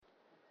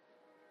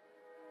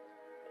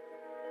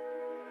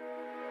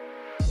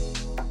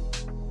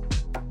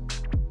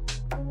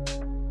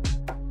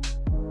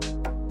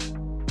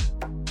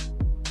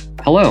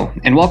Hello,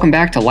 and welcome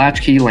back to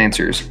Latchkey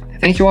Lancers.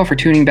 Thank you all for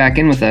tuning back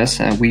in with us.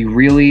 We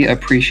really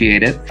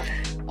appreciate it.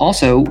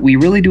 Also, we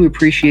really do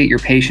appreciate your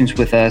patience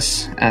with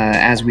us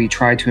as we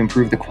try to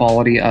improve the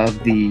quality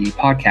of the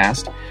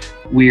podcast.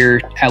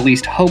 We're, at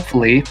least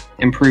hopefully,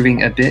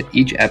 improving a bit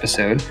each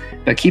episode,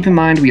 but keep in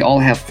mind we all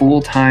have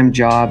full-time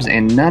jobs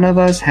and none of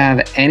us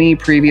have any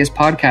previous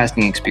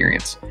podcasting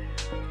experience.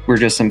 We're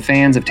just some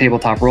fans of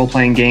tabletop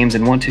role-playing games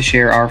and want to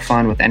share our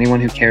fun with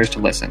anyone who cares to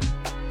listen.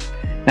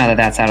 Now that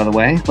that's out of the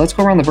way, let's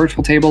go around the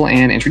virtual table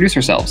and introduce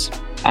ourselves.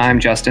 I'm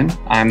Justin.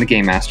 I'm the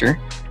Game Master.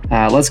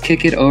 Let's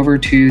kick it over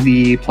to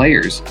the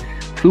players.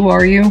 Who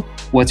are you?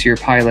 What's your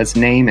pilot's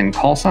name and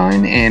call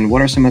sign? And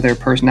what are some of their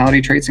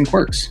personality traits and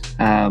quirks?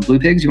 Blue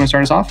Pigs, you want to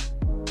start us off?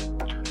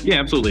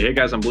 Yeah, absolutely. Hey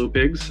guys, I'm Blue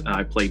Pigs.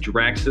 I play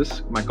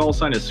Draxus. My call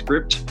sign is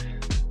Script.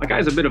 My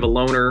guy's a bit of a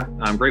loner.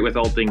 I'm great with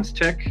all things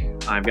tech.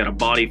 I've got a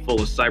body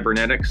full of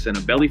cybernetics and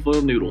a belly full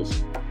of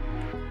noodles.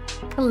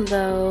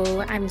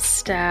 Hello, I'm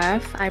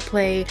Steph. I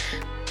play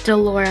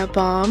Delora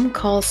Bomb,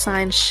 call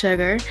sign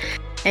Sugar.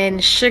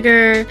 And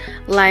Sugar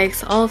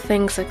likes all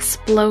things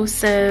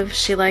explosive.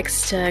 She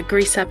likes to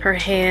grease up her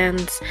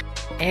hands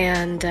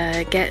and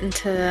get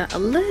into a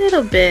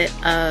little bit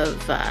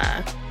of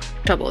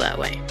trouble that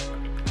way.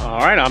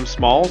 Alright, I'm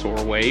Smalls,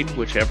 or Wade,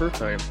 whichever.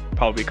 I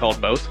probably called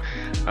both.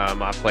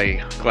 I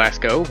play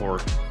Glasgow,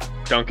 or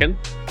Duncan.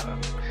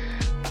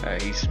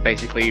 He's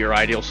basically your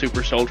ideal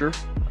super soldier.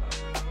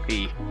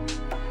 He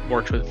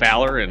works with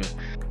valor and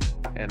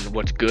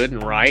what's good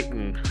and right,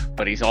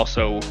 but he's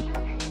also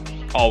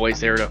always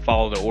there to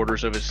follow the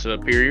orders of his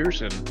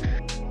superiors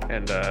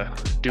and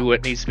do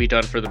what needs to be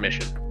done for the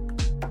mission.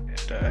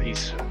 And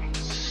he's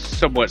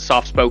somewhat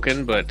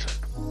soft-spoken, but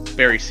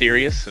very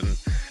serious and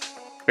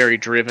very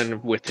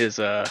driven with his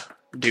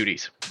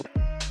duties.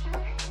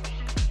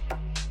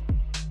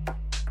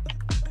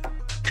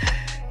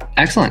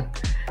 Excellent.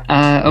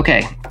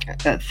 Okay.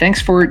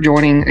 Thanks for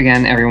joining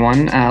again,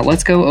 everyone.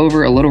 Let's go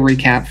over a little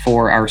recap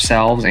for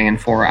ourselves and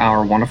for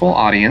our wonderful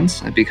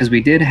audience, because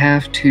we did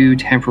have to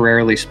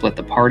temporarily split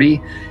the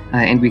party,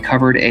 and we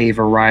covered a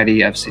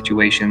variety of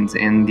situations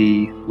in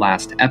the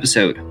last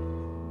episode.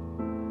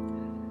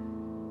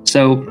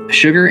 So,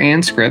 Sugar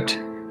and Script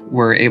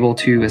were able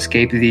to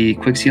escape the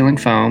quick-sealing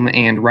foam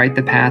and right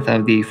the path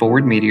of the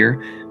forward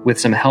meteor with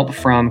some help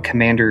from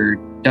Commander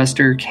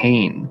Duster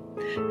Kane.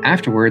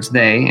 Afterwards,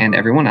 they, and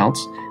everyone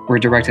else, were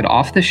directed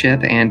off the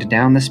ship and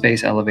down the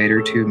space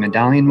elevator to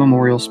Medallion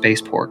Memorial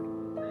Spaceport.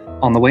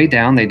 On the way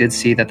down, they did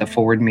see that the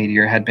forward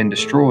meteor had been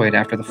destroyed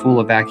after the full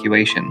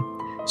evacuation,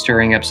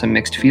 stirring up some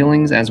mixed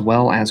feelings as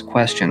well as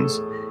questions.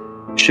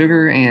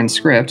 Sugar and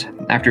Script,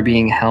 after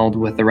being held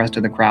with the rest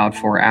of the crowd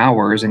for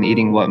hours and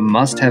eating what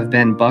must have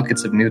been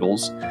buckets of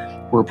noodles,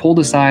 were pulled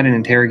aside and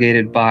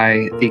interrogated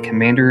by the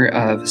commander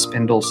of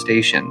Spindle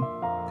Station,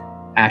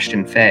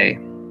 Ashton Fay.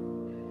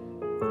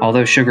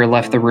 Although Sugar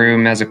left the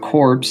room as a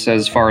corpse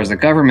as far as the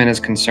government is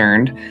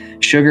concerned,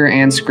 Sugar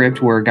and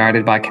Script were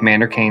guided by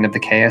Commander Kane of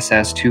the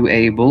KSS to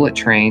a bullet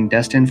train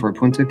destined for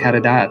Punta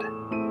Caridad.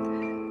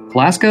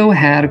 Glasgow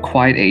had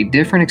quite a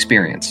different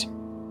experience.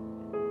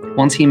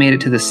 Once he made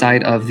it to the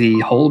site of the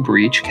hull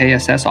breach,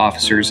 KSS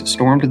officers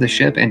stormed the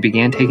ship and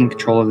began taking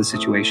control of the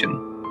situation.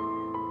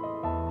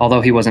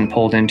 Although he wasn't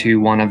pulled into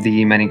one of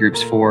the many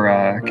groups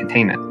for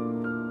containment.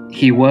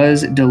 He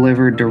was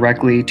delivered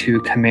directly to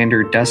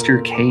Commander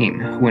Duster Kane,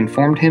 who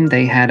informed him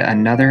they had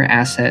another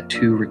asset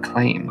to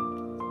reclaim.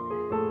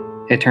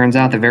 It turns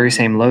out the very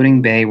same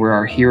loading bay where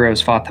our heroes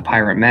fought the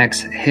pirate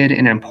mechs hid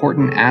an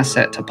important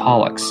asset to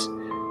Pollux,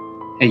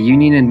 a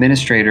Union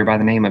administrator by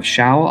the name of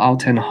Shao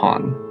Alten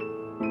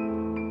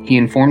Han. He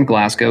informed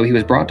Glasgow he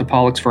was brought to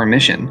Pollux for a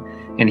mission,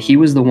 and he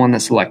was the one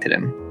that selected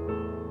him.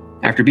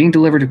 After being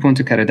delivered to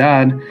Punta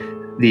Caridad,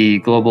 the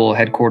global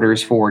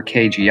headquarters for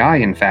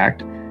KGI in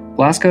fact,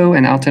 Glasgow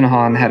and Alten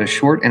Han had a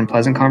short and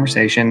pleasant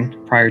conversation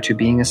prior to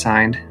being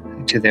assigned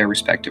to their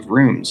respective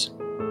rooms.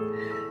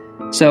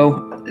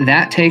 So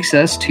that takes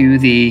us to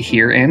the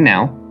here and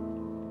now.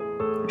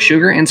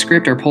 Sugar and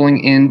Script are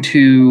pulling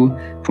into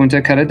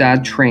Punta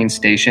Caridad train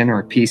station,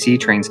 or PC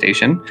train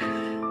station,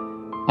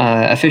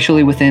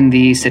 officially within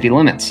the city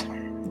limits.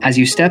 As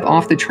you step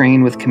off the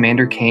train with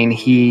Commander Kane,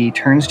 he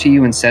turns to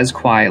you and says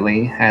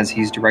quietly, as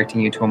he's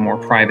directing you to a more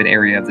private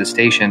area of the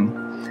station,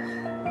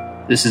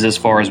 "This is as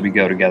far as we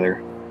go together.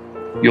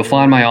 You'll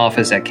find my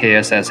office at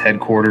KSS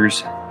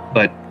headquarters,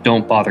 but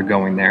don't bother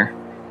going there.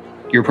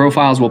 Your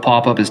profiles will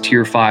pop up as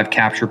Tier 5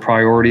 capture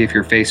priority if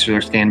your faces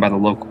are scanned by the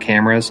local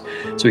cameras,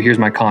 so here's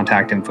my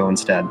contact info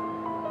instead."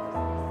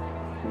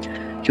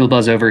 He'll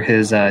buzz over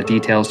his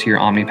details to your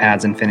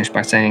Omnipads and finish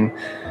by saying,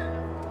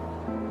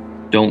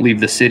 "Don't leave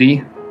the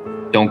city,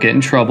 don't get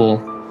in trouble,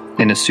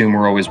 and assume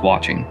we're always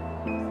watching."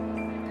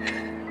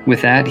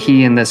 With that,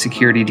 he and the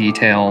security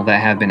detail that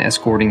have been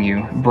escorting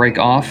you break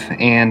off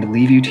and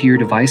leave you to your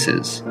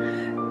devices.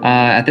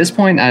 At this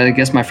point, I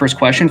guess my first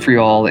question for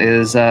you all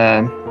is,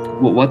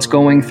 what's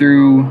going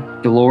through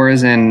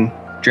Dolores and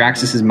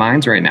Draxus's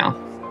minds right now?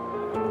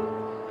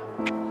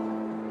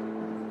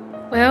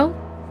 Well,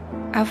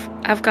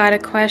 I've got a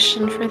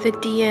question for the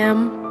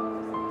DM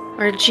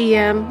or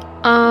GM.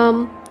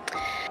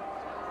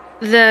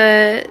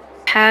 The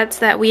pads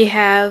that we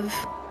have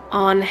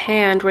on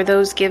hand, were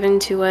those given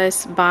to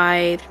us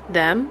by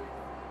them?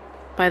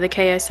 By the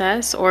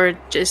KSS? Or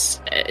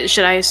just,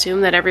 should I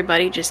assume that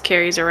everybody just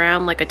carries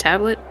around like a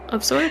tablet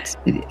of sorts?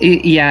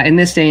 Yeah, in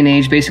this day and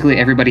age, basically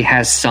everybody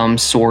has some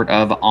sort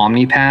of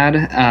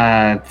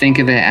Omnipad. Think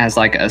of it as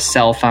like a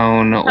cell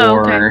phone,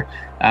 or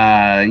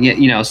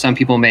some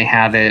people may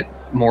have it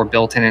more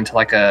built into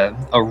like a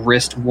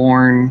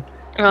wrist-worn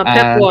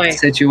Pip-Boy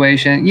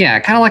situation. Yeah,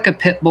 kind of like a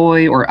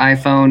Pip-Boy or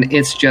iPhone.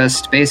 It's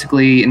just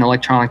basically an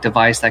electronic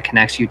device that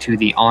connects you to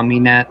the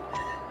OmniNet.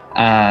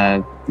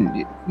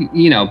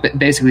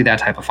 Basically that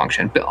type of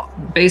function.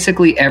 But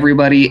basically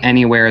everybody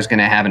anywhere is going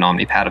to have an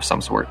Omnipad of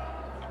some sort.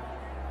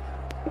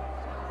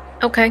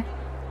 Okay.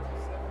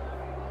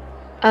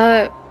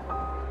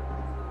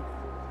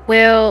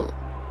 Well,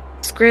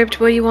 Script,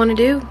 what do you want to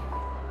do?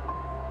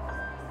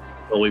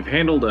 Well, we've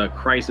handled a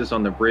crisis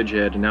on the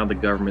bridgehead, and now the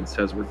government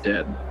says we're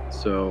dead.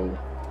 So,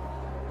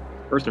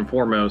 first and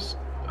foremost,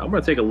 I'm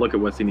going to take a look at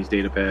what's in these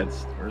data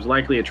pads. There's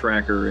likely a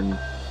tracker, and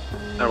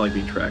I don't like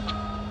being tracked.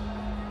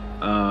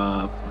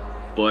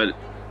 But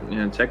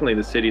technically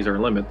the cities are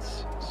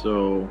limits,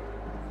 so...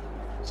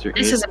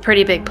 This is a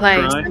pretty big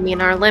place. I mean,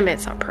 our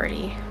limits are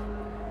pretty...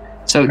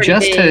 So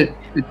just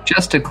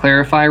to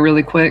clarify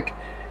really quick,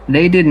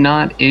 they did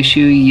not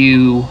issue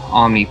you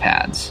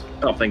Omnipads.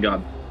 Oh, thank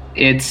God.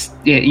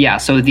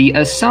 So the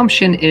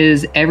assumption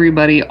is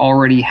everybody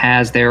already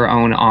has their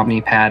own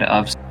Omnipad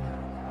of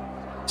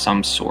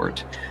some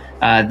sort.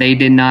 They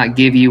did not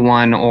give you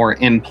one or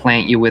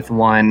implant you with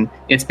one.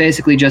 It's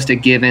basically just a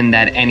given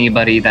that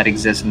anybody that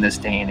exists in this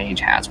day and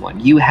age has one.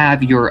 You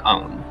have your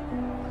own.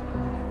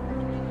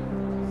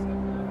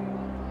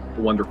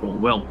 Wonderful.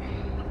 Well,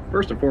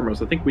 first and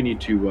foremost, I think we need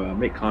to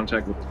make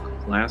contact with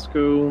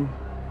Glasgow,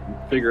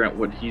 figure out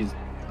what he's,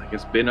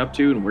 been up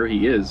to and where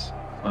he is.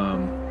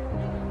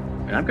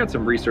 And I've got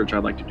some research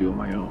I'd like to do on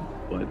my own,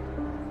 but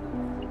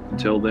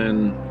until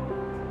then,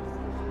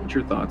 what's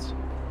your thoughts?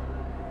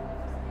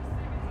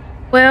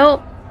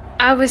 Well,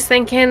 I was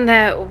thinking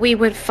that we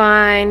would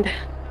find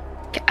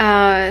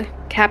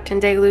Captain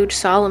Deluge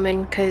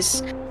Solomon,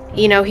 because,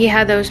 he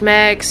had those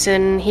mechs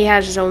and he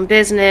has his own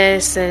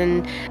business,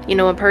 and,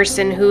 a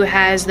person who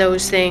has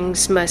those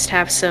things must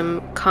have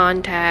some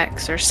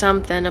contacts or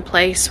something, a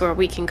place where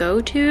we can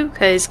go to,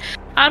 because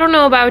I don't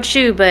know about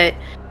you, but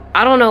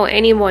I don't know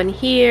anyone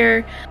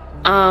here.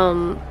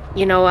 I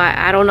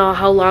don't know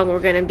how long we're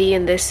going to be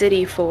in this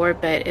city for,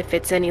 but if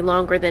it's any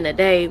longer than a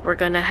day, we're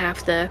going to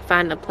have to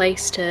find a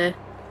place to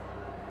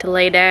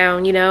lay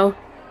down, Yeah,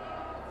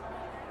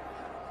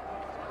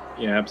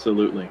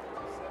 absolutely.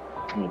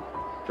 Well,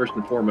 first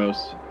and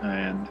foremost,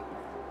 and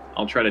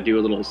I'll try to do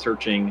a little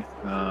searching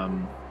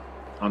on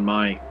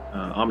my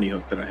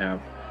OmniHook that I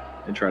have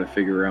and try to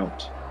figure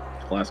out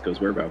Glasgow's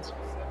whereabouts.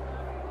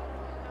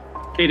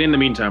 Kate, in the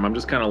meantime, I'm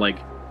just kind of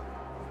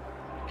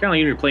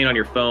you're playing on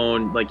your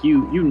phone,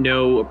 you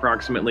know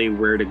approximately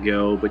where to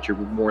go, but you're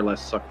more or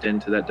less sucked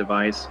into that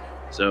device.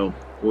 So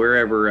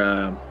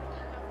wherever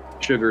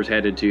Sugar's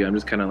headed to, I'm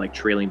just kind of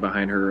trailing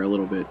behind her a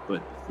little bit,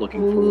 but looking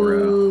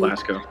for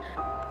Glasgow.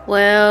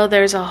 Well,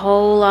 there's a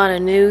whole lot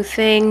of new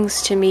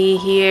things to me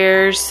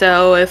here,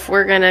 so if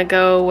we're gonna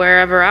go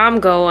wherever I'm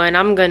going,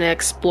 I'm gonna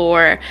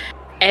explore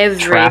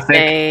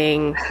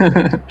everything.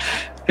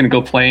 Gonna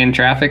go play in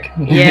traffic? Yes.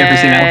 You've never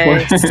seen that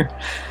before?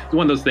 It's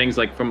one of those things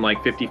from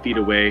 50 feet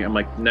away. I'm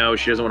no,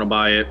 she doesn't want to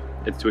buy it.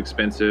 It's too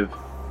expensive.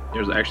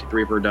 There's actually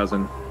 3 for a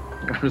dozen.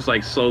 I'm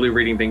just slowly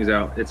reading things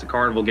out. It's a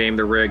carnival game.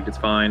 They're rigged. It's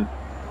fine.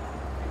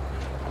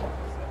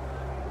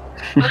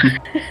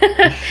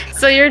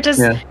 So you're just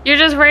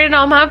raining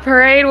on my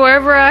parade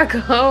wherever I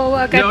go.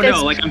 I got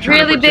I'm trying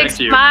really to big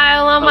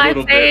smile on my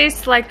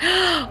face,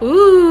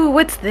 ooh,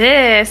 what's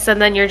this?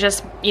 And then you're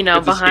just,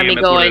 it's behind me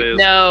scam, going,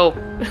 no.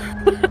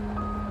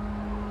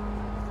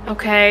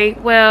 Okay,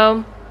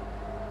 well,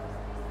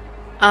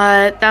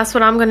 that's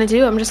what I'm gonna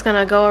do. I'm just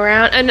gonna go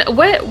around. And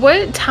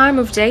what time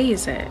of day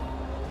is it?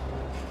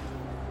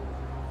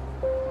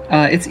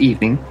 It's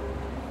evening.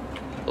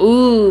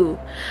 Ooh.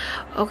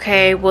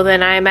 Okay, well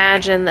then I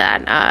imagine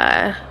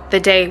that the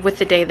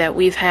day that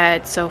we've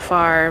had so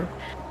far,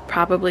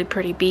 probably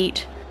pretty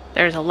beat.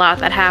 There's a lot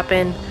that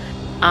happened.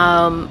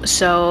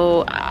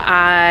 So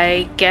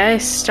I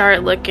guess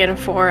start looking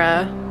for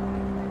a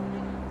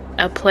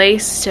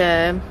place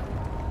to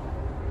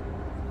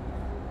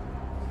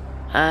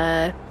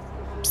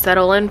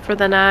settle in for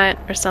the night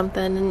or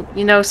something.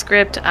 And,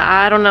 Script,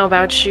 I don't know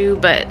about you,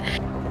 but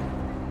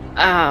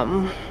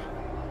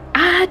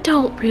I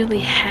don't really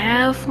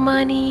have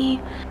money.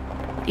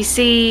 You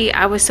see,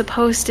 I was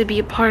supposed to be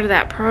a part of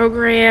that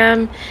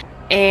program,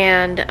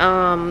 and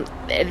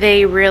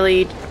they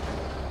really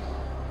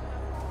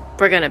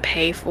were gonna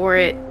pay for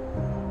it,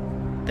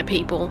 the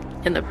people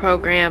in the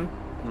program.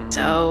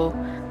 So,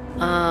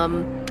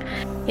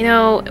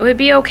 it would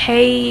be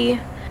okay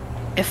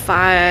if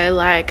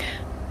I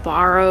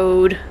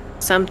borrowed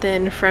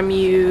something from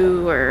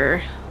you,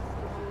 or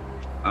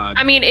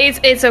I mean,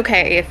 it's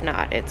okay if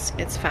not.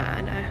 It's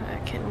fine. I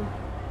can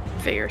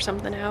figure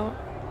something out.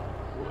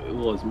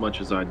 Well, as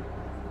much as I'd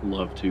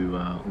love to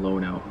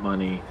loan out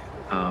money,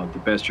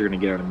 the best you're going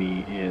to get out of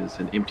me is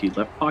an empty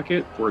left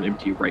pocket or an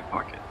empty right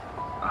pocket.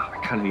 I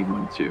kind of need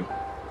money too.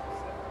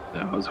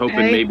 I was hoping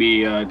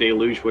maybe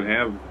Deluge would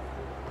have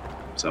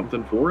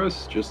something for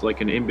us, just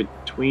like an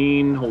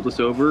in-between, hold us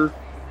over.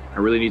 I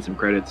really need some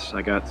credits.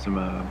 I got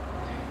some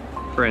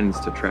friends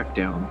to track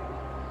down.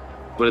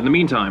 But in the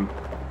meantime,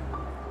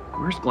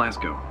 where's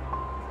Glasgow?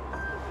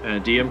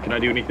 DM, can I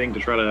do anything to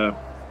try to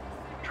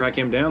track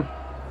him down?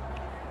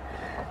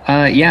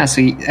 Yeah,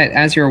 so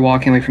as you were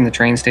walking away from the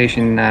train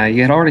station,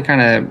 you had already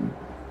kind of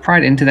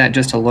pried into that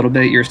just a little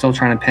bit. You're still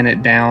trying to pin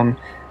it down.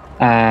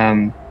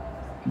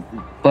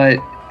 But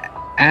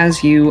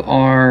as you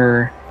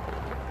are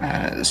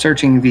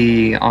searching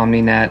the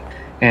OmniNet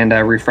and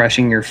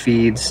refreshing your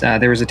feeds,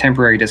 there was a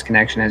temporary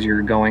disconnection as you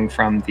were going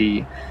from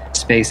the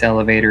space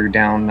elevator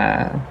down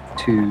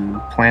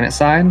to planet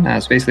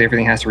side. So basically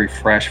everything has to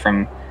refresh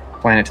from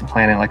planet to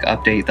planet, like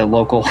update the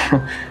local,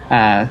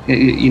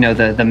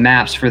 the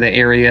maps for the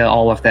area,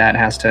 all of that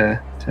has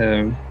to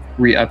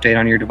re-update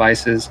on your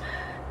devices.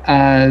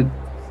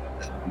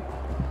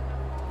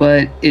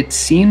 But it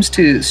seems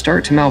to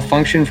start to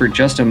malfunction for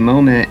just a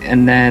moment,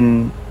 and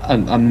then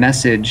a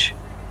message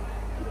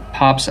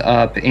pops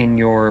up in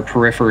your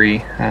periphery,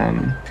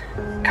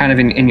 kind of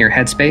in your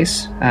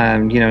headspace,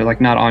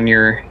 like not on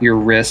your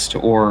wrist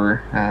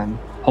or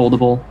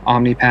holdable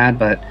OmniPad,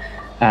 but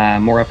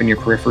more up in your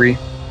periphery.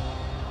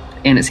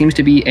 And it seems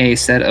to be a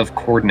set of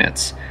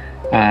coordinates.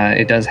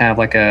 It does have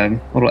like a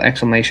little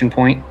exclamation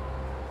point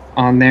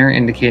on there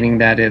indicating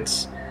that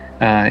it's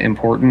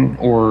important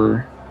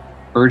or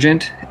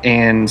urgent,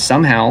 and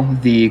somehow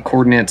the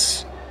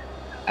coordinates,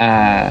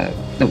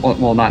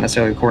 well, not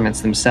necessarily the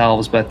coordinates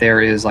themselves, but there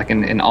is like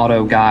an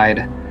auto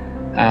guide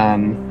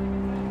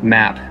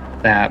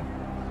map that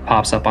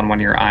pops up on one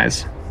of your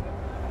eyes.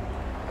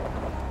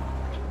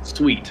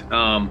 Sweet.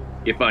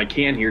 If I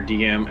can hear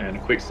DM, and a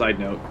quick side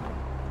note.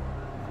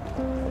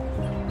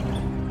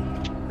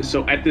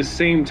 So at the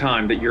same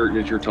time that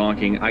you're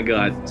talking, I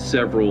got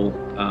several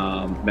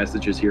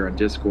messages here on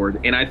Discord,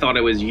 and I thought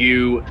it was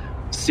you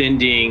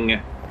sending,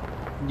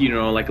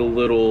 like a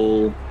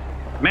little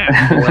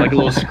map or like a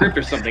little script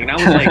or something. And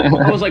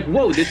I was like,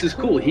 whoa, this is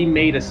cool. He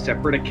made a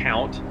separate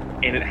account,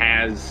 and it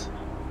has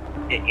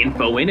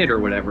info in it or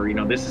whatever.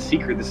 This is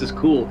secret. This is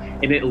cool.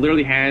 And it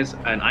literally has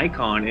an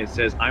icon. It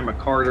says, "I'm a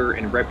Carter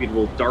and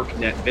reputable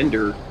darknet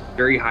vendor.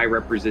 Very high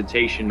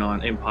representation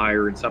on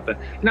Empire," and stuff.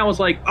 And I was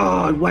like,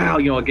 oh, wow,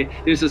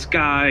 there's this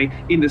guy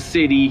in the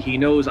city. He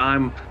knows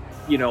I'm,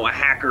 a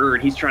hacker,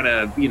 and he's trying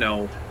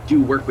to,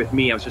 do work with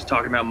me. I was just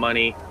talking about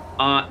money.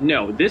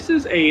 No, this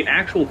is an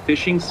actual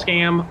phishing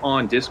scam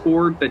on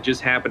Discord that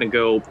just happened to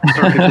go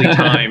perfectly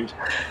timed.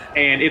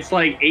 And it's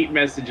like 8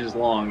 messages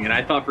long. And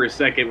I thought for a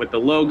second with the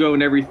logo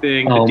and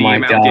everything, the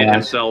DM outdid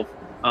himself.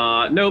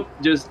 Nope,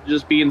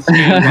 just being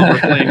scammed while we're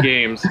playing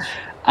games.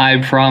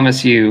 I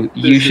promise you,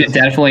 you should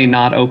definitely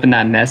not open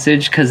that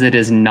message because it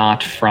is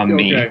not from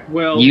me.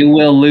 Well, you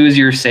will lose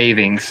your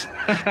savings.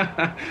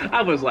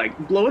 I was like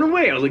blown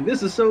away. I was like,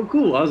 this is so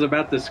cool. I was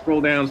about to scroll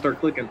down and start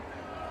clicking.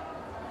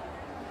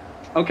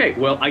 Okay,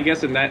 well, I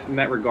guess in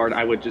that regard,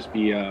 I would just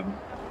be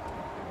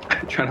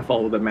trying to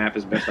follow the map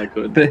as best I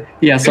could.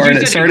 Sorry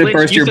to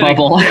burst your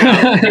bubble.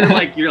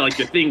 You're like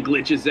the thing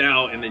glitches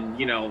out, and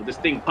then this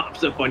thing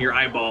pops up on your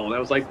eyeball, and I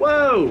was like,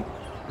 whoa.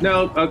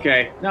 No,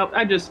 okay, no,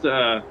 I just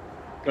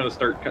gonna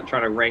start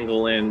trying to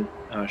wrangle in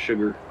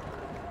Sugar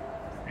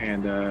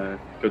and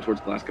go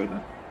towards Glasgow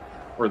then,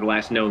 or the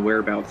last known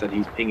whereabouts that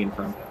he's pinging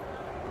from.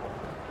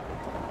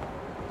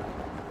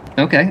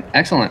 Okay,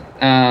 excellent.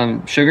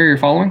 Sugar, you're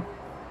following?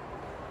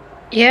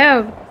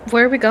 Yeah,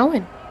 where are we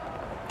going?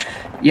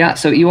 Yeah,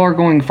 so you are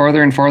going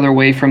farther and farther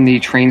away from the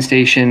train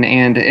station,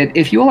 and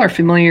if you all are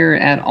familiar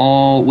at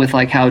all with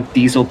like how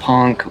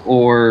dieselpunk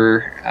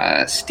or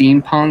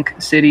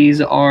steampunk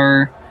cities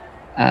are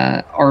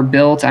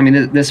built, I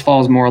mean, this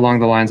falls more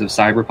along the lines of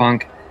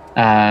cyberpunk.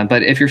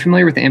 But if you're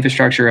familiar with the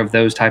infrastructure of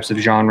those types of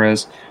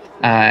genres,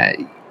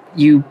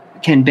 you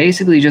can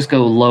basically just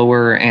go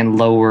lower and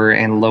lower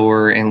and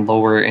lower and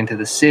lower into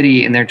the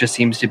city, and there just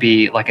seems to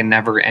be like a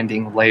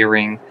never-ending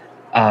layering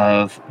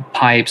of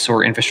pipes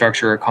or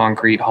infrastructure or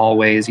concrete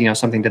hallways,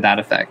 something to that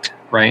effect,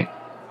 right?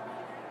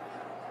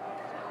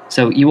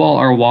 So you all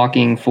are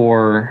walking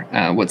for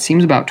what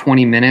seems about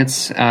 20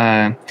 minutes.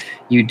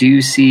 You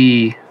do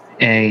see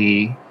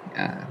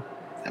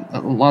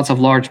lots of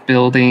large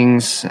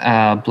buildings,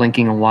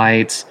 blinking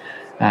lights,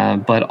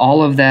 but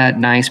all of that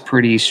nice,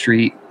 pretty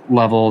street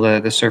level,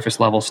 the surface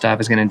level stuff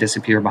is going to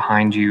disappear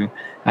behind you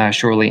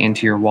shortly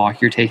into your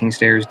walk. You're taking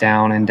stairs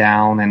down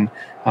and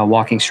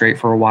walking straight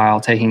for a while,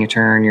 taking a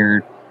turn.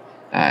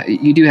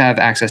 You do have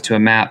access to a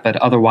map, but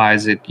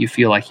otherwise you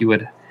feel like you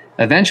would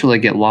eventually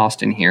get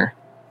lost in here.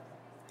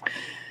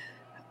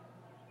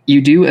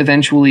 You do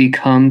eventually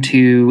come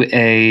to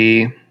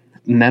a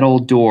metal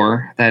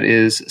door that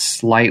is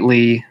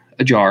slightly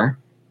ajar.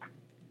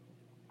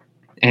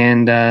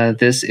 and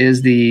this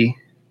is the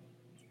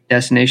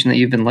destination that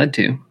you've been led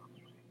to.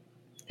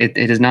 It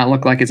does not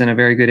look like it's in a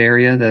very good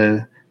area.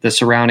 The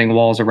surrounding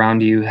walls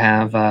around you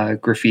have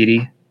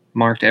graffiti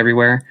marked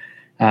everywhere,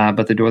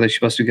 but the door that you're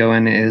supposed to go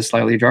in is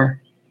slightly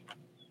ajar.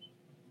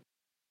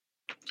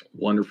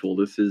 Wonderful.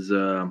 This is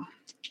more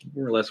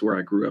or less where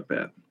I grew up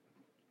at.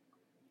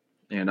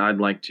 And I'd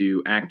like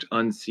to act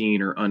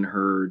unseen or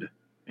unheard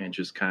and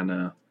just kind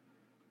of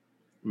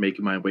make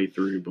my way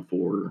through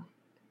before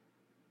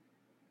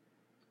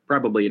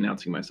probably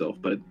announcing myself,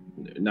 but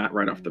not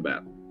right off the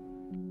bat.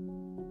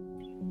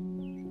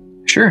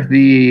 Sure.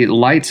 The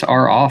lights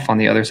are off on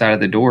the other side of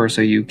the door,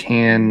 so you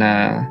can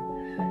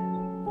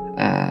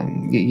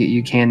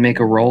you can make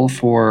a roll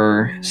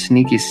for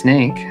Sneaky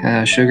Snake.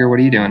 Sugar, what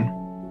are you doing?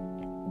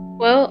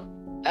 Well,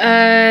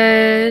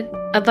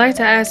 I'd like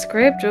to ask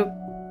Script,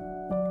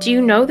 do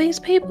you know these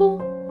people?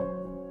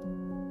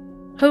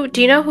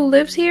 Do you know who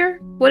lives here?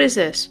 What is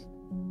this?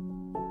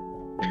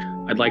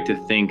 I'd like to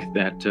think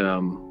that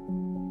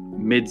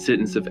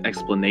mid-sentence of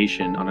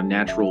explanation on a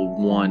natural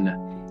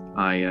 1,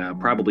 I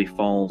probably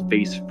fall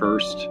face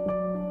first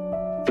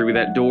through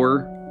that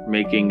door,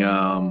 making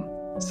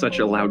such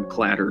a loud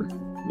clatter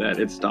that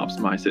it stops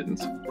my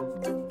sentence.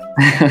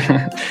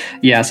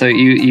 Yeah, so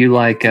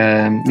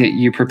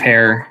you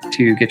prepare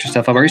to get your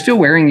stuff up. Are you still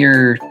wearing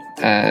your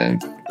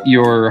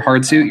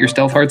hard suit, your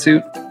stealth hard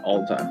suit?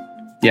 All the time.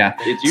 Yeah.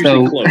 It's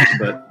usually close,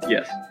 but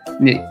yes.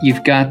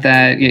 You've got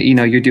that,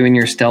 you're doing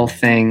your stealth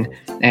thing,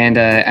 and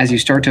as you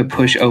start to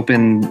push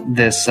open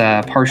this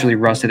partially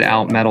rusted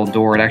out metal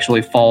door, it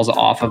actually falls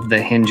off of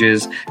the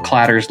hinges,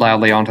 clatters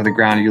loudly onto the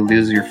ground. You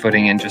lose your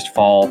footing and just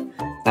fall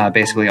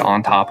basically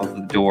on top of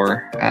the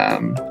door,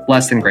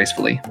 less than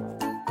gracefully.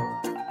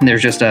 And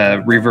there's just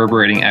a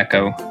reverberating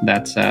echo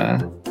that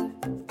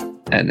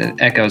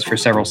echoes for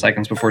several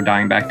seconds before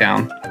dying back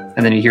down.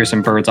 And then you hear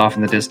some birds off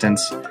in the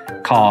distance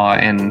caw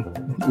and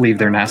leave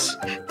their nests.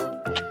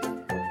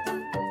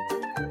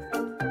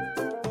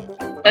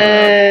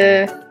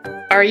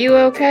 Are you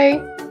okay?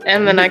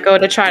 And then I go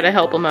to try to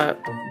help him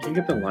up. Can you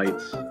get the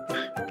lights?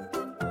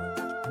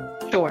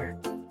 Sure.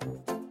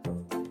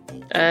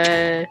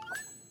 I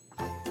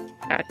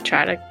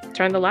try to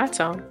turn the lights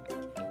on.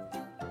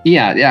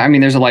 Yeah. I mean,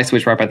 there's a light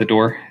switch right by the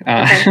door.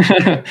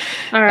 Okay.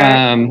 All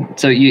right.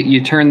 So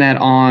you turn that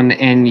on,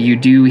 and you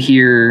do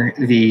hear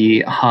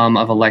the hum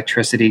of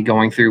electricity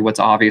going through what's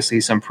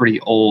obviously some pretty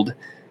old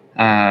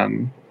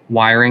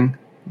wiring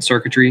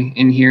circuitry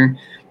in here.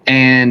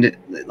 And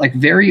like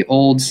very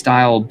old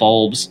style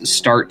bulbs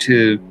start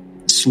to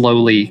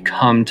slowly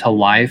come to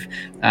life.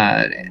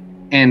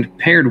 And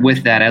paired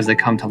with that, as they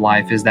come to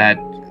life, is that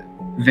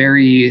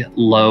very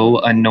low,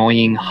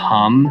 annoying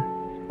hum.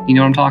 You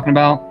know what I'm talking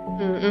about?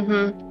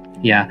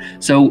 Mm-hmm. Yeah.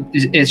 So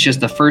it's just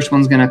the first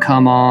one's going to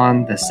come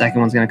on. The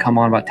second one's going to come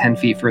on about 10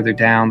 feet further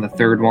down. The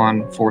third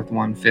one, fourth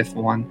one, fifth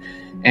one.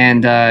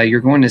 And you're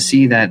going to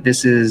see that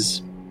this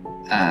is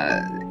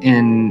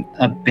an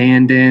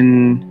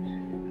abandoned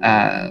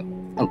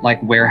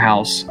like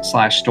warehouse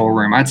 /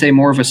 storeroom. I'd say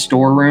more of a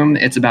storeroom.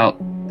 It's about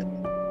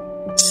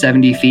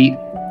 70 feet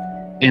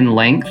in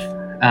length.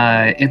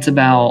 It's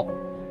about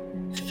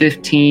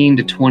 15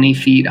 to 20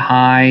 feet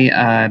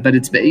high, but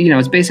it's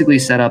basically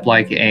set up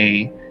like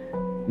a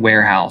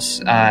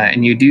warehouse.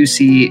 And you do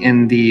see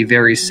in the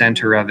very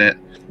center of it,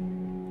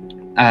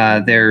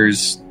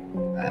 there's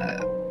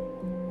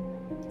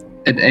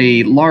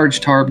a large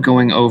tarp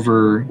going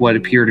over what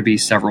appear to be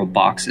several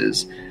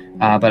boxes.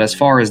 But as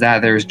far as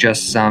that, there's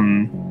just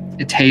some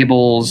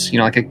tables,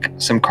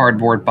 some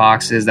cardboard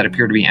boxes that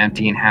appear to be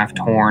empty and half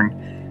torn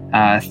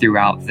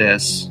throughout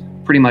this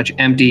pretty much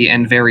empty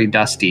and very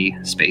dusty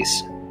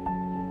space.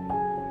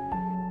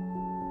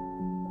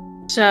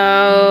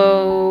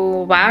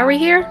 So, why are we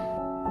here?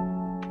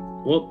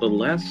 Well,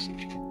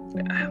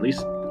 at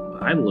least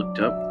I looked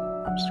up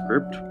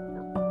script,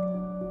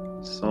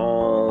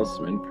 saw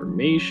some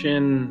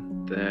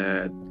information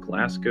that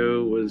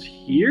Glasgow was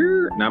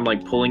here, and I'm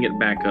like pulling it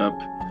back up,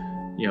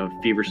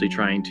 feverishly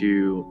trying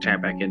to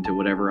tap back into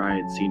whatever I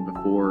had seen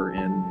before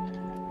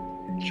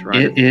and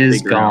try it to is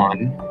figure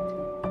gone. out.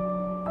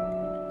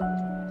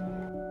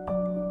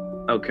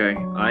 Okay,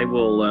 I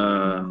will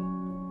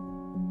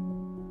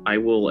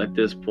at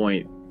this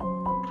point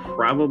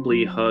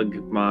probably hug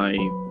my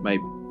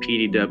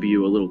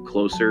PDW a little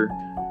closer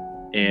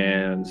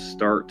and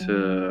start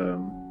to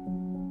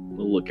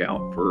look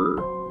out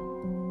for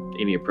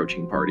any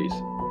approaching parties.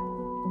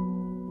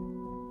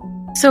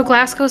 So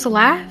Glasgow's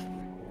alive?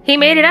 He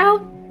made it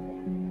out?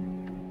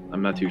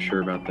 I'm not too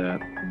sure about that.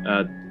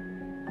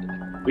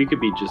 We could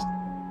be just...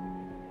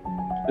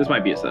 This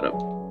might be a setup.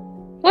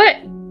 What?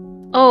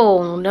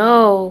 Oh,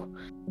 no.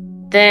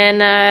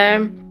 Then,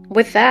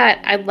 with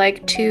that, I'd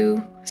like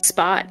to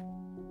spot.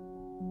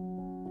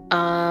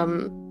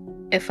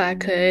 If I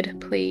could,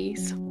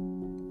 please.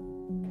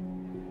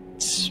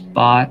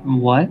 Spot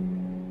what?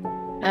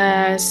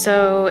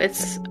 So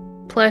it's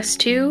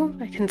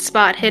 +2. I can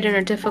spot hidden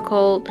or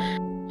difficult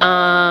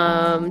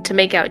To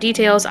make out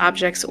details,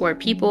 objects, or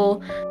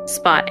people,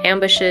 spot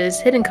ambushes,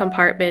 hidden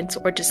compartments,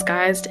 or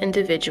disguised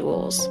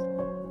individuals.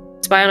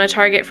 Spy on a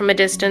target from a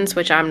distance,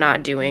 which I'm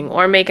not doing,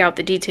 or make out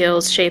the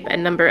details, shape,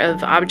 and number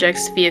of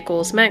objects,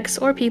 vehicles, mechs,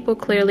 or people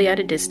clearly at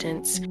a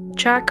distance.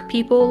 Track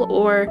people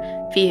or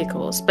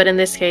vehicles, but in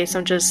this case,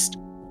 I'm just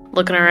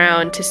looking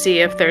around to see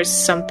if there's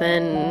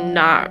something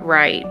not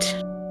right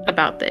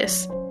about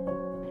this.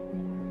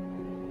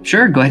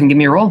 Sure, go ahead and give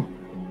me a roll.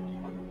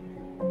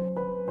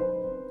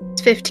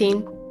 It's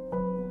 15.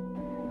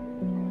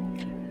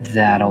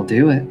 That'll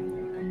do it.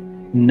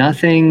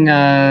 Nothing,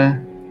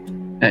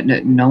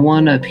 no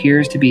one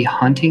appears to be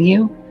hunting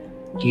you.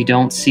 You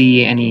don't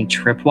see any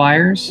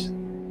tripwires,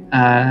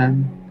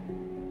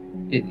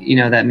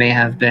 that may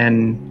have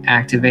been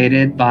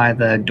activated by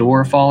the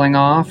door falling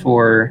off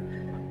or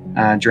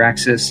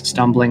Draxus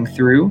stumbling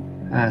through,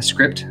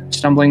 Script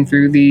stumbling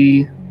through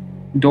the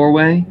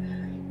doorway.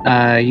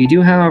 You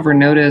do, however,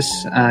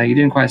 notice you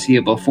didn't quite see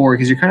it before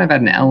because you're kind of at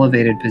an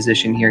elevated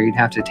position here. You'd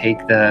have to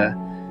take the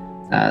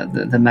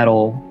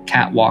metal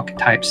catwalk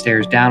type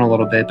stairs down a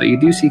little bit, but you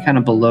do see kind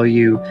of below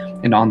you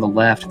and on the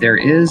left there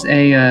is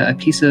a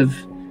piece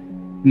of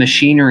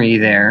machinery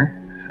there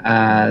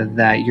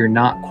that you're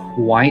not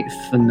quite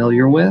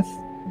familiar with.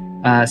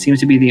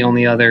 Seems to be the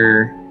only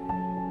other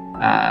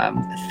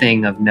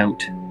thing of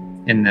note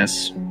in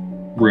this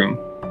room.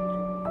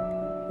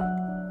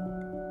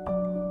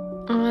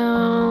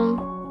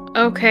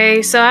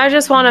 Okay, so I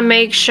just want to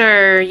make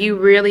sure you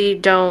really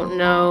don't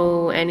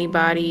know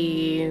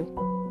anybody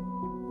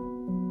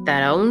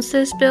that owns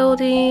this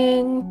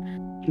building.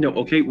 No,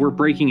 okay, we're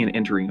breaking and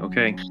entering,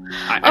 okay?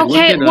 I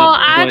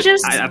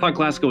thought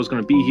Glasgow was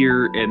going to be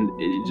here, and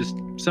it just,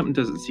 something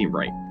doesn't seem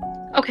right.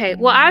 Okay,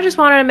 well, I just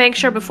wanted to make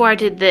sure before I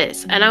did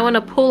this, and I want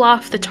to pull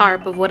off the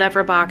tarp of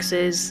whatever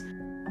boxes,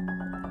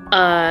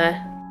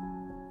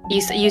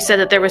 you said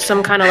that there was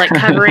some kind of, like,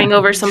 covering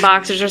over some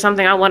boxes or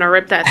something. I want to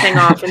rip that thing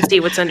off and see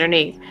what's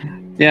underneath.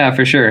 Yeah,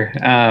 for sure.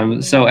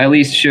 So at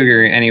least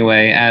Sugar,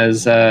 anyway,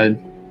 as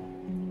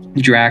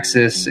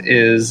Draxus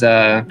is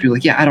you're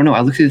like, yeah, I don't know.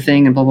 I looked through the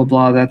thing and blah, blah,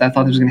 blah. I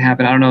thought this was going to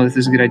happen. I don't know if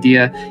this is a good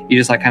idea. You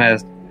just, like, kind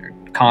of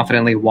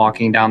confidently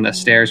walking down the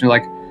stairs. And you're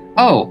like,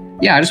 oh,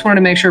 yeah, I just wanted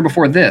to make sure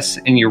before this.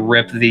 And you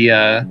rip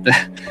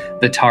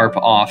the tarp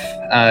off.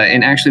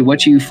 And actually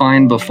what you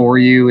find before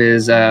you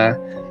is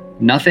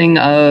nothing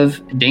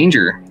of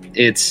danger.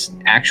 It's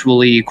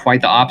actually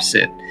quite the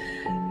opposite.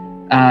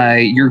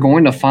 You're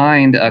going to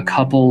find a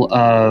couple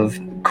of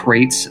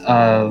crates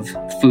of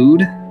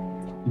food,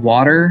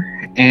 water,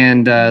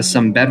 and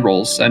some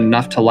bedrolls,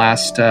 enough to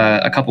last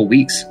a couple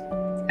weeks,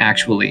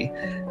 actually.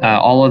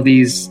 All of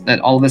this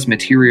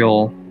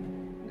material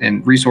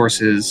and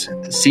resources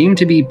seem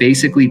to be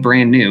basically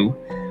brand new.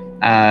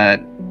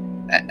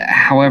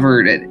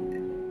 However,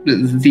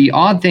 the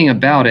odd thing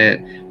about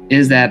it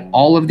is that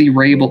all of the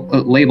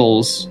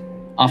labels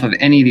off of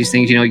any of these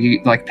things,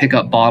 you like pick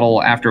up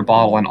bottle after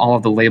bottle and all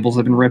of the labels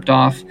have been ripped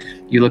off.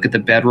 You look at the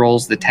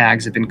bedrolls, the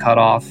tags have been cut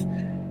off.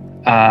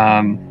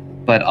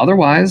 But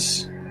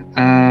otherwise,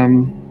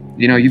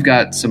 you've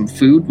got some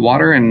food,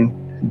 water,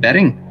 and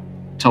bedding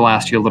to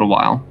last you a little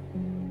while.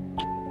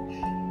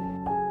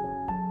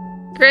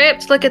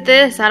 Grips, look at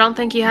this. I don't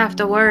think you have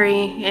to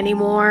worry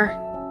anymore.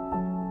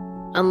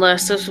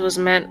 Unless this was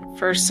meant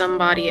for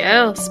somebody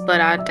else, but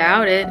I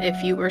doubt it.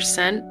 If you were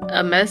sent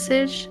a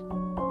message.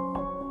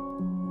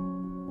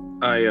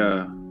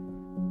 I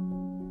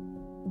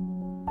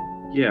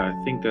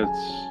think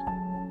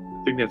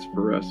that's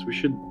for us. We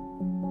should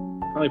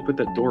probably put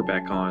that door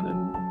back on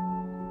and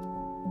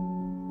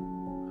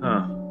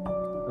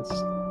that's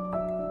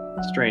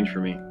strange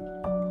for me.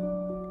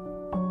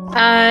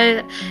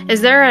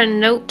 Is there a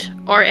note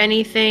or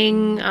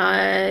anything,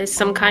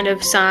 some kind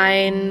of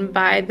sign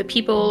by the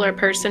people or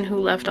person who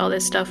left all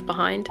this stuff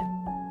behind?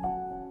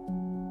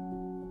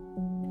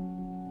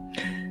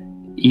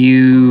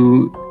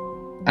 You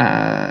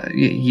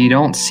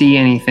don't see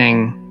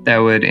anything that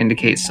would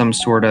indicate some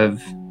sort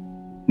of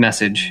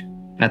message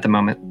at the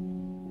moment.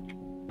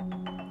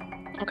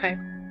 Okay.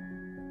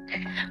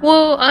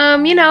 Well,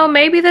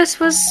 maybe this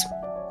was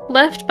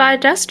left by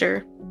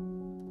Duster.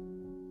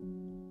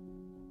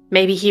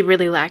 Maybe he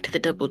really lacked the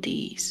double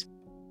Ds.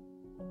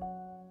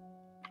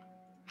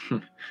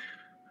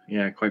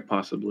 Yeah, quite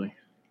possibly.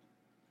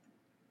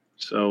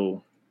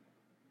 So,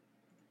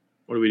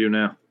 what do we do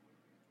now?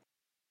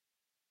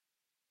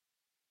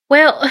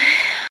 Well,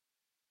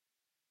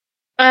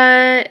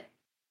 how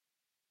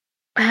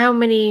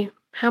many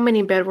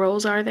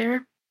bedrolls are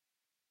there?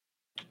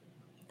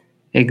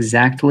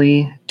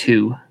 Exactly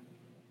 2.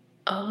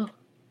 Oh,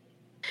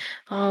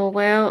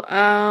 well,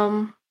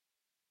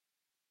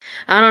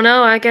 I don't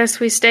know. I guess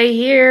we stay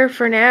here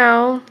for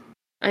now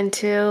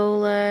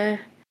until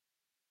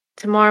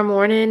tomorrow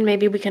morning.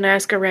 Maybe we can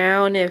ask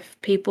around if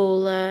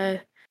people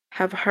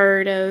have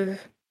heard of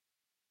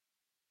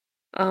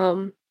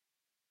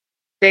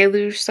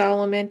Deluge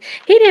Solomon.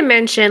 He didn't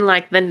mention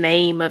like the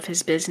name of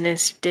his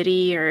business, did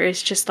he? Or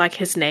it's just like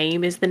his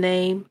name is the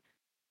name?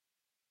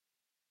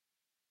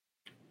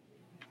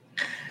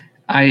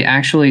 I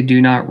actually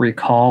do not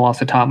recall off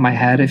the top of my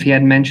head if he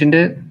had mentioned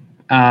it.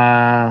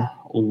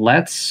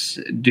 Let's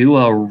do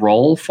a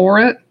roll for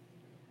it.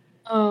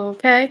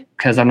 Okay.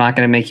 Because I'm not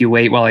going to make you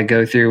wait while I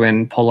go through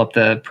and pull up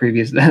the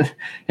previous,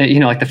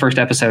 like the first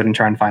episode and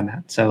try and find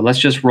that. So let's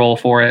just roll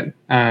for it,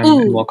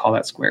 and we'll call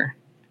that square.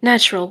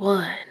 Natural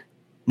 1.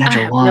 Natural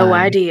I have 1. no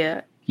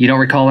idea. You don't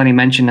recall any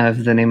mention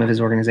of the name of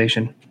his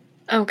organization?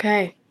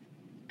 Okay.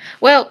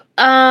 Well,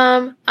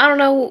 I don't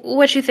know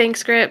what you think,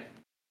 Script.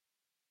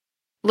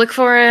 Look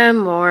for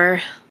him,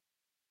 or...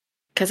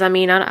 Because, I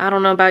mean, I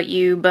don't know about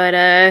you, but,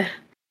 I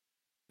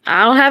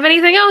don't have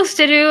anything else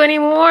to do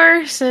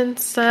anymore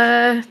since,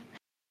 I'm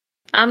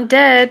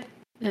dead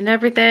and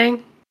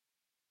everything.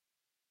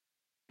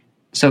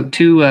 So,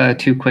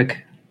 two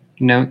quick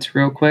notes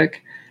real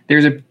quick.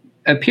 There's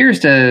appears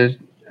to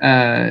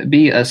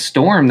be a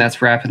storm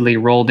that's rapidly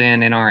rolled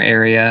in our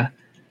area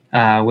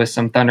with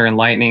some thunder and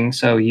lightning.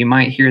 So you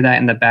might hear that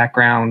in the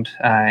background,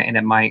 and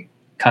it might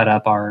cut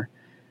up our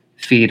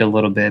feed a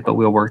little bit, but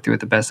we'll work through it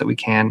the best that we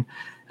can.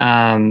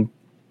 And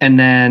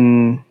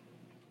then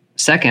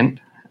second,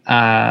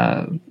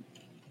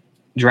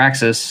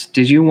 Draxus,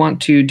 did you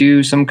want to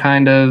do some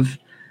kind of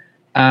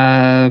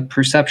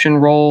perception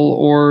roll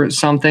or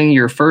something?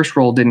 Your first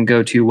roll didn't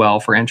go too well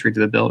for entry to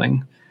the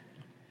building.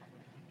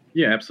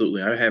 Yeah,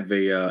 absolutely. I have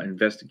a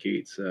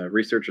investigates,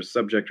 research a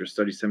subject or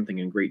study something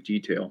in great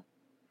detail.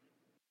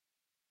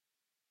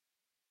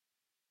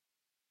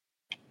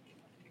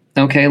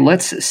 Okay,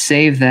 let's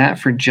save that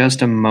for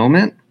just a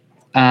moment.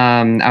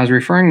 I was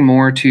referring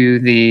more to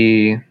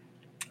the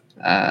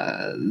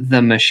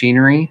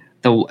machinery,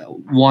 the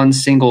one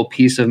single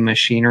piece of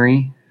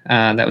machinery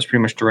that was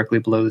pretty much directly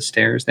below the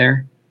stairs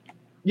there.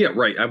 Yeah,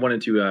 right. I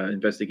wanted to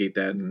investigate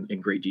that in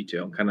great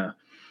detail. Kind of,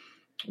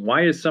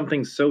 why is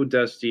something so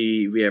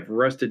dusty? We have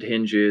rusted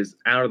hinges,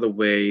 out of the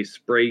way,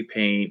 spray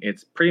paint.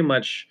 It's pretty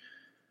much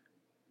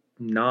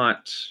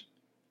not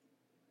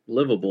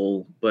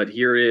livable, but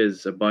here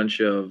is a bunch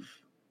of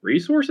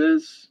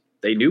resources.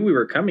 They knew we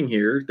were coming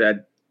here,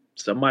 that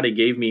somebody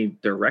gave me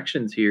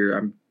directions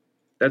here.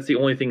 That's the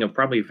only thing of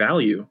probably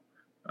value.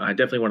 I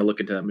definitely want to look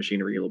into that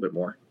machinery a little bit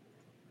more.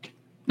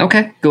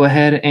 Okay, go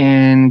ahead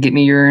and get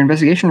me your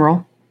investigation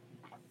roll.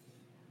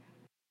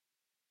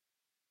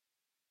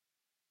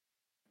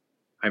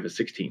 I have a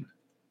 16.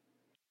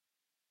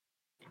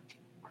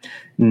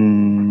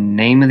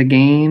 Name of the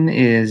game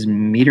is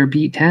Meter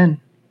Beat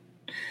 10.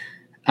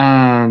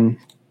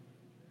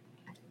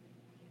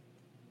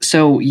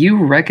 So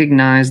you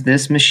recognize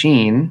this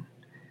machine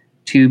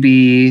to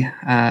be,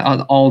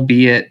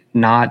 albeit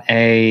not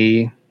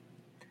a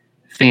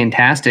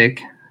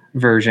fantastic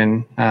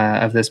version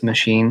of this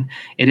machine,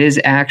 it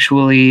is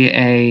actually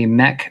a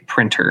mech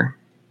printer.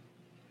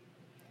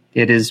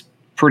 It is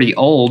pretty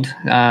old.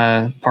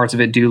 Parts of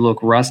it do look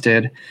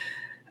rusted.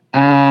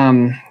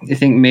 I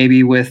think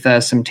maybe with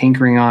some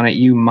tinkering on it,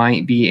 you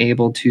might be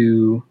able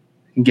to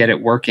get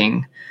it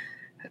working.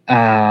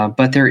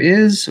 But there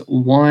is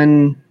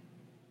one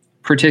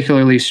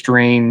particularly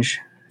strange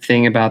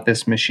thing about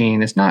this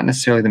machine. It's not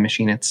necessarily the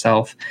machine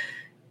itself.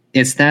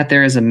 It's that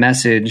there is a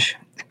message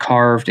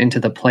carved into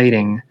the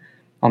plating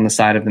on the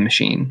side of the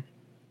machine.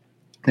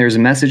 There's a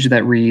message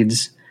that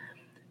reads,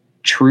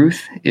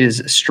 "Truth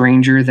is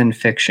stranger than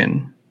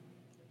fiction.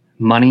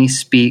 Money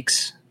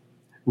speaks,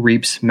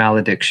 reaps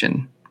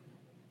malediction."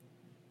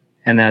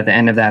 And then at the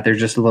end of that, there's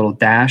just a little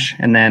dash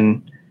and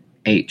then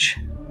H,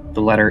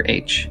 the letter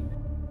H.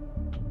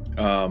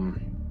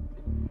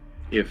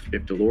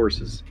 If Dolores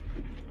is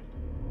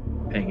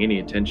paying any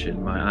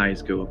attention, my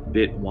eyes go a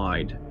bit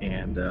wide,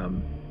 and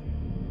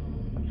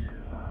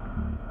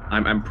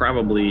I'm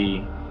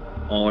probably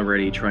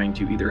already trying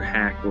to either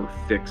hack or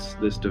fix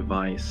this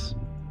device,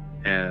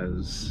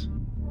 as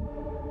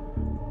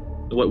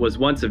what was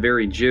once a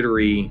very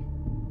jittery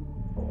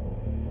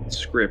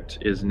script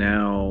is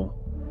now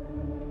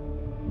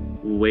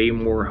way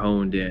more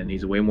honed in.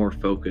 He's way more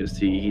focused.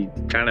 He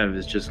kind of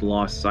has just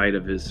lost sight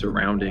of his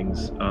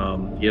surroundings.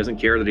 He doesn't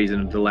care that he's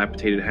in a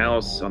dilapidated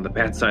house on the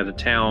bad side of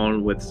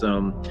town with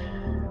some,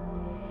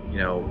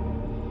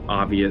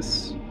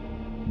 obvious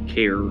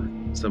care.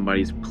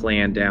 Somebody's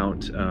planned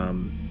out.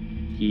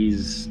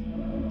 He's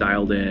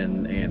dialed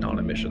in and on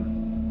a mission.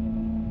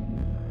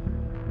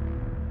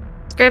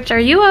 Script, are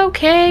you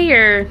okay?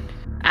 Your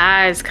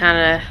eyes kind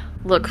of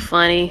look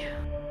funny.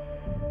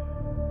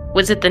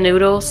 Was it the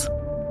noodles?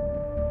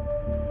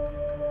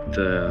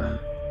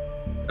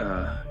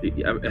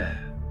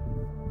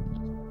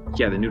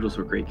 Yeah, the noodles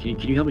were great. Can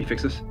you help me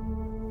fix this?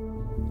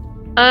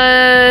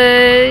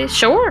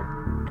 Sure.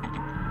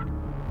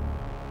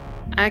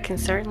 I can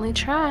certainly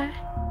try.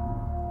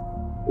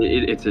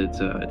 It's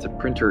a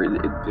printer.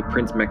 It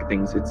prints mech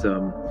things. It's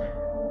I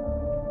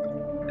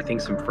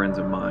think some friends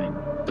of mine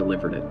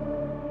delivered it,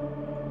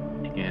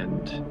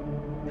 and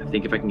I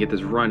think if I can get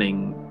this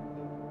running,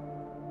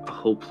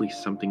 hopefully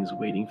something's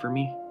waiting for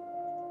me.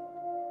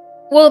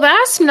 Well,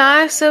 that's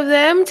nice of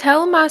them.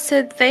 Tell them I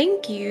said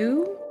thank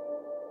you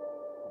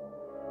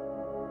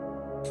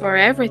for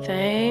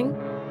everything.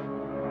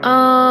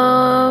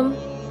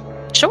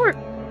 short,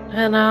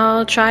 and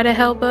I'll try to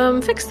help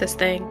him fix this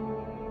thing.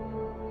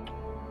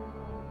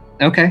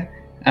 Okay.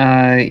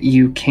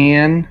 You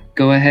can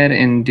go ahead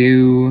and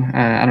do,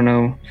 I don't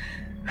know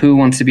who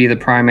wants to be the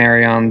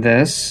primary on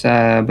this,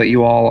 but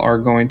you all are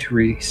going to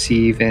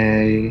receive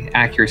a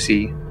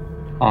accuracy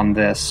on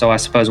this. So I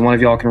suppose one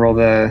of y'all can roll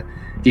the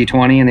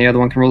D20 and the other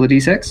one can roll the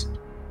D6?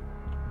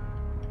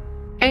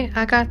 Hey,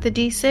 I got the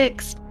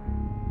D6.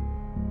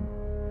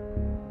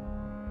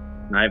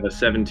 I have a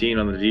 17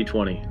 on the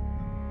D20.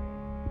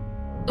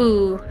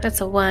 Ooh, that's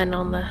a 1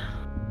 on the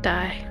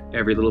die.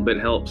 Every little bit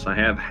helps. I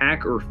have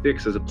hack or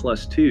fix as a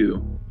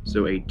 +2,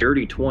 so a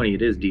dirty 20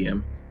 it is,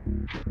 DM.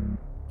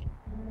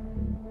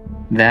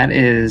 That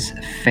is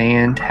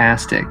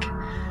fantastic.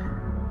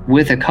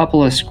 With a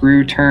couple of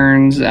screw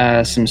turns,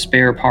 some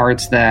spare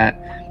parts that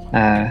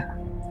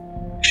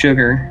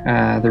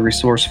Sugar, the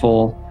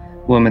resourceful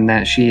woman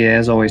that she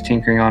is, always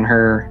tinkering on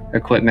her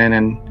equipment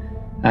and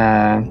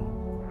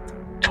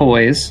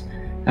toys,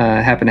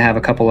 happen to have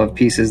a couple of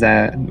pieces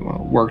that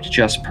worked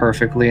just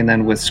perfectly. And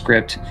then with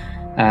Script,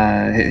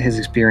 his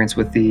experience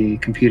with the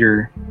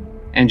computer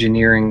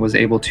engineering was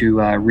able to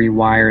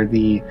rewire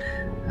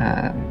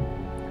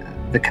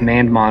the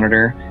command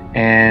monitor.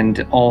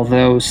 And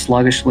although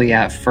sluggishly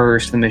at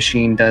first, the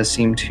machine does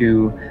seem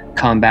to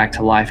come back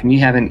to life. And you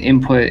haven't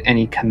input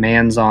any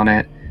commands on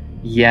it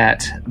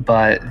yet,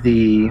 but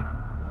the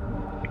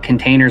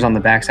containers on the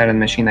backside of the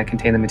machine that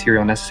contain the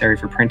material necessary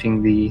for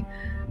printing the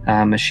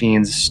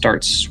machines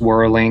start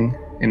swirling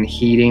and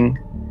heating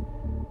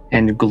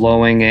and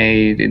glowing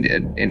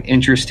an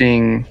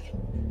interesting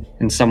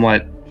and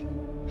somewhat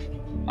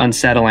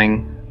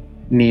unsettling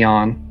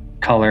neon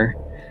color.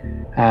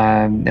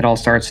 It all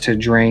starts to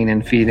drain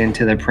and feed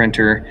into the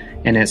printer,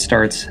 and it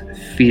starts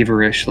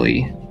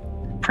feverishly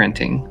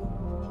printing.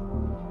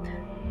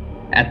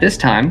 At this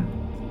time,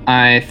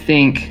 I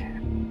think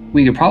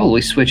we could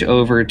probably switch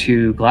over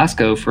to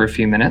Glasgow for a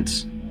few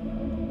minutes.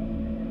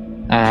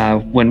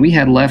 When we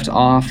had left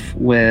off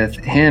with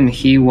him,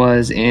 he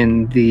was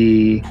in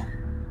the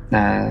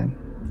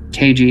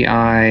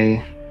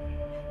KGI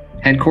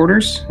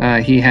headquarters.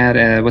 He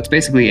had what's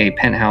basically a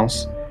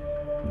penthouse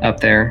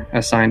up there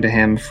assigned to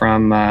him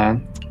from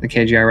the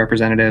KGI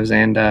representatives,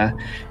 and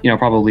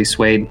probably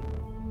swayed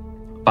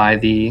by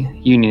the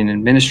union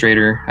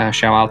administrator,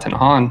 Xiao Alton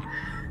Han.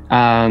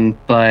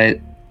 But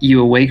you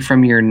awake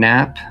from your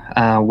nap,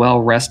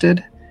 well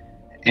rested,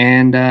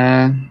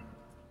 and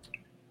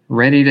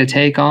ready to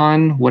take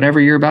on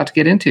whatever you're about to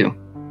get into.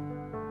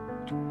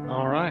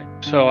 All right.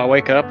 So I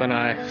wake up and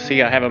I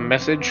see I have a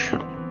message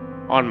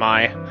on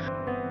my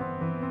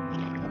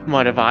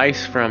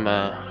device from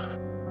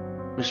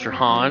Mr.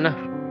 Han,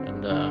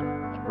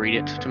 and read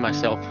it to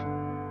myself.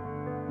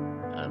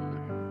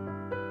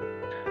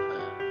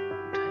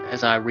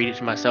 As I read it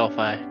to myself,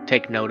 I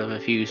take note of a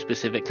few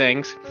specific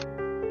things.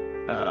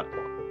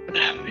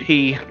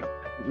 He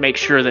makes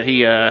sure that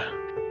he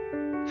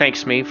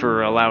thanks me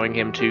for allowing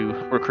him to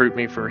recruit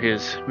me for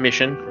his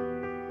mission.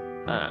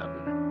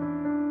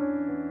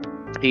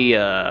 He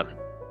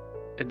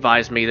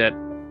advised me that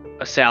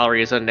a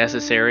salary is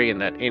unnecessary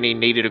and that any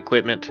needed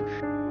equipment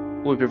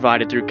will be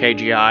provided through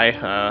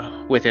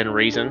KGI within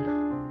reason.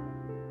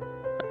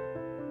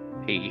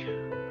 He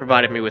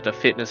provided me with a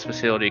fitness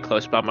facility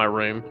close by my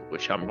room,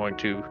 which I'm going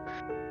to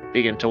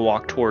begin to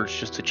walk towards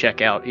just to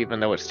check out, even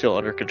though it's still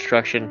under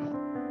construction.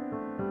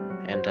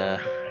 And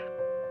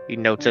he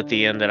notes at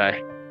the end that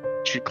I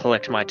should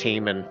collect my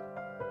team, and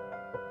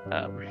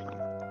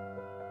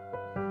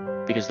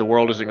because the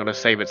world isn't going to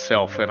save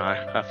itself, and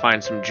I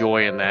find some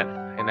joy in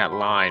that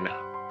line,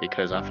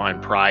 because I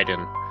find pride in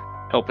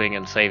helping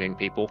and saving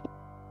people.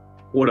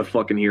 What a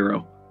fucking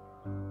hero.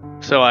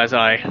 So as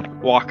I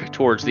walk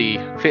towards the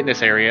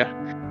fitness area,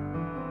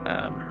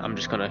 I'm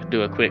just going to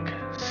do a quick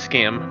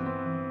skim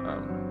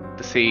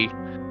to see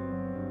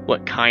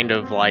what kind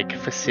of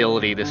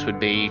facility this would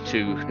be,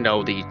 to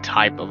know the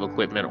type of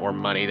equipment or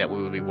money that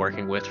we would be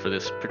working with for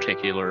this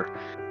particular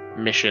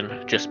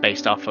mission, just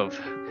based off of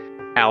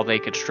how they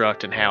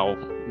construct and how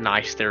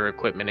nice their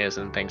equipment is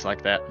and things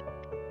like that.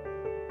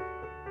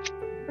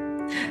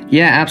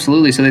 Yeah,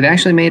 absolutely. So they've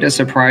actually made a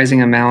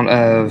surprising amount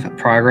of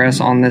progress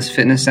on this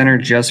fitness center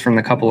just from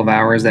the couple of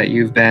hours that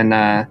you've been,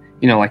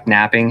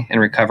 napping and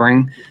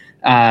recovering.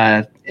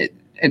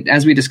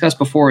 As we discussed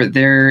before,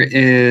 there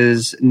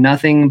is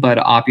nothing but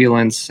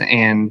opulence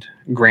and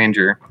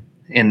grandeur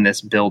in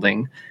this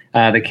building.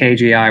 The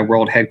KGI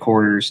World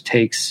Headquarters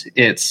takes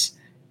its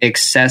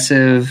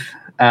excessive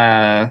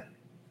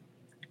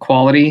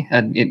quality,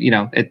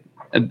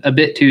 a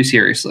bit too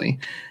seriously.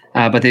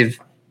 But they've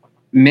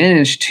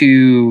managed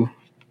to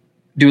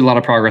do a lot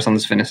of progress on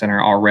this fitness center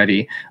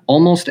already,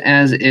 almost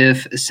as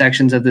if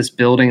sections of this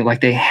building,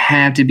 they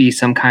had to be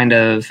some kind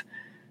of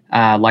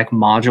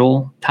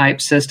module type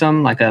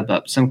system,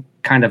 some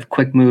kind of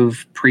quick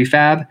move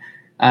prefab,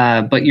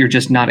 but you're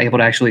just not able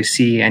to actually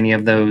see any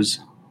of those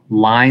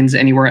lines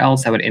anywhere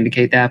else that would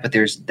indicate that. But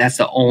that's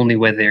the only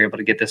way they're able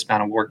to get this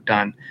amount of work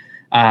done.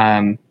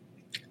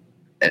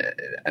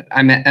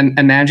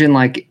 imagine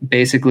like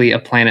basically a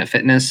Planet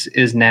Fitness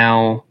is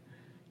now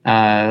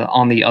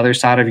on the other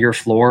side of your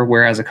floor,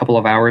 whereas a couple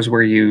of hours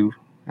where you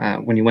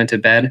when you went to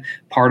bed,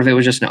 part of it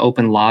was just an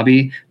open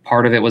lobby,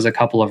 part of it was a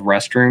couple of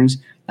restrooms,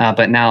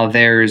 but now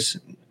there's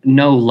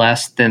no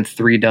less than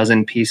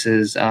 36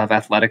 pieces of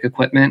athletic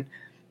equipment.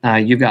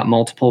 You've got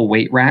multiple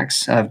weight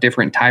racks of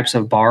different types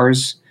of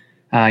bars.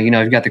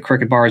 You've got the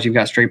crooked bars, you've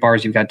got straight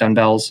bars, you've got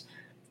dumbbells,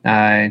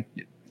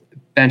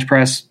 bench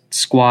press,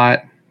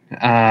 squat.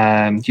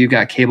 You've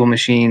got cable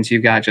machines,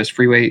 you've got just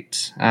free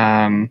weights,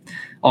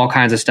 all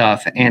kinds of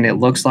stuff. And it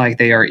looks like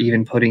they are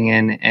even putting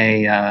in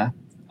a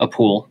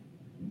pool.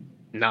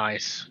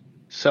 Nice.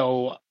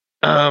 So,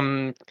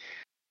 can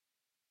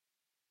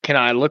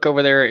I look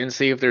over there and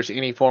see if there's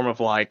any form of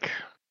like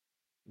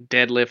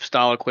deadlift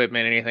style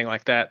equipment, anything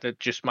like that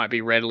just might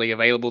be readily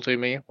available to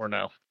me, or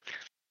no?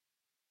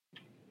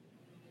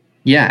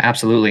 Yeah,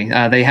 absolutely.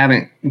 They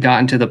haven't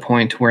gotten to the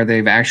point where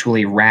they've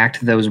actually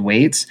racked those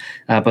weights,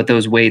 but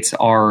those weights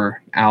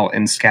are out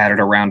and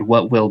scattered around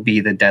what will be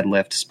the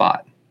deadlift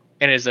spot.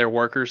 And is there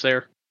workers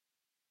there?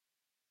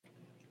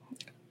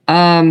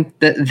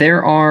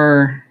 There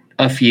are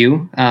a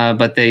few,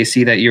 but they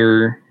see that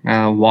you're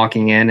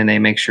walking in, and they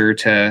make sure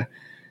to,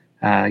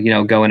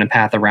 go in a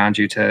path around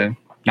you to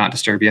not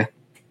disturb you.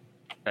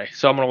 Okay,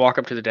 so I'm going to walk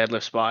up to the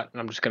deadlift spot,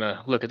 and I'm just going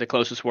to look at the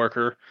closest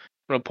worker.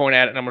 I'm going to point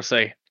at it, and I'm going to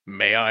say,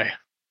 "May I?"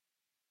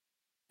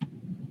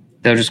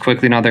 They'll just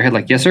quickly nod their head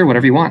like, "Yes, sir,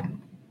 whatever you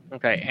want."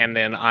 Okay, and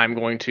then I'm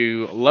going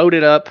to load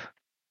it up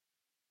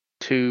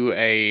to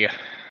a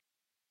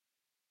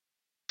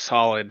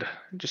solid,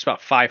 just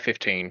about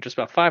 515, just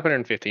about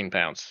 515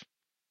 pounds.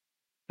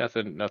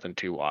 Nothing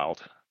too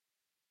wild.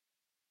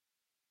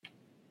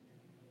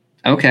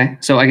 Okay,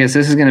 so I guess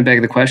this is going to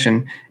beg the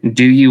question: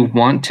 do you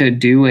want to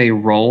do a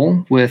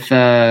roll with?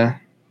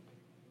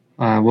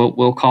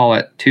 We'll call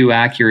it 2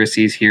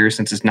 accuracies here,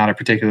 since it's not a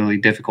particularly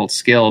difficult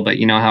skill, but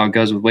you know how it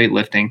goes with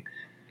weightlifting.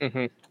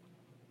 Mm-hmm.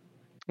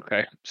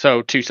 Okay,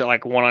 so 2, so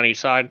like 1 on each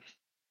side.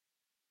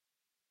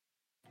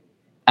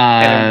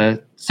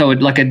 So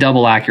like a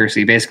double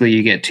accuracy. Basically,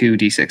 you get 2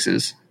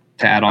 d6s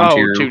to add on to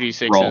your 2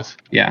 d6s. roll.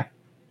 Yeah.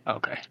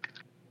 Okay.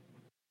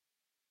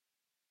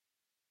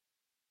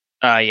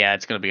 Yeah,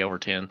 it's going to be over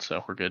 10,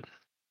 so we're good.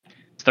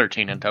 It's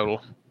 13 in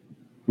total.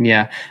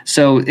 Yeah.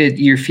 So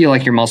you feel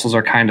like your muscles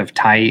are kind of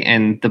tight,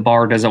 and the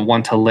bar doesn't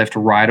want to lift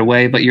right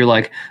away, but you're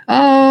like,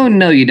 oh,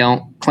 no, you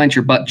don't. Clench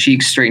your butt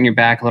cheeks, straighten your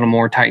back a little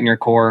more, tighten your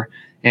core,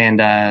 and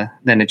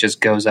then it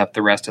just goes up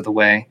the rest of the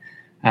way.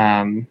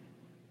 I'm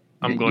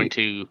going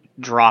to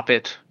drop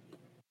it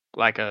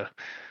like a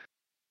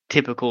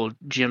typical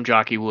gym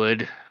jockey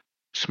would,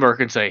 smirk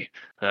and say,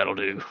 "That'll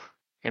do,"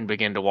 and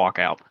begin to walk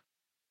out.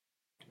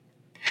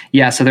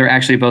 Yeah, so they're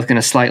actually both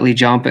going to slightly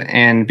jump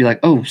and be like,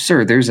 "Oh,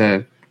 sir, there's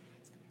a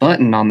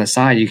button on the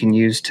side you can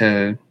use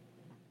to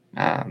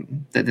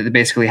they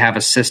basically have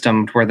a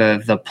system where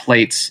the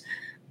plates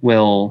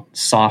will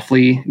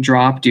softly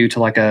drop due to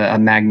like a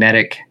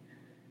magnetic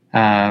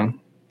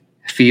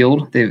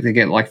field. They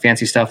get like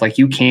fancy stuff. Like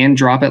you can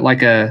drop it like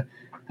the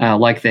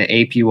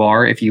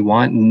APUR if you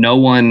want. No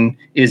one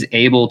is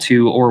able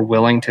to or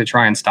willing to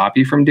try and stop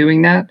you from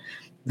doing that.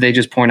 They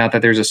just point out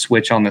that there's a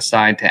switch on the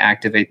side to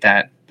activate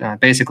that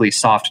basically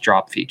soft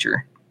drop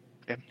feature.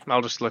 Okay.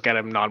 I'll just look at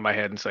him, nod my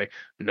head, and say,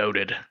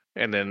 "Noted,"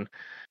 and then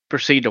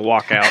proceed to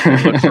walk out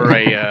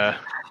and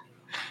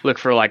look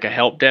for like a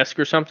help desk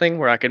or something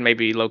where I can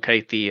maybe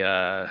locate the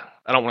I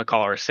don't want to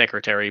call her a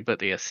secretary, but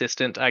the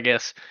assistant, I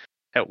guess,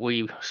 that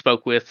we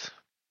spoke with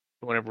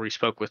whenever we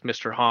spoke with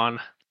Mr. Hahn.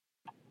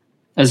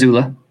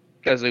 Azula,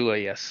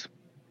 yes.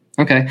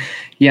 Okay.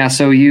 Yeah,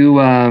 so you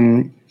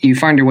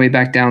find your way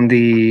back down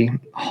the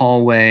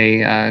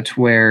hallway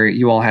to where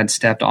you all had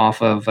stepped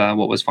off of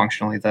what was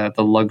functionally the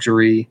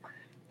luxury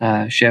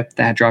ship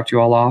that had dropped you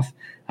all off.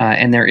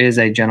 And there is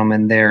a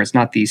gentleman there. It's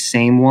not the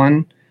same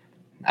one,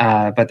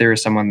 but there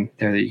is someone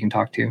there that you can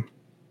talk to.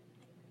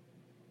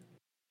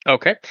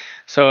 Okay.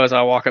 So as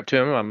I walk up to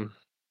him, I'm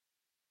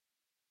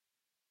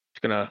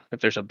just gonna, if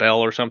there's a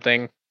bell or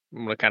something,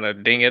 I'm gonna kind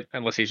of ding it,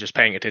 unless he's just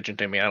paying attention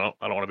to me. I don't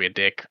want to be a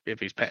dick if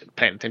he's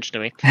paying attention to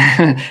me.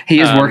 He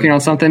is working on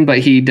something, but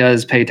he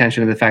does pay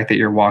attention to the fact that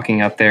you're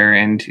walking up there,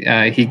 and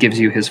he gives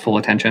you his full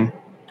attention.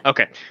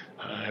 Okay.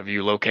 Have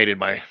you located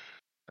my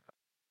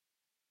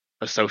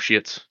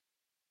associates?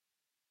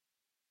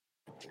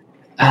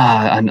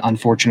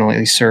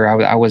 Unfortunately, sir,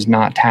 I was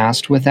not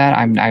tasked with that.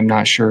 I'm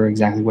not sure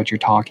exactly what you're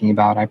talking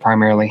about. I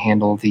primarily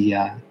handle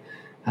the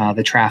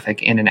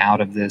traffic in and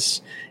out of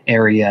this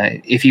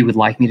area. If you would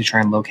like me to try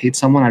and locate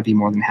someone, I'd be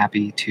more than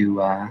happy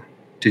to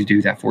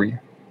do that for you.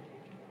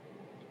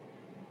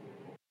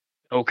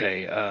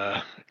 Okay.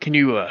 Can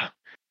you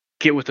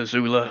get with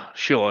Azula?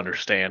 She'll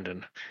understand,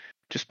 and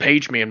just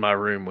page me in my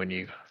room when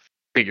you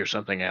figure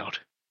something out.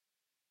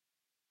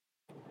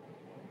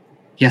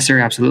 Yes, sir.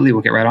 Absolutely.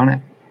 We'll get right on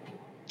it.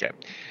 Okay.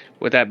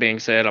 With that being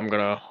said, I'm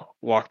going to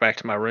walk back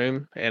to my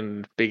room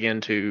and begin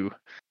to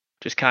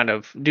just kind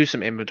of do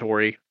some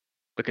inventory,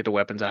 look at the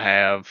weapons I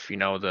have,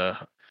 kind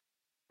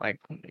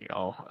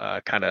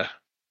of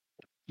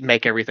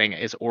make everything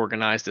as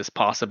organized as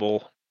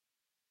possible,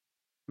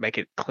 make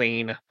it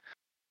clean,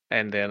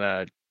 and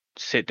then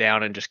sit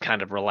down and just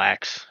kind of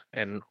relax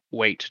and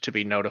wait to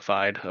be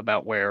notified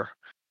about where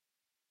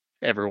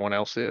everyone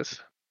else is.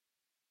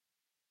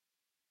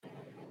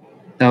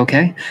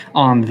 Okay.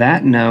 On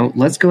that note,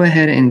 let's go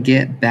ahead and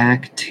get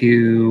back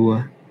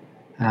to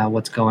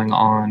what's going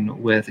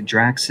on with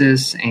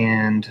Draxus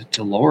and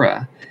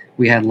Delora.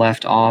 We had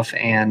left off,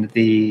 and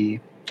the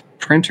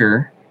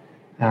printer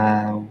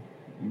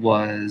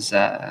was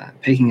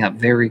picking up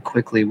very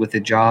quickly with a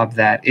job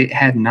that it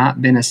had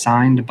not been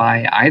assigned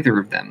by either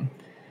of them.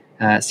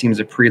 It seems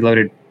a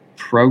preloaded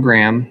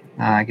program,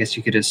 I guess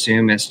you could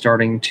assume, is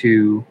starting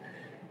to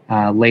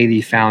lay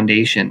the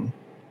foundation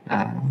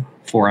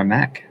for a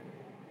mech.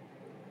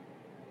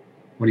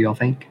 What do y'all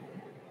think?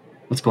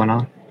 What's going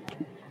on?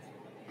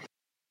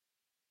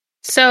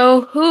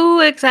 So, who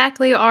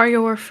exactly are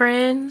your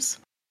friends?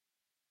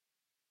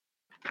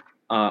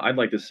 I'd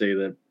like to say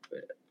that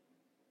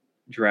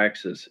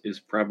Draxus is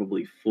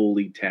probably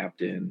fully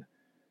tapped in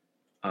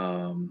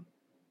to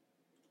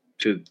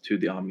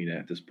the OmniNet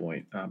at this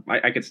point.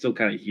 I could still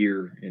kind of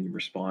hear and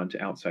respond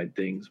to outside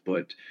things,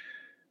 but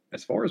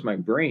as far as my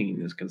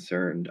brain is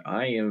concerned,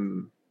 I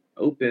am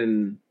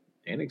open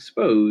and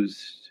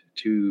exposed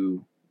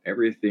to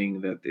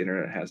everything that the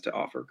internet has to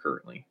offer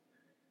currently.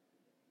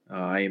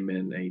 I am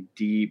in a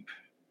deep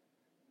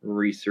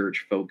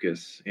research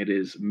focus. It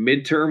is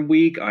midterm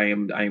week. I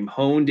am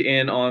honed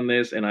in on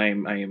this, and I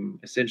am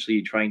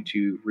essentially trying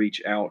to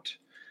reach out.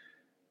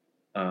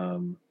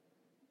 And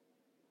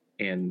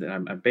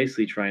I'm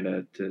basically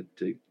trying to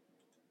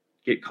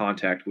get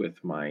contact with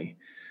my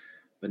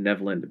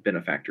benevolent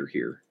benefactor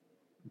here,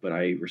 but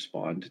I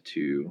respond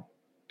to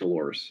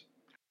Dolores.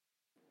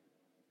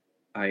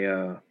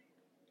 I'm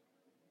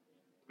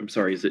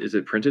sorry. Is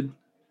it printed?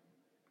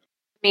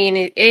 I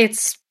mean,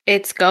 it's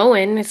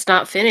going. It's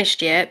not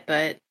finished yet,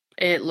 but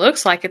it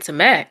looks like it's a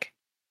mech.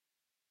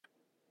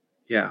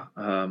 Yeah.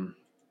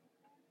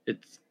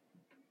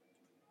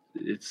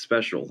 It's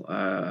special.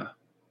 I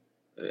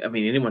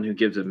mean, anyone who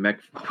gives a mech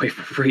away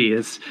for free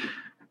is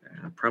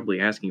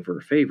probably asking for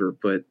a favor,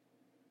 but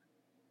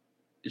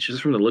it's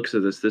just from the looks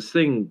of this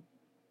thing,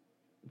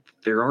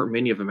 there aren't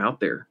many of them out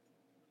there.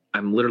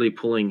 I'm literally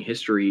pulling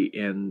history,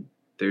 and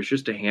there's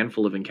just a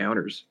handful of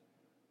encounters.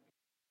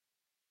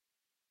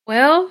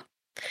 Well,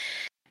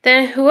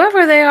 then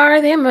whoever they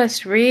are, they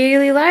must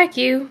really like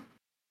you.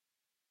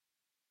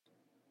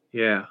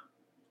 Yeah.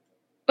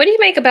 What do you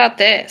make about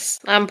this?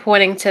 I'm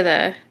pointing to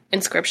the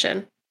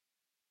inscription.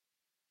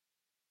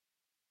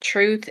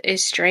 Truth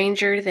is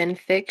stranger than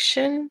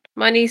fiction.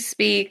 Money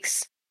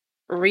speaks,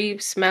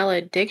 reaps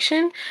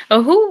malediction.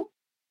 Oh,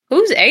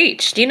 who's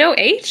H? Do you know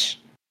H?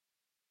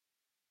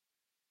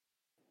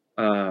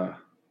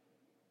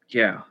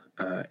 Yeah.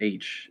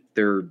 H.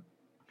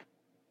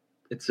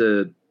 It's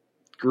a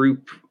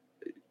group,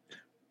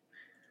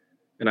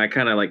 and I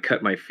kind of like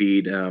cut my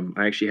feed.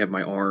 I actually have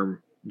my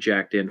arm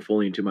jacked in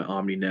fully into my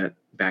OmniNet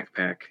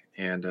backpack,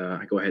 and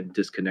I go ahead and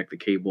disconnect the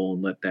cable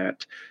and let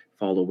that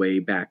fall away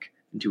back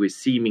into a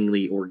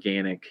seemingly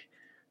organic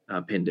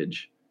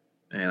appendage.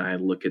 And I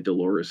look at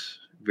Dolores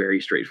very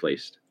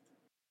straight-faced.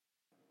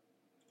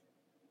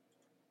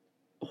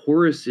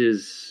 Horus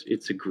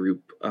it's a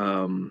group.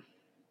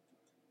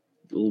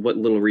 What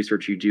little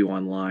research you do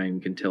online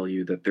can tell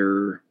you that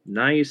they're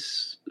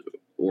nice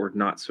or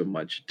not so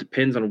much. It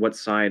depends on what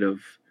side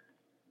of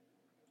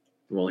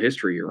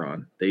history you're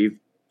on. They've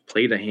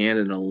played a hand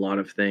in a lot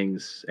of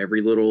things.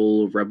 Every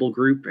little rebel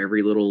group,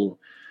 every little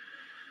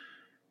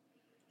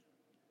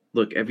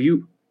look. Have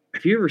you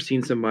ever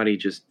seen somebody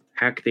just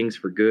hack things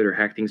for good or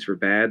hack things for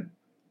bad?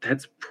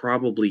 That's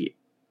probably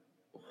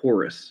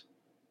Horus.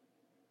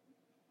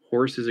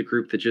 Horus is a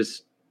group that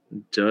just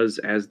does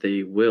as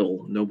they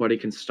will. Nobody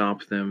can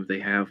stop them. They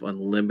have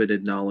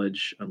unlimited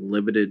knowledge,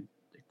 unlimited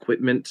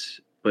equipment,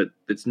 but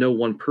it's no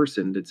one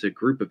person. It's a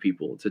group of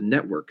people. It's a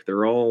network.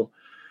 They're all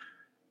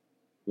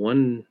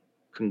one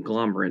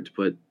conglomerate,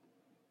 but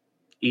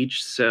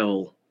each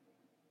cell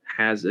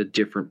has a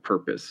different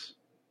purpose,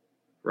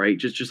 right?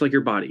 Just like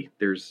your body.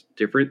 There's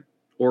different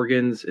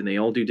organs and they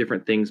all do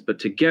different things, but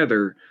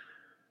together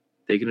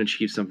they can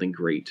achieve something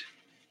great.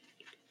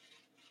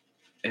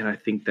 And I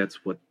think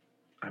that's what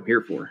I'm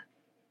here for.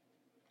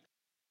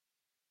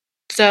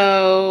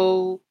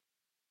 So,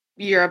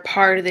 you're a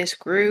part of this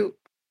group?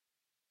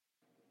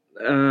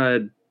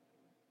 I'm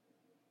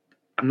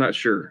not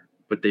sure,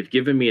 but they've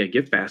given me a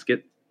gift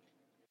basket.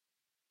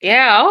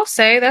 Yeah, I'll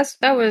say that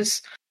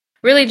was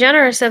really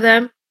generous of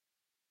them.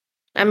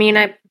 I mean,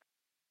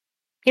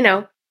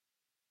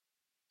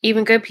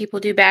 even good people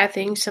do bad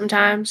things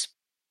sometimes.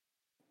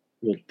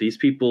 Well, these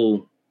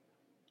people,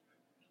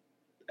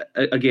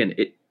 again,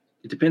 it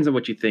depends on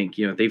what you think.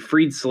 They've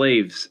freed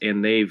slaves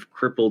and they've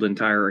crippled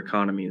entire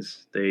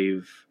economies.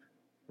 They've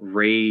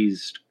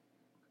raised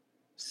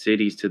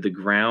cities to the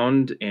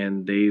ground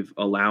and they've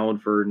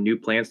allowed for new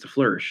plants to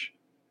flourish.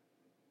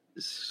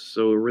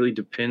 So it really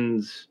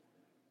depends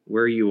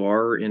where you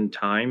are in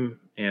time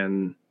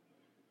and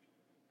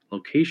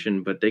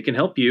location, but they can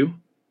help you,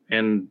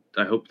 and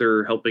I hope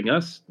they're helping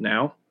us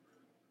now.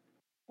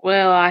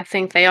 Well, I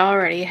think they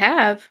already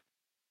have.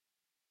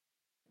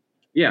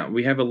 Yeah,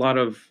 we have a lot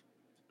of.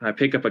 I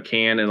pick up a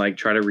can and like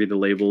try to read the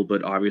label,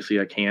 but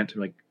obviously I can't.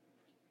 I'm like,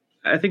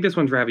 I think this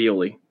one's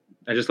ravioli.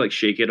 I just like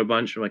shake it a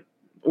bunch. I'm like,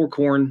 or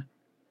corn.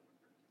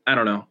 I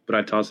don't know, but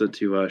I toss it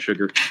to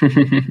Sugar.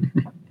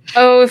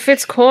 Oh, if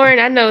it's corn,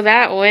 I know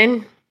that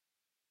one.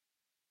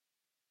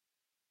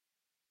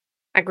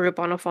 I grew up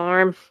on a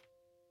farm.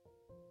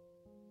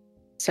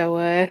 So,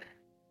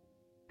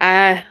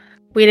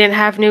 we didn't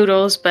have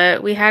noodles,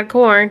 but we had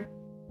corn.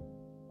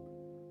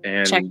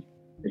 And Check.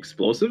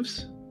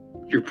 Explosives?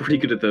 You're pretty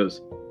good at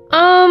those.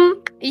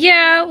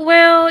 Yeah,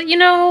 well,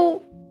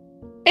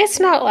 it's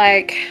not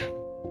like,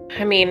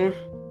 I mean,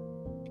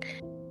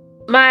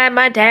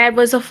 my dad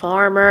was a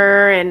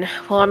farmer, and,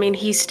 well, I mean,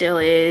 he still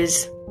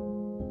is.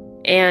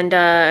 And,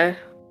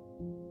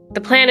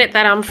 the planet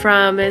that I'm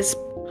from is,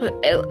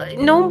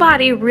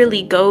 nobody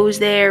really goes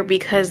there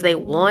because they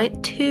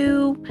want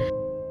to.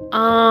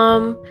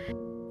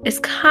 It's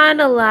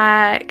kind of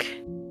like,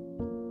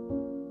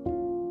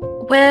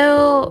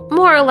 well,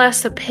 more or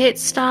less a pit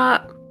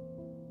stop.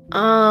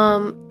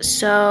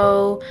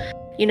 So,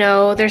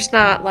 there's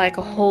not like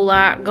a whole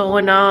lot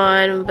going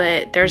on,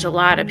 but there's a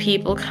lot of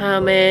people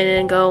coming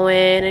and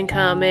going and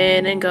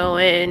coming and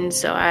going.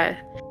 So I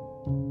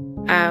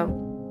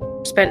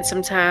spent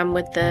some time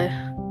with the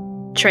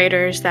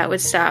traders that would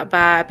stop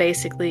by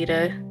basically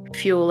to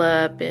fuel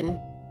up and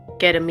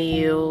get a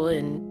meal.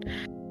 And,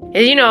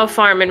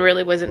 farming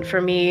really wasn't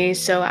for me.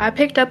 So I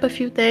picked up a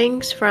few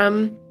things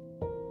from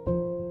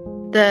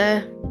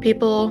the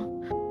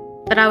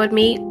people that I would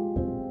meet.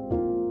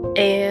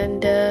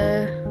 And,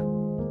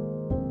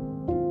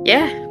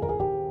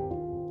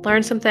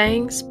 learn some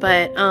things,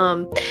 but,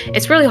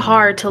 it's really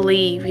hard to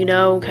leave,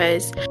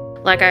 because,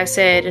 like I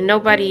said,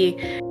 nobody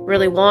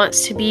really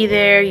wants to be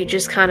there. You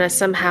just kind of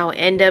somehow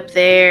end up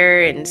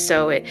there, and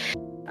so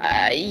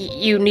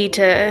you need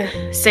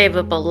to save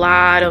up a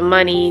lot of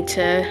money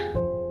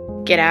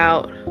to get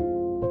out.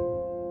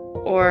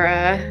 Or,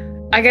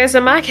 I guess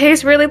in my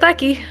case, really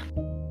lucky.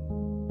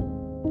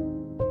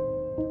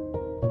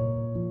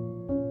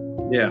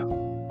 Yeah,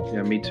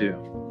 me too.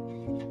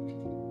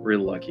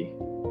 Real lucky.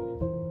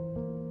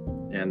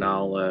 And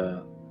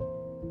I'll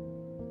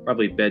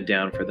probably bed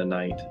down for the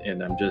night,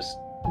 and I'm just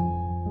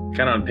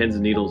kind of on pins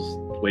and needles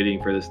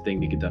waiting for this thing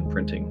to get done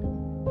printing.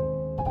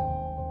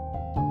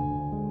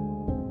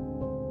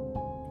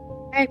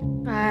 I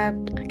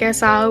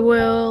guess I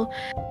will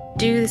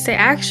do the same.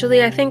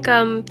 Actually, I think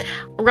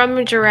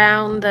rummage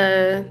around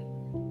the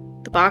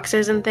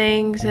boxes and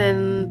things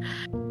and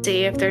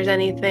see if there's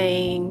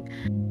anything,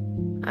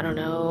 I don't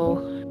know,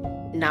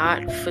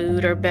 not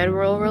food or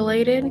bedroll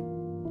related.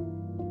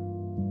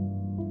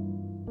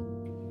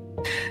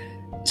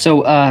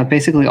 So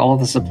basically all of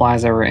the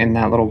supplies that were in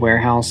that little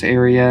warehouse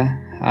area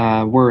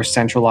were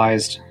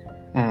centralized.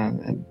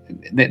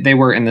 They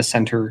were in the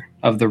center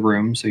of the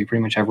room, so you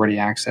pretty much have ready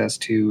access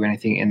to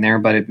anything in there,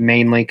 but it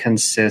mainly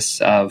consists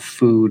of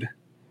food,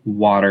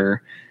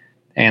 water,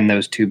 and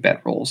those 2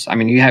 bedrolls. I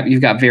mean,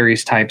 you've got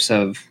various types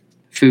of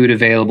food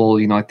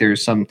available. Like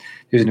there's an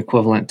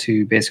equivalent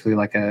to basically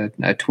like a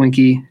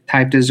Twinkie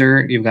type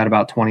dessert. You've got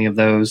about 20 of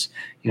those.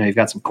 You've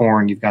got some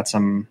corn, you've got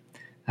some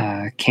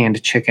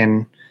canned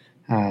chicken,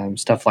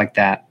 stuff like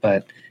that.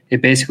 But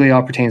it basically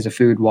all pertains to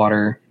food,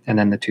 water, and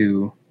then the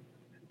 2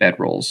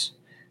 bedrolls.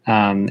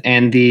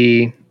 And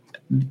the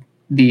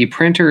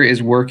printer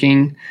is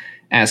working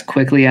as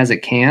quickly as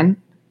it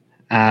can,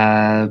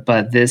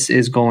 but this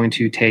is going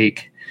to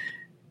take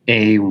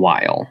a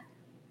while.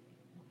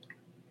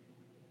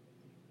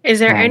 Is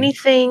there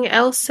anything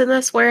else in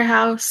this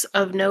warehouse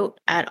of note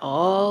at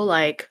all?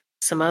 Like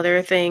some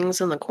other things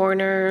in the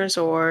corners?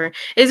 Or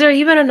is there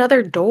even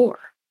another door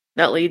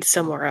that leads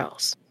somewhere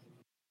else?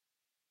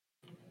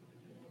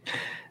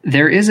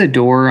 There is a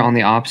door on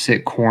the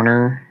opposite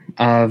corner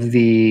of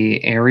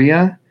the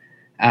area.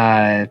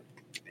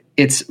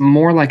 It's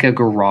more like a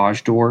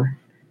garage door.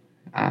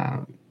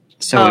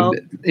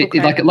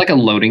 Okay. Like a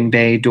loading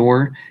bay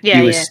door.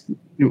 Yeah,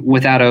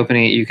 Without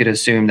opening it, you could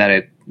assume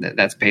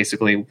that's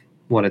basically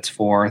what it's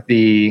for.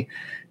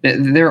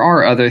 There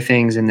are other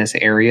things in this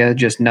area,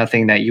 just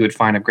nothing that you would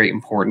find of great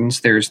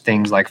importance. There's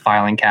things like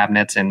filing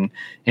cabinets and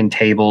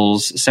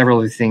tables. Several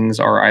of the things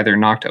are either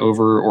knocked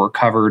over or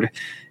covered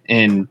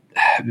in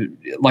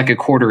like a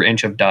 1/4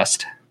 inch of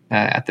dust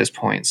at this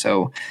point.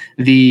 So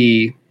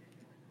the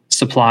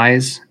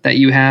supplies that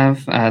you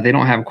have, they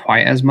don't have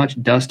quite as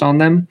much dust on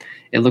them.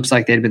 It looks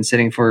like they'd been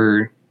sitting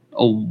for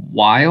a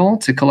while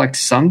to collect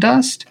some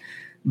dust,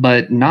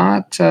 but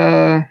not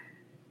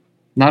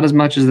as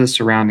much as the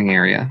surrounding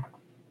area.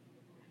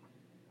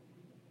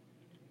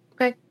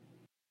 Okay.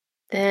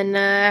 Then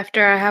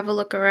after I have a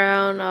look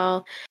around,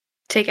 I'll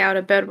take out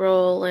a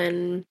bedroll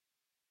and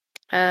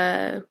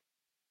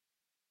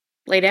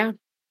lay down.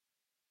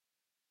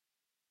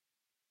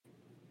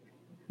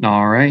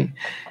 All right.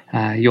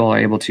 You all are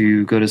able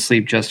to go to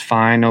sleep just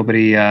fine.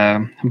 Nobody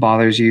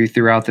bothers you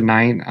throughout the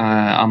night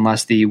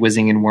unless the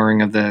whizzing and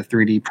whirring of the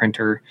 3D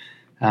printer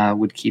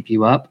would keep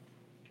you up.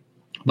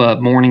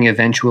 But morning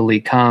eventually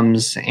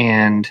comes,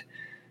 and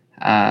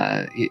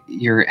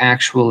you're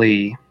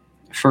actually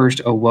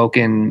first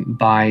awoken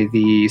by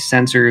the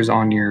sensors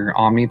on your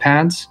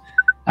Omnipads.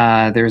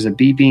 There's a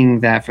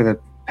beeping that for the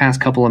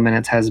past couple of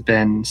minutes has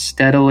been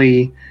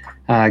steadily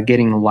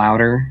getting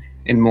louder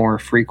and more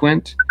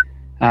frequent,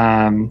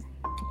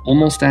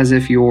 almost as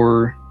if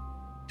your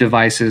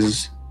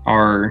devices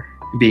are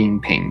being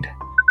pinged.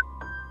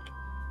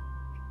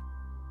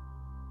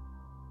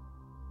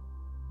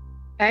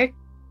 Okay,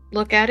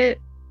 look at it.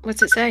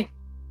 What's it say?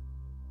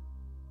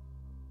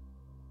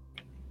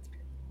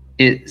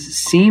 It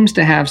seems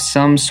to have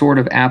some sort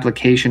of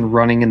application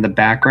running in the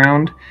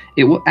background.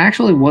 It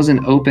actually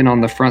wasn't open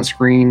on the front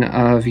screen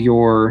of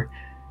your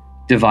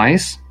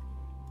device.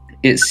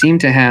 It seemed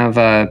to have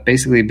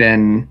basically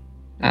been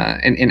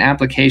an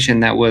application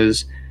that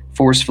was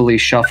forcefully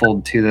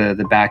shuffled to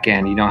the back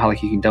end. You know how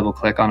like you can double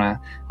click on an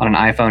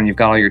iPhone, you've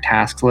got all your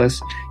tasks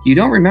list. You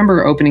don't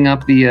remember opening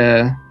up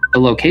the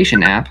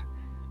location app,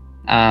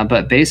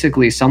 but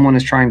basically someone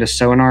is trying to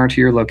sonar to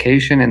your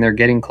location and they're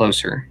getting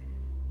closer.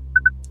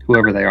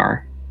 Whoever they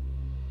are.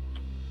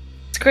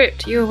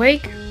 Script, you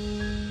awake?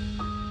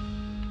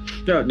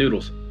 Yeah,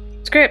 Noodles.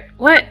 Script,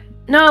 what?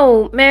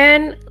 No,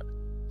 man.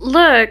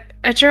 Look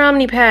at your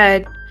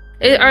Omnipad.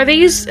 Are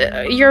these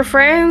your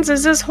friends?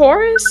 Is this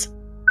Horace?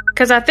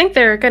 Because I think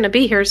they're going to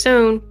be here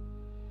soon.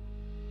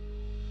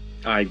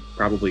 I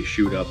probably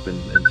shoot up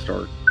and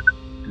start,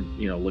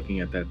 looking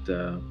at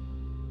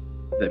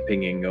that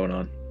pinging going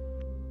on.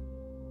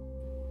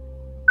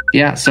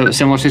 Yeah, so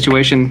similar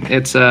situation.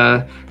 It's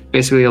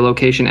basically a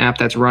location app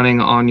that's running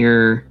on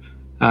your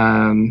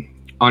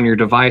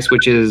device,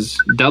 which is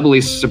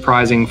doubly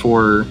surprising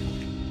for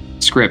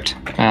Script,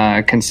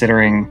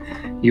 considering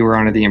you were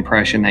under the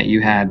impression that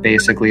you had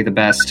basically the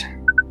best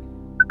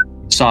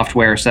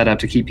software set up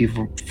to keep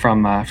people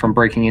from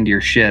breaking into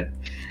your shit.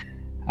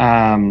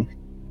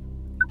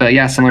 But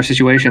yeah, similar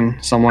situation.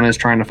 Someone is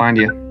trying to find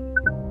you.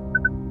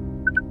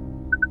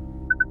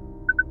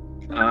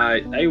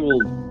 I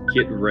will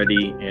get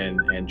ready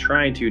and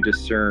try to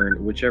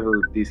discern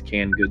whichever these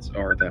canned goods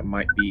are that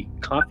might be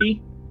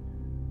coffee.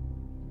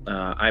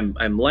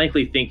 I'm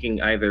likely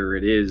thinking either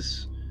it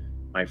is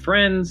my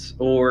friends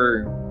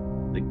or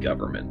the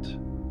government.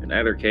 In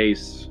either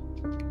case,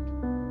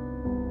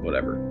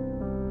 whatever.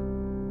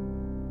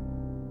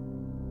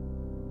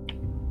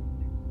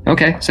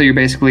 Okay, so you're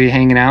basically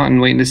hanging out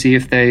and waiting to see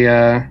if they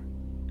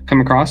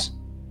come across?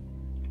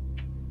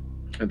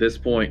 At this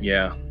point,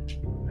 yeah.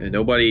 And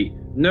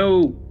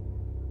no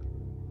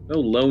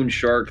loan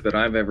shark that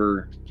I've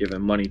ever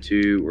given money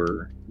to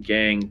or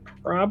gang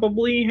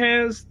probably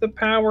has the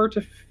power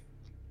to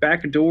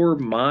backdoor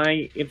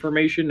my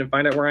information and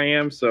find out where I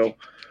am. So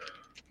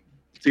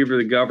it's either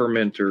the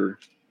government or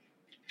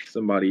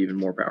somebody even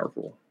more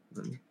powerful.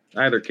 In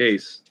either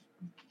case,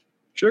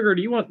 Sugar,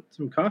 do you want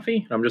some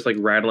coffee? I'm just like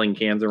rattling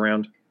cans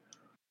around.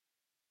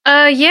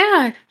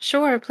 Yeah,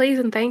 sure, please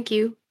and thank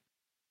you.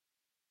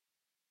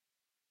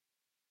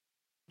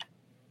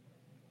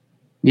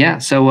 Yeah,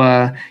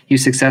 so you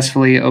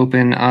successfully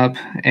open up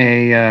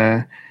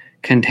a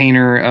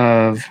container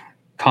of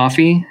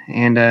coffee,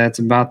 and it's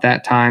about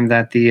that time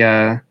that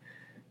the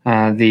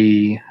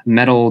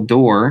metal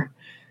door.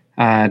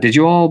 Did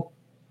you all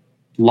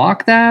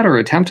lock that, or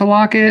attempt to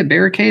lock it,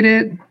 barricade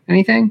it,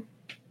 anything?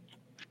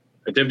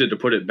 I attempted to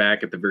put it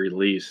back at the very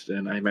least,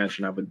 and I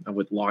imagine I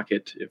would lock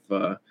it if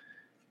the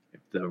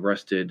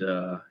rusted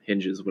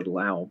hinges would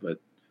allow. But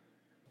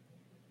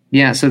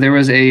yeah, so there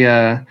was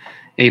a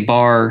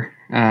bar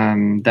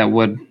that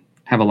would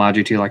have allowed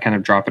you to like kind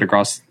of drop it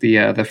across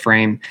the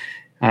frame,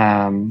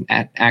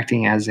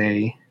 acting as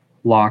a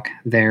lock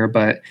there.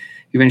 But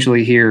you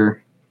eventually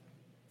hear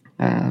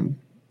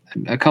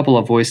a couple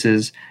of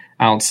voices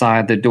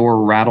outside. The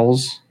door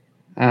rattles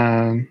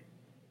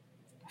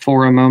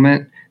for a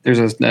moment. There's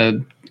a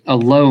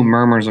low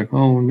murmur, it's like,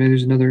 oh, maybe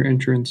there's another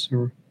entrance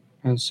or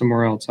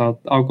somewhere else.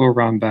 I'll go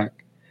around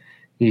back.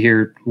 You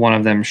hear one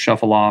of them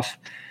shuffle off.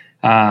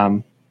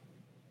 A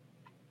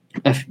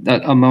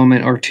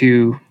moment or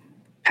two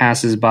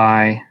passes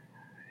by,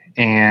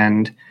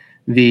 and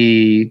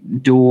the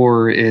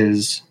door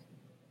is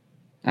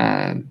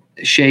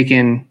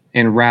shaken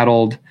and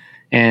rattled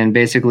and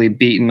basically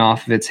beaten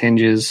off of its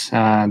hinges.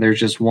 There's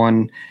just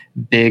one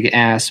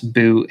big-ass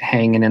boot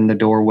hanging in the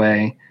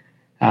doorway,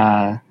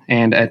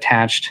 and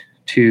attached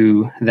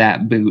to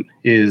that boot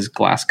is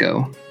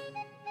Glasgow.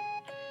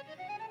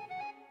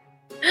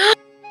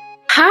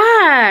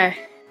 Hi!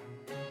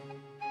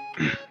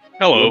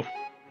 Hello.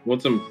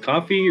 Want some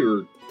coffee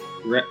or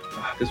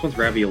this one's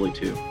ravioli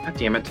too? God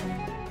damn it!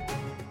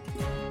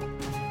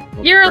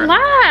 You're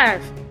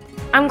alive!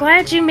 I'm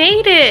glad you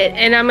made it!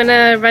 And I'm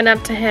gonna run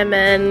up to him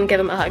and give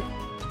him a hug.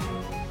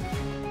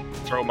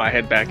 Throw my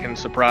head back in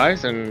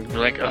surprise and be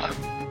like,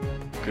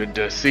 good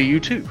to see you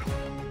too.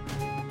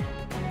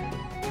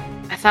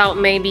 I thought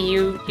maybe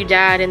you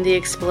died in the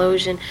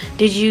explosion.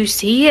 Did you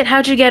see it?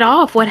 How'd you get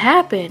off? What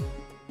happened?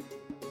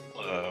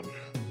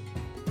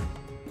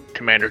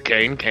 Commander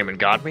Kane came and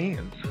got me,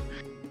 and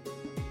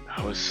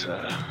I was,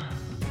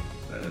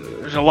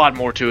 there's a lot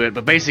more to it,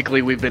 but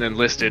basically we've been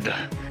enlisted,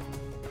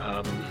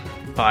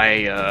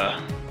 by,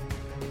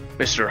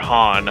 Mr.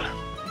 Hahn.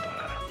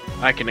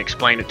 I can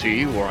explain it to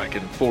you, or I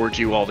can forward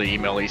you all the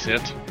email he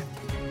sent.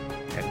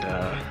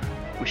 And,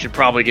 we should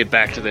probably get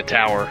back to the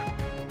tower.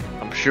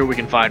 I'm sure we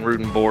can find Root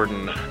and Board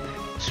and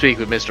speak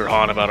with Mr.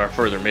 Hahn about our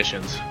further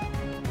missions.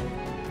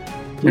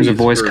 There's a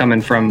voice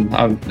coming from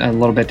a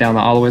little bit down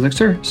the hallway, like,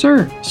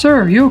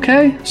 Sir, you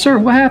okay? Sir,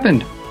 what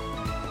happened?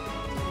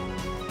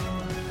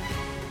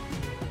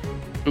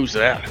 Who's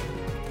that?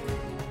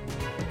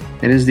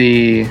 It is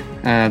the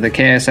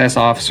KSS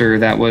officer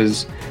that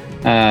was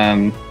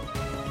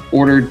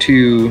ordered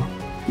to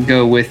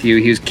go with you.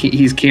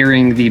 He's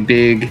carrying the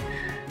big,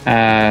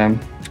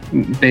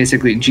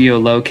 basically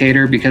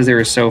geolocator, because they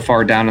were so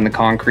far down in the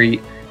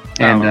concrete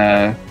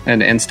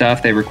and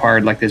stuff. They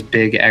required like this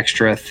big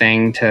extra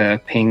thing to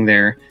ping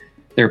their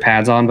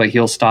pads on. But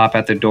he'll stop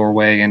at the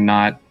doorway and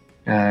not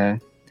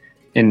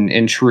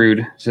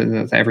intrude, so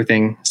that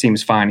everything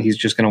seems fine. He's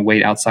just going to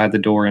wait outside the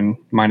door and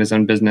mind his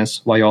own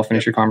business while you all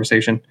finish your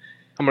conversation.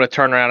 I'm going to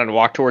turn around and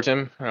walk towards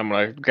him. I'm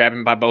going to grab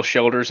him by both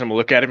shoulders and I'm going to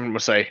look at him and I'm going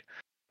to say,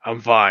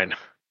 I'm fine.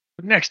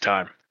 But next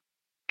time,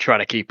 try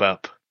to keep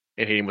up.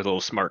 And hit him with a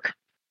little smirk.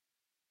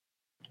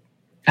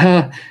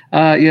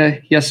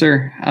 Yes,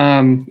 sir.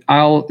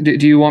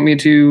 Do you want me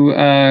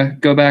to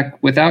go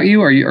back without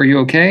you? Are you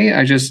okay?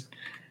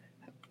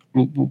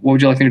 What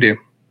would you like me to do?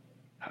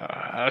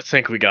 I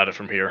think we got it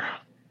from here.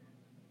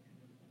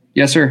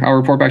 Yes, sir. I'll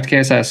report back to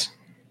KSS.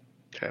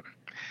 Okay.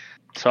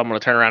 So I'm going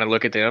to turn around and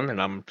look at them, and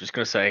I'm just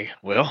going to say,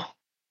 well,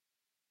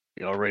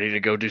 y'all ready to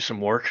go do some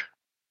work?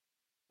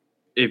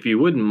 If you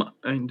wouldn't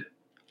mind,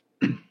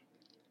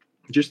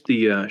 just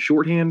the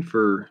shorthand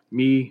for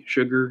me,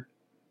 Sugar,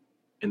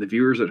 and the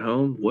viewers at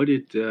home, what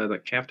did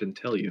the captain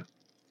tell you?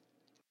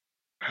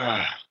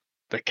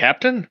 The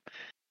captain?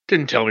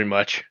 Didn't tell me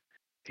much.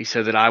 He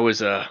said that I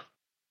was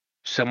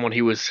someone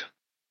he was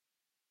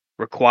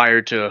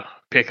required to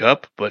pick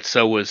up, but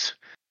so was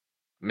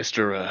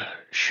Mr.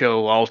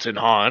 Sho Alton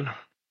Hahn,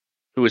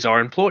 who is our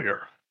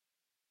employer.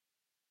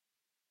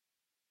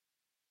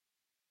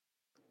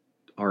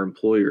 Our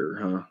employer,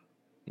 huh?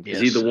 Yes.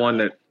 Is he the one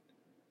that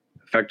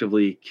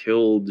effectively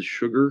killed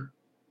Sugar?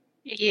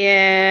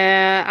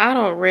 Yeah, I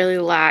don't really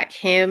like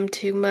him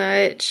too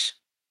much.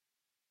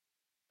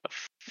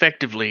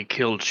 Effectively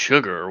killed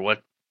Sugar, or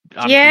what?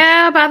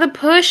 Yeah, by the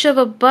push of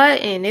a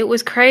button. It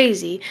was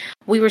crazy.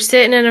 We were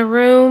sitting in a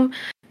room,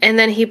 and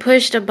then he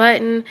pushed a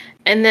button,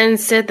 and then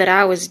said that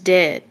I was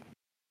dead.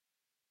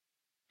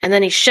 And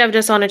then he shoved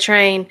us on a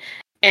train,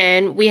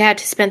 and we had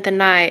to spend the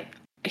night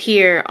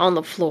here on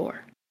the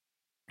floor.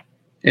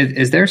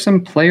 Is there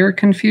some player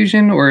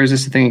confusion, or is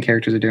this the thing the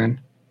characters are doing?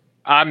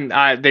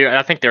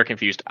 I think they're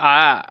confused.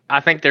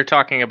 I think they're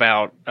talking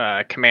about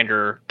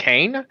Commander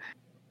Kane.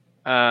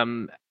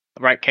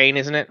 Right, Kane,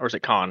 isn't it? Or is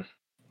it Khan?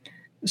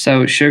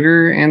 So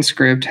Sugar and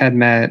Script had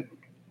met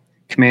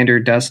Commander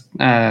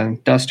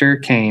Duster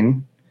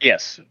Kane.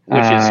 Yes,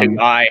 which is who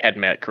I had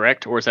met,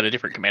 correct? Or is that a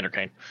different Commander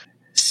Kane?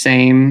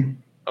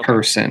 Same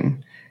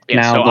person.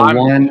 Yeah, now, so the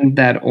one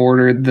that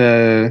ordered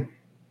the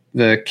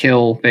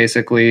kill,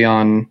 basically,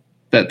 on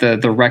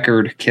the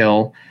record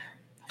kill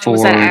for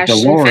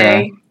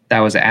Delora, that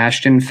was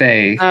Ashton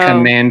Fay,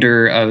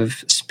 commander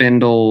of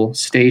Spindle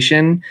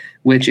Station,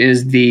 which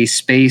is the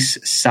space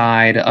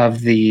side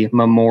of the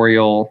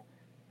memorial,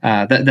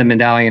 the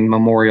Medallion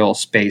Memorial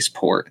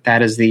Spaceport.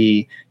 That is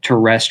the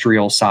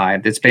terrestrial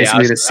side. It's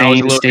basically the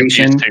same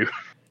station.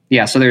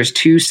 Yeah, so there's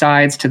two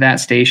sides to that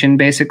station,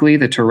 basically.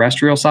 The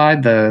terrestrial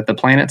side, the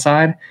planet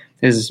side,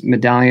 is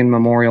Medallion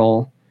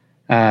Memorial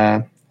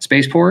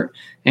Spaceport,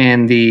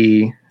 and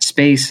the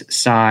space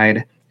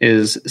side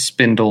is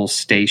Spindle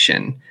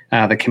Station.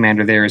 The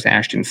commander there is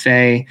Ashton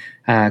Fay.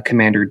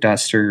 Commander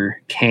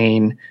Duster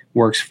Kane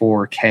works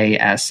for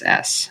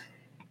KSS.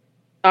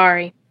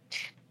 Sorry.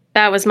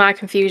 That was my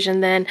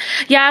confusion then.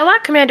 Yeah, I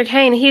like Commander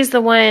Kane. He's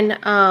the one,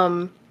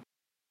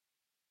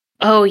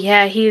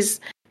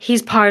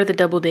 he's part of the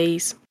Double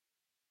D's.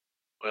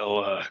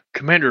 Well,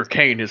 Commander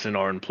Kane isn't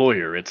our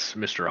employer. It's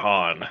Mr.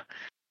 Hahn.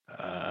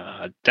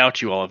 I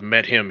doubt you all have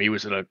met him. He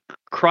was in a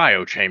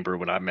cryo chamber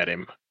when I met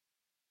him.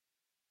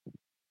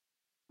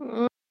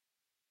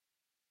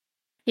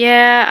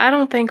 Yeah, I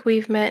don't think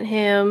we've met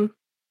him.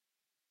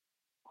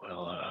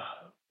 Well,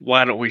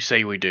 why don't we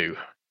say we do?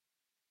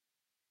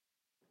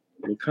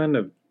 What kind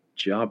of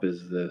job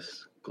is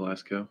this,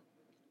 Glasgow?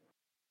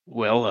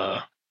 Well,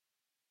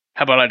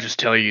 how about I just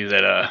tell you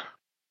that,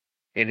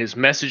 in his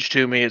message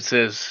to me it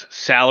says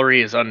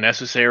salary is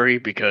unnecessary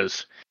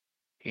because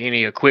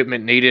any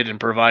equipment needed and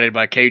provided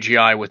by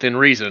KGI within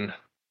reason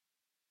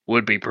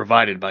would be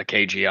provided by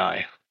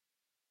KGI.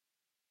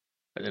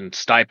 And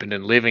stipend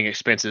and living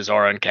expenses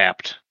are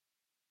uncapped.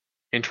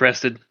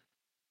 Interested?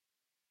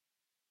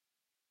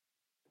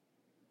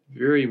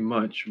 Very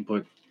much,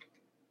 but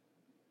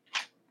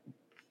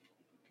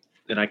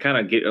And I kind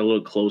of get a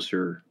little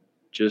closer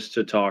just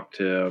to talk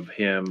to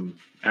him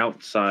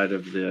outside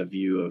of the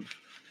view of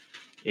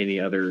any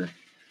other,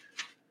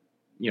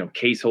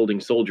 case holding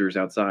soldiers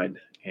outside,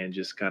 and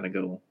just kind of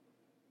go,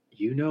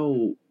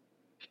 the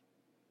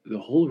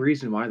whole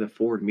reason why the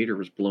forward meter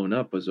was blown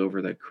up was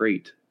over that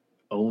crate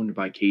owned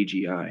by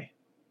KGI.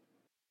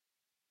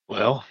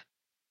 Well,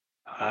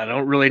 I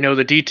don't really know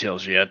the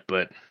details yet,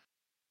 but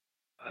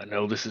I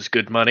know this is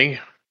good money,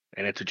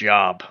 and it's a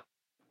job.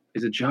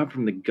 It's a job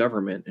from the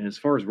government, and as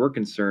far as we're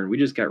concerned, we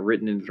just got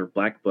written into their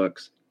black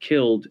books,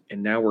 killed,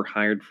 and now we're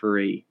hired for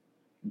a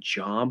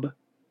job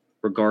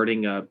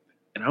regarding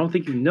and I don't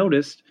think you've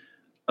noticed,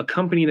 a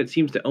company that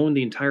seems to own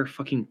the entire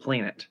fucking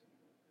planet.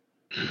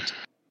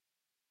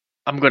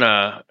 I'm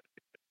gonna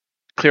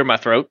clear my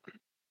throat,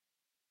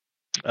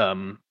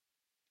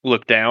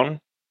 look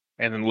down,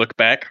 and then look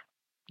back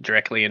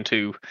directly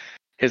into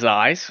his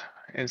eyes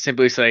and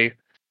simply say,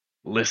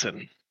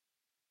 "Listen,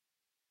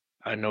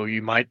 I know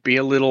you might be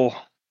a little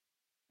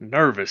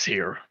nervous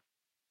here,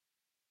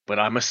 but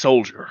I'm a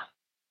soldier,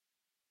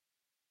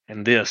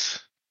 and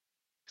this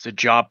is a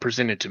job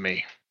presented to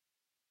me.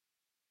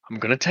 I'm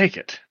gonna take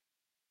it,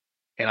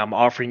 and I'm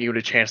offering you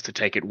the chance to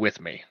take it with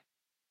me.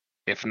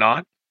 If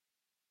not,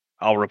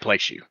 I'll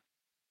replace you."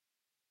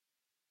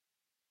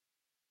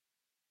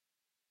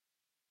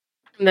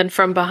 And then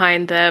from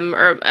behind them,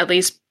 or at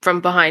least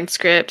from behind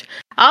Script,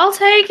 I'll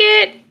take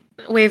it!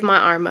 Wave my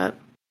arm up.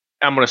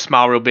 I'm going to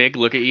smile real big,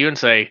 look at you, and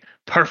say,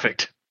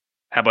 "Perfect.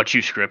 How about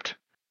you, Script?"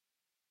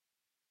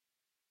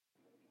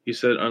 You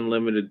said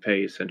unlimited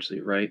pay,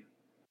 essentially, right?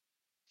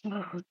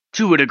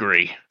 To a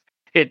degree.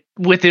 It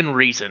within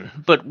reason,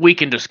 but we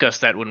can discuss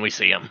that when we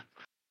see him.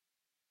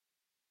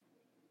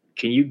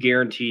 Can you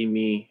guarantee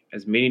me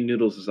as many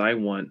noodles as I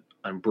want,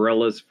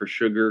 umbrellas for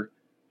sugar,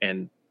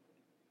 and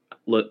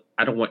look,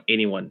 I don't want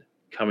anyone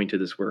coming to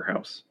this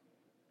warehouse.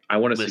 I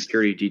want a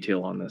security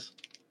detail on this.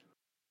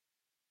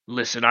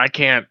 Listen, I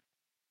can't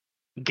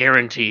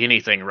guarantee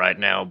anything right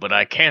now, but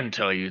I can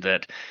tell you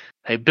that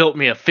they built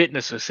me a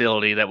fitness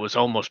facility that was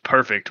almost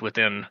perfect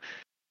within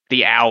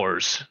the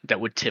hours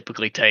that would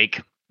typically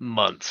take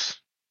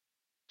months.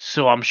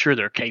 So I'm sure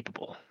they're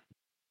capable.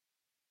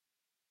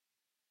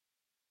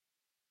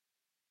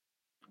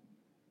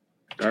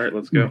 All right,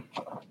 let's go.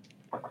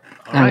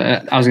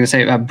 I was going to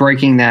say,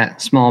 breaking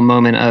that small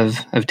moment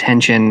of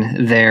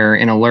tension there,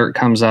 an alert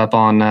comes up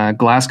on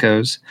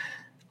Glasgow's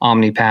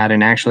Omnipad,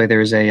 and actually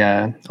there's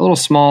a little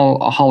small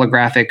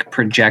holographic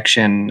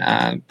projection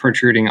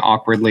protruding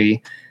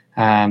awkwardly,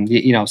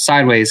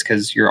 sideways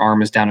because your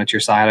arm is down at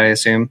your side, I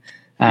assume.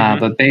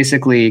 But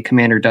basically,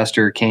 Commander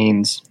Duster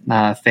Kane's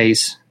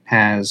face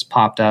has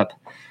popped up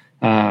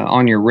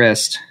on your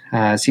wrist.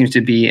 Seems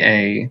to be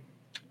a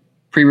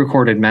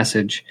pre-recorded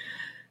message.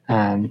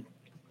 And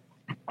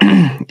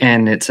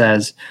it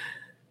says,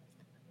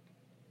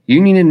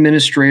 Union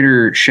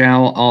Administrator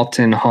Shao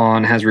Alton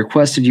Han has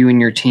requested you and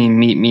your team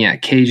meet me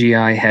at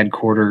KGI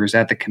headquarters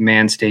at the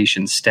command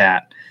station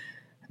Stat.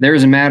 There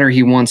is a matter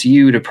he wants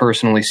you to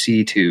personally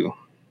see to.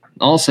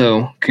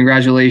 Also,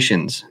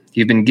 congratulations.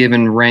 You've been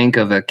given rank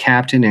of a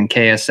captain in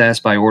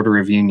KSS by order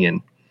of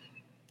Union.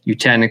 You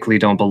technically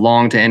don't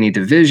belong to any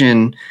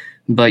division,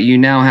 but you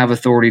now have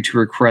authority to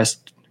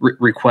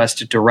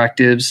request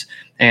directives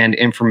and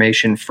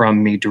information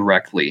from me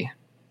directly.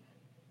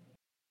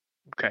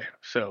 Okay,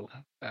 so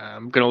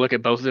I'm going to look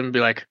at both of them and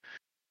be like,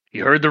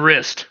 "You heard the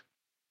wrist.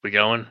 We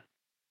going?"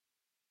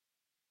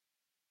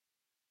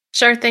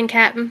 Sure thing,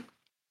 Captain.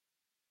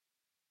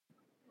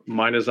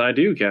 Mine as I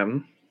do,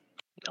 Captain.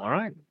 All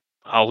right,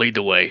 I'll lead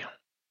the way.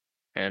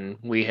 And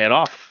we head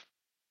off.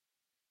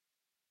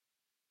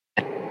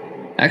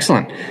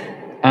 Excellent.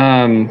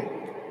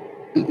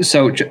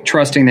 So,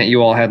 trusting that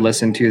you all had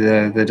listened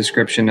to the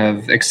description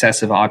of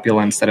excessive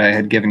opulence that I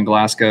had given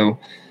Glasgow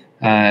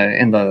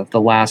in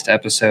the last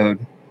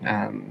episode,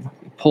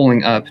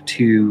 pulling up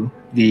to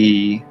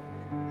the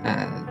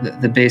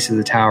base of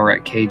the tower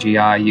at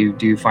KGI, you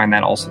do find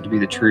that also to be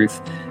the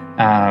truth.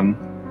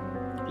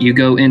 You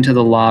go into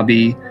the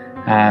lobby.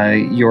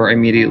 You're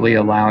immediately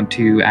allowed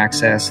to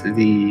access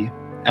the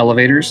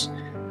elevators,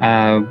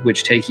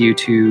 which take you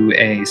to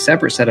a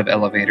separate set of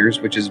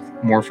elevators, which is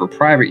more for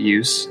private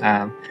use.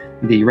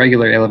 The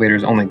regular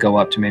elevators only go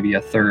up to maybe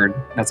a third.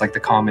 That's like the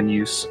common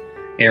use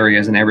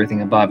areas, and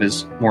everything above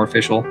is more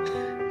official.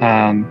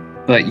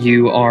 But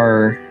you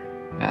are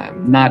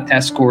not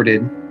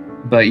escorted,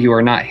 but you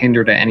are not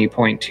hindered at any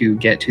point to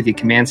get to the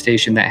command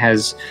station that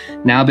has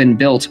now been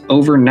built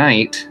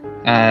overnight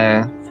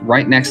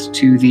right next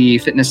to the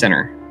fitness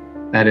center.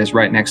 That is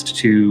right next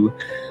to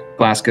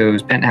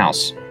Glasgow's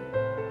penthouse.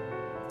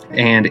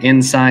 And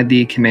inside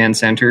the command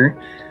center,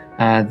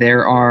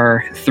 there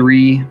are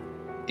 3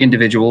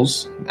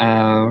 individuals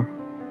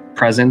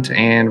present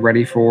and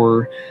ready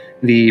for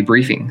the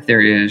briefing.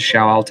 There is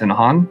Shao Alton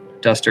Han,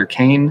 Duster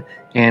Kane,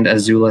 and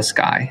Azula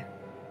Sky.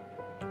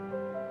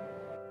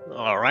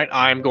 All right,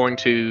 I'm going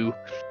to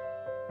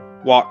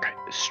walk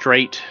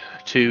straight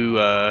to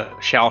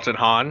Shao Alton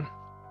Han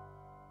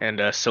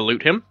and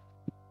salute him.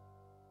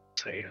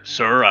 Say,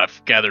 sir,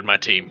 I've gathered my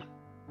team.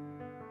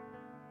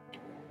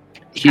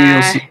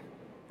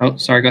 Oh,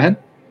 sorry, go ahead.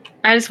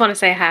 I just want to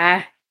say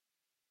hi.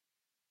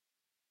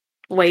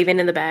 Waving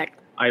in the back.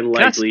 I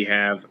likely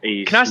have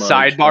a Can I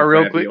smudge sidebar of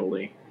real quick?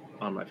 ravioli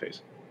on my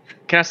face.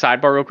 Can I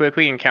sidebar real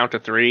quickly and count to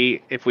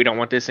 3 if we don't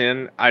want this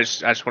in? I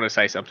just want to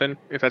say something,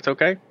 if that's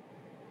okay.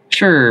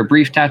 Sure,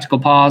 brief tactical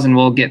pause, and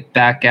we'll get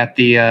back at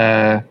the.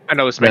 I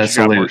know this makes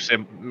your job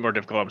salute. more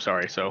difficult. I'm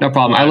sorry. So No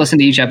problem. I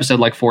listened to each episode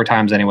like 4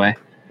 times anyway.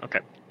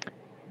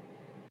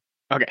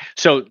 Okay.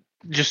 So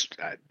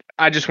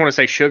I just want to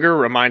say, Sugar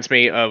reminds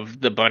me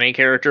of the bunny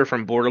character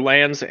from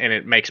Borderlands, and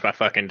it makes my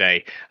fucking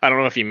day. I don't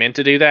know if you meant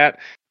to do that,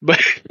 but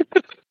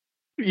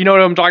you know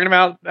what I'm talking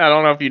about? I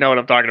don't know if you know what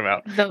I'm talking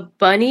about. The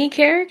bunny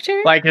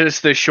character? Like, it's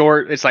the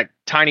short, it's like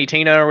Tiny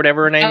Tina or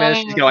whatever her name is.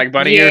 She's got like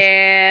bunny ears.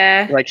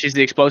 Yeah. Like, she's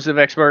the explosive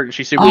expert, and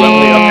she's super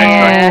lovely.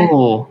 Okay, sorry.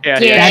 Oh, Yeah,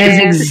 that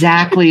is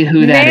exactly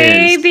who that is.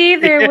 Maybe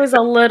there was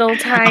a little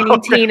Tiny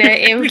Tina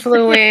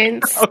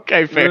influence.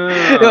 Okay, fair.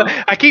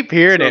 Yeah. I keep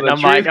hearing So it, and the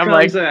I'm like, truth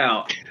comes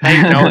out.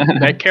 hey, no,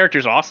 that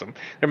character's awesome.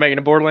 They're making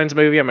a Borderlands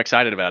movie. I'm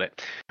excited about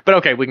it. But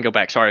okay, we can go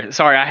back. Sorry,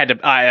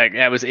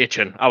 I was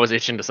itching. I was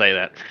itching to say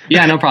that.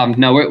 Yeah, no problem.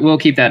 No, we'll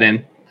keep that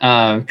in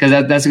because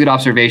that's a good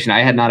observation.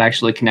 I had not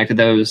actually connected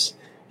those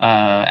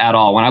at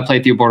all. When I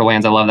played through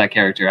Borderlands, I love that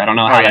character. I don't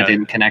know how that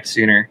didn't connect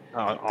sooner.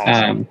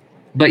 Awesome.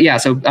 But yeah,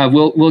 so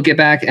we'll get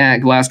back at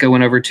Glasgow.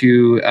 Went over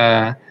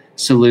to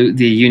salute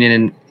the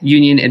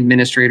Union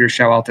Administrator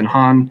Shao-Alton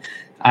Han.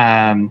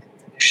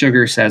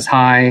 Sugar says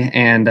hi,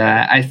 and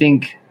I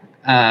think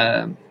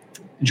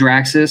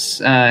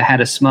Draxus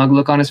had a smug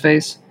look on his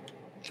face.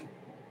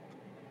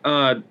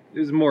 It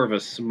was more of a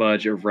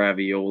smudge of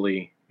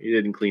ravioli. He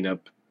didn't clean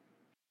up.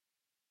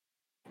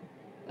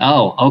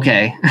 Oh,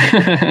 okay.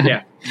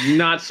 Yeah,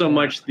 not so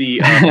much the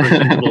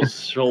presentable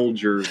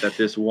soldier that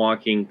this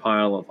walking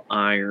pile of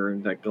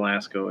iron that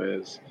Glasgow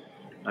is.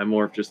 I'm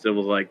more of just, it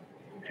was like,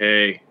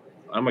 hey,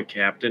 I'm a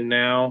captain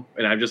now,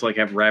 and I just like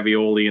have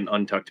ravioli and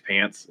untucked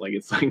pants. Like,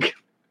 it's like...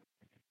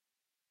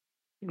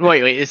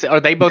 Wait, are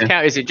they both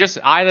is it just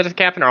I that is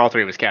captain, or all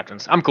 3 of us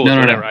captains? I'm cool with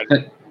whatever. Right?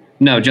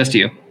 No, just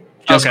you.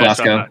 Just okay,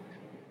 Glasgow.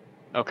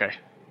 Okay.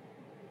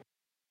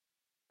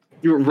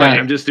 You're right.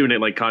 I'm just doing it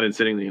like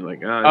condescendingly,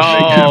 like,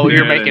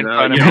 you're making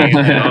fun of me.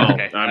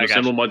 Okay, I'm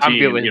assemble my I'm team.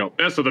 feeling-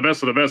 Best of the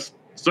best of the best,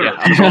 sir. Yeah,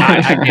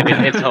 I get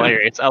it. It's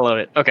hilarious. I love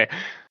it. Okay.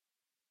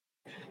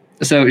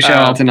 So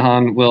Shao-Alton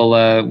Han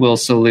will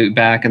salute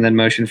back and then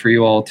motion for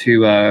you all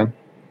to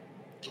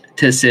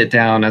sit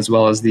down, as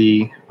well as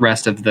the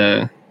rest of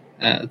the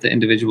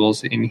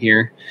individuals in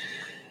here.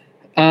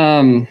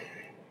 And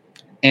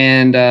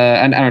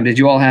I don't know, did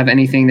you all have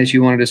anything that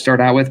you wanted to start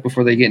out with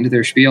before they get into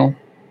their spiel?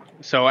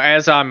 So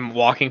as I'm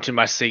walking to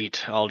my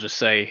seat, I'll just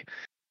say,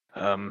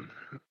 Mr.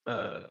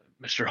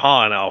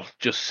 Han, I'll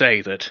just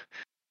say that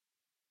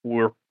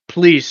we're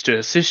pleased to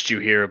assist you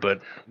here,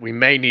 but we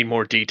may need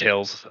more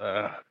details.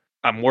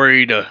 I'm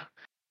worried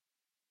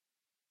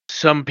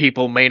some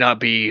people may not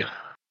be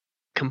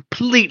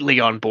completely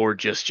on board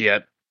just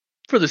yet,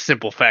 for the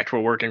simple fact we're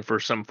working for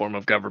some form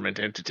of government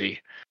entity.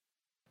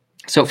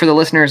 So for the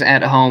listeners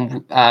at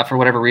home, for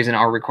whatever reason,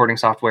 our recording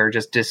software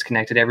just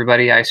disconnected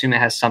everybody. I assume it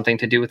has something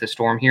to do with the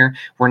storm here.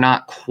 We're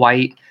not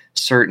quite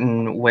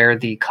certain where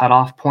the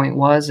cutoff point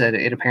was.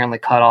 It apparently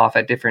cut off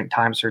at different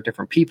times for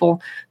different people,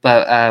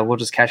 but we'll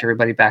just catch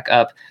everybody back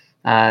up.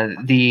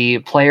 The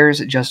players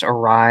just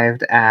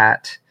arrived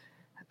at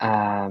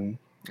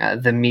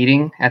the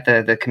meeting at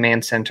the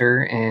command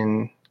center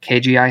in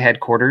KGI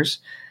headquarters.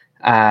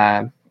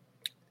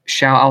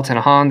 Shao-Alton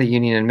Han, the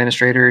Union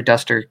Administrator,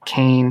 Duster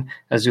Kane,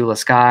 Azula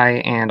Sky,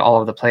 and all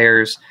of the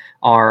players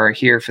are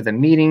here for the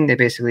meeting. They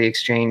basically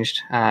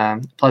exchanged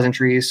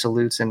pleasantries,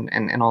 salutes,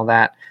 and all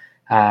that.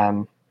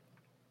 And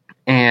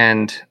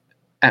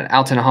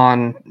Alton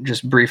Han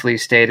just briefly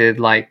stated,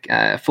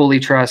 fully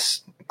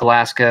trusts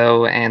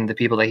Glasgow and the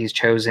people that he's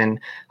chosen.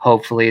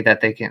 Hopefully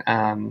that they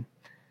can,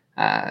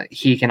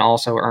 he can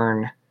also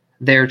earn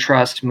their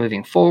trust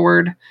moving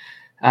forward.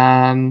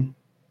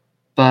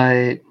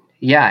 But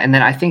yeah, and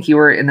then I think you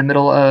were in the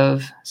middle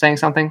of saying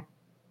something.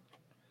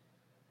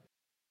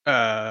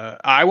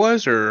 I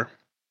was, or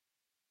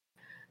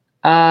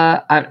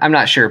I'm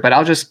not sure, but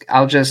I'll just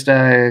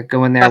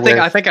go in there.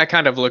 I think I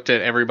kind of looked at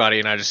everybody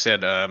and I just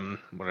said,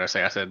 what did I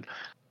say? I said,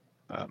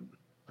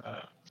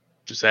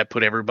 does that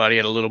put everybody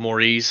at a little more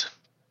ease?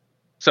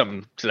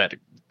 Something to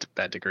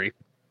that degree.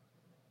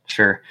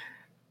 Sure.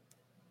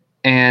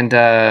 And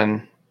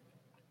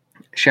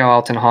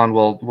Shao-Alton Han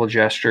will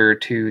gesture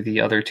to the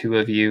other 2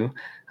 of you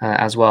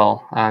as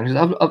well.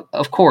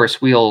 Of course,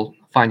 we'll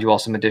find you all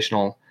some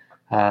additional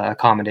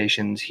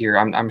accommodations here.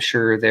 I'm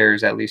sure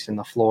there's, at least in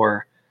the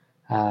floor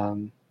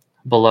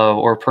below,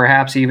 or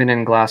perhaps even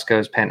in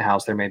Glasgow's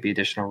penthouse, there may be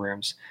additional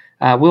rooms.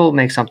 We'll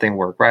make something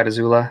work, right,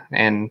 Azula?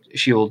 And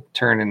she will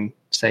turn and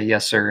say,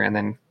 yes, sir, and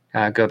then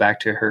go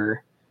back to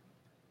her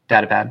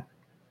datapad.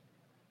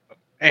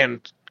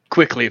 And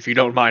quickly, if you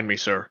don't mind me,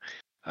 sir,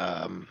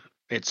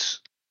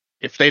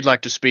 if they'd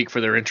like to speak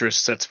for their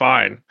interests, that's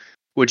fine.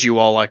 Would you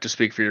all like to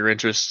speak for your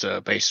interests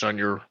based on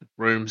your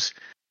rooms?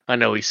 I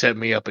know he set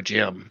me up a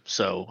gym,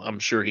 so I'm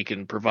sure he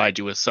can provide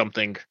you with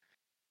something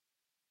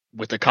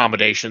with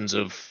accommodations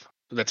of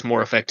that's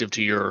more effective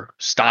to your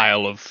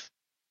style of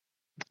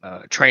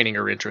training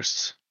or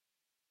interests.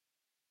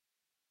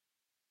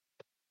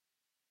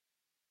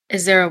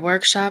 Is there a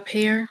workshop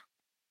here?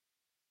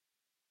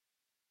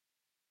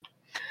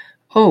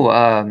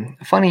 Oh,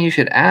 funny you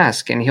should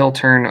ask. And he'll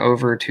turn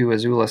over to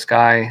Azula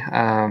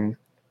Sky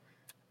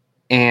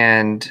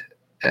and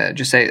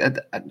just say,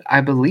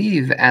 I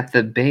believe at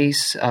the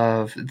base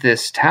of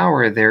this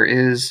tower there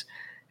is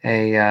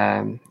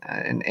an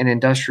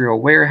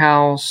industrial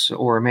warehouse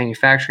or a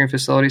manufacturing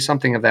facility,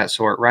 something of that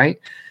sort, right?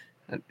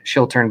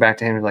 She'll turn back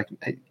to him like,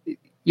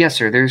 yes,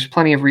 sir, there's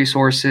plenty of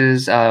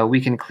resources.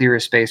 We can clear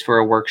a space for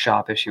a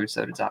workshop if she would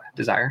so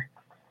desire.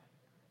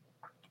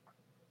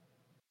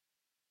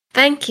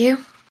 Thank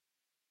you.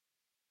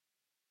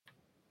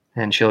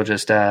 And she'll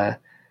just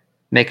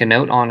make a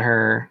note on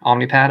her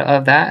Omnipad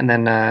of that and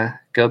then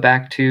go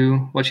back to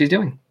what she's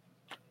doing.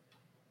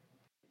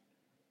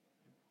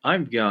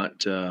 I've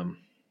got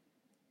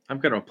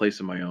a place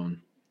of my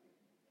own.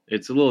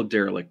 It's a little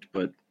derelict,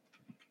 but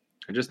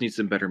I just need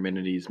some better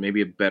amenities.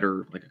 Maybe a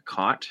better, like a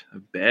cot, a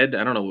bed.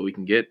 I don't know what we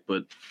can get,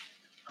 but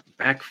my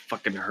back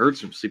fucking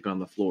hurts from sleeping on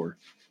the floor.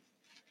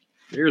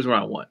 Here's what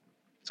I want.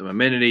 Some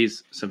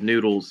amenities, some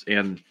noodles,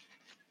 and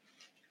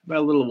about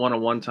a little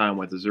one-on-one time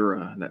with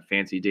Azura and that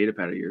fancy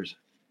datapad of yours.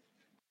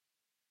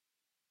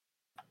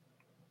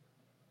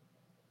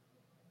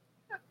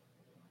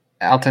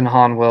 Alton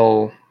Han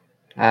will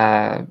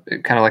kind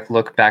of like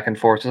look back and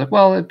forth. Like,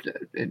 well,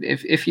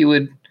 if you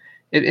would,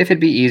 if it'd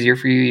be easier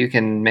for you, you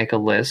can make a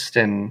list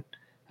and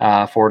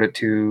forward it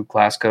to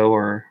Glasgow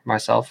or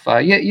myself.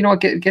 Yeah, you know what?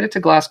 Get it to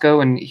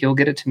Glasgow and he'll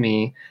get it to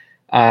me.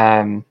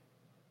 And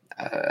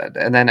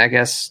then I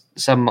guess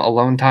some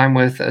alone time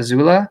with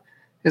Azula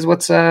is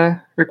what's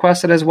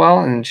requested as well.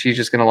 And she's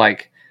just gonna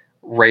like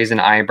raise an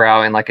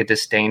eyebrow in like a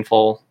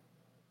disdainful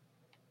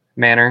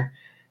manner.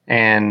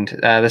 And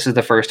this is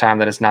the first time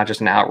that it's not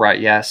just an outright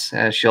yes.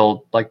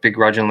 She'll like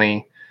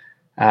begrudgingly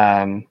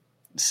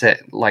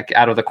sit like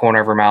out of the corner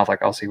of her mouth,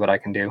 like, I'll see what I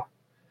can do.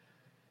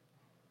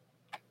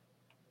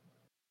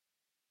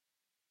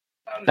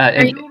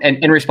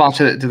 And in response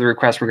to the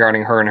request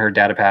regarding her and her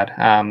datapad,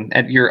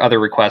 and your other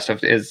request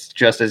is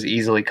just as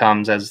easily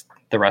comes as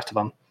the rest of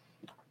them.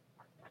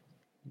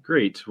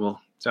 Great.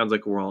 Well, sounds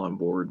like we're all on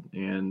board.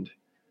 And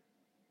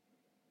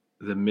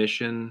the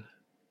mission...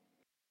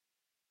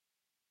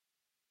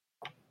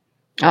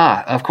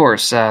 Of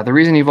course. The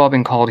reason you've all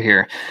been called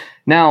here.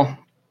 Now,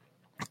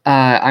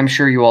 I'm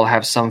sure you all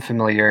have some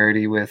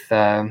familiarity with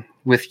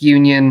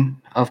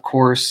Union, of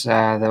course,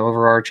 the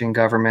overarching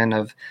government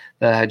of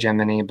the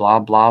hegemony, blah,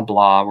 blah,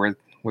 blah.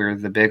 We're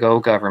the big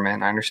O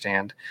government, I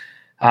understand.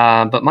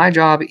 But my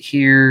job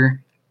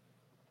here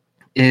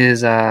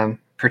is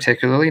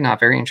particularly not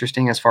very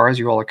interesting as far as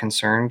you all are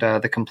concerned.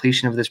 The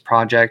completion of this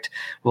project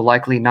will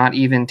likely not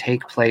even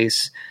take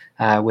place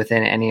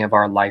within any of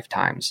our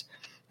lifetimes.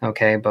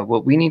 Okay, but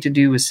what we need to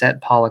do is set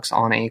Pollux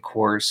on a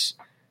course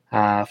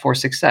for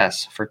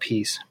success, for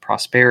peace,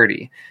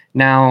 prosperity.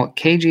 Now,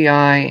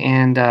 KGI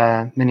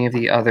and many of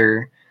the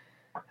other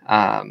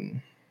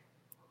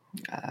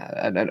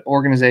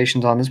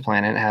organizations on this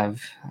planet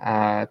have,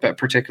 but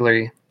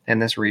particularly in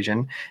this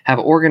region, have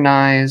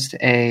organized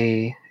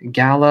a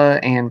gala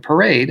and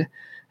parade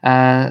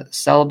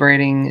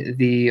celebrating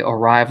the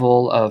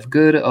arrival of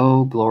good,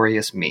 oh,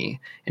 glorious me.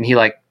 And he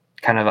like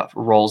kind of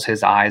rolls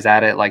his eyes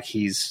at it like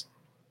he's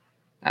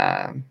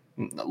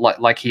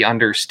like he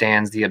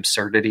understands the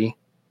absurdity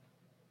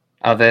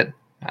of it,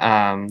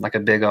 like a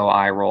big O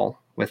eye roll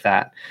with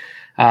that.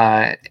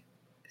 And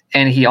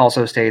he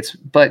also states,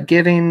 but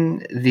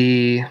given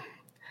the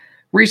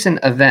recent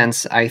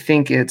events, I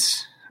think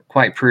it's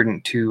quite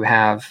prudent to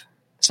have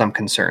some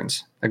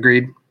concerns.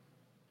 Agreed?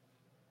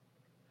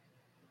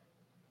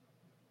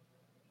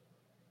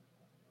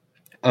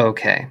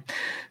 Okay.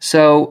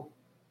 So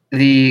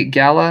the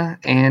gala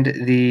and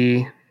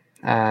the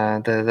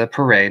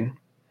parade,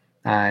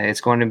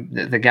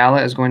 the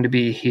gala is going to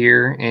be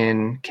here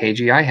in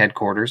KGI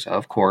headquarters,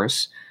 of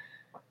course,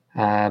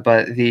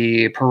 but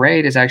the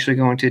parade is actually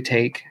going to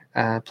take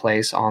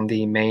place on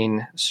the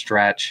main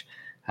stretch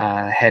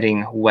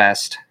heading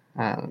west,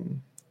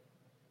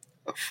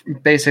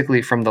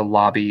 basically from the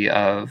lobby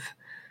of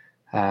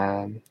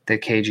the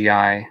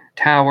KGI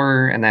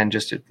tower and then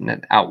just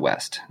out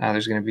west.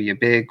 There's going to be a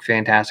big,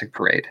 fantastic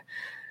parade.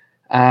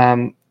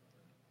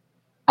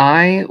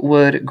 I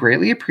would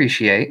greatly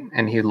appreciate,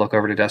 and he'd look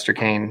over to Duster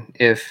Kane,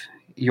 if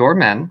your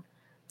men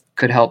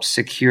could help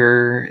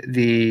secure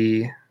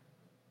the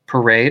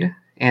parade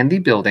and the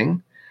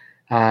building,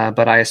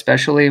 but I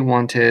especially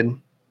wanted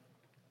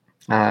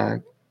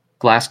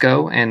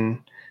Glasgow and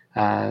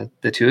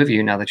the two of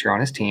you, now that you're on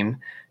his team,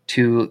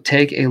 to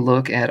take a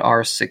look at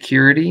our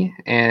security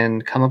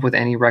and come up with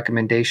any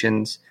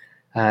recommendations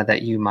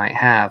that you might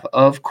have.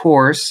 Of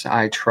course,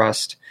 I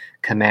trust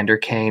Commander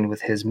Kane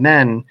with his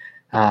men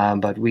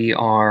but we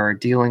are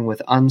dealing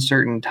with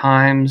uncertain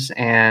times,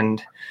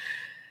 and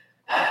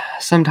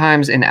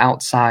sometimes an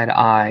outside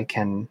eye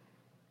can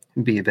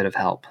be a bit of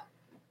help.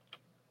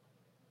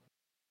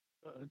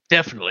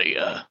 Definitely.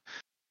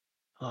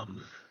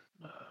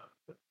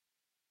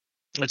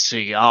 Let's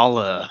see.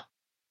 I'll.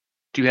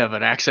 Do you have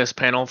an access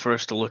panel for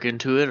us to look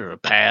into it, or a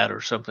pad, or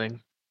something?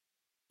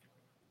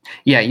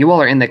 Yeah, you all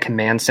are in the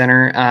command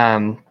center.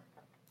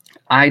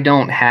 I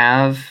don't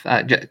have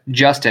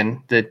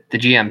Justin, the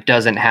GM,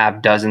 doesn't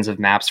have dozens of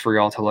maps for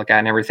y'all to look at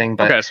and everything.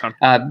 But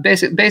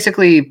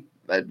basically,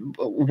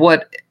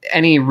 what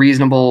any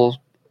reasonably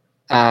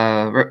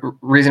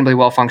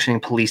well functioning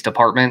police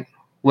department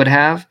would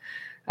have.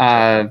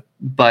 But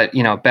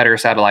better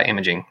satellite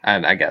imaging,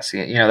 I guess.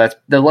 That's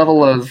the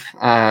level of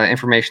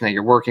information that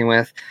you're working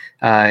with.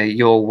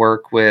 You'll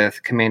work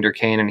with Commander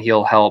Kane, and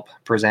he'll help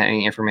present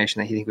any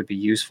information that he think would be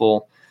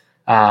useful.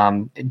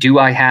 Do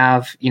I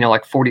have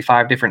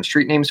 45 different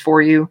street names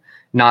for you?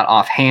 Not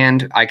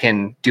offhand. I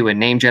can do a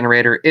name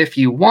generator if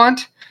you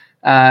want.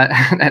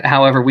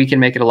 However, we can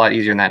make it a lot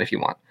easier than that if you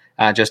want.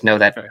 Just know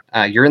that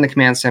you're in the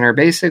command center.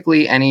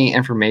 Basically, any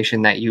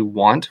information that you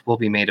want will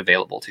be made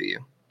available to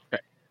you.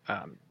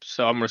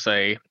 So I'm going to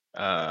say,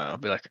 I'll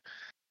be like,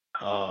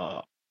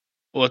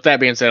 with that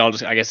being said,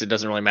 I guess it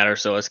doesn't really matter,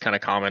 so it's kind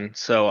of common.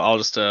 So I'll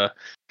just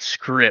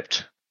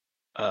script.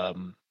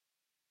 Do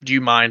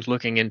you mind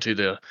looking into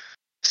the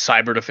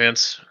cyber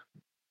defense?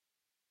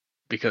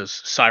 Because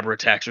cyber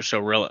attacks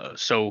are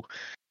so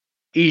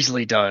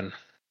easily done,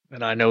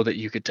 and I know that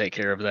you could take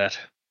care of that.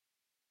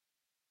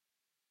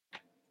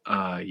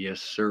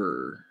 Yes,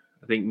 sir.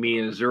 I think me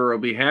and Azura will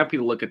be happy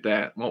to look at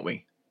that, won't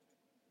we?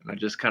 And I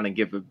just kind of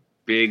give a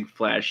big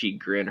flashy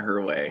grin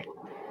her way.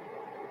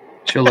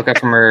 She'll look up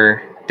from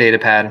her data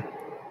pad.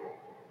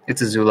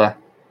 It's Azula.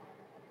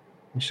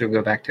 She'll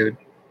go back to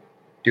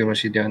doing what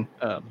she's doing.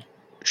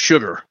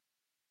 Sugar.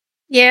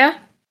 Yeah?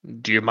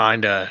 Do you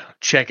mind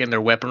checking their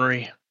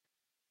weaponry?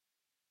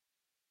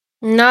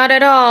 Not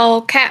at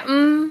all,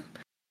 Captain.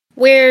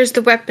 Where's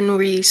the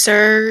weaponry,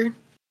 sir?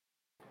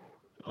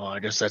 Oh, I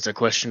guess that's a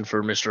question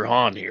for Mr.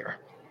 Hahn here.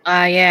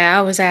 Yeah,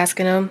 I was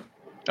asking him.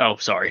 Oh,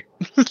 sorry.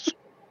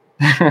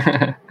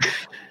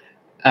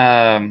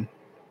 Alton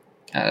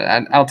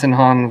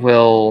Hahn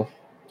will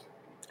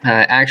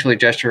actually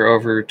gesture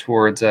over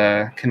towards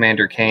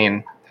Commander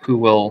Kane, who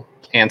will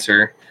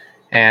answer,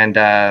 and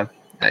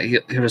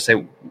he'll just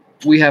say,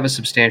 "We have a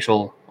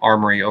substantial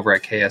armory over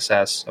at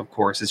KSS. Of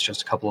course, it's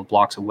just a couple of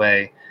blocks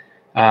away.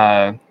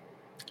 Azula,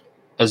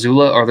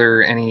 are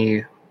there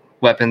any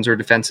weapons or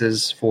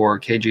defenses for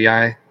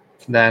KGI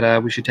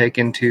that we should take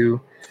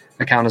into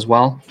account as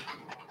well?"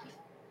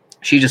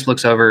 She just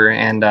looks over,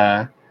 and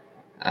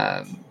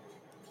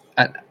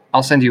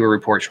I'll send you a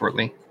report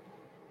shortly.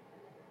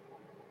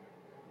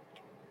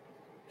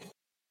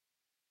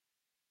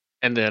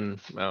 And then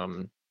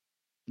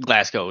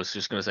Glasgow is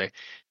just going to say,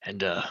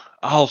 and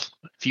if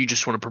you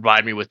just want to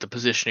provide me with the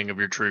positioning of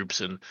your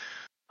troops, and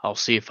I'll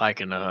see if I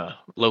can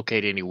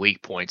locate any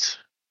weak points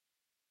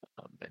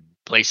and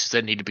places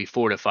that need to be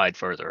fortified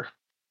further.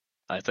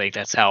 I think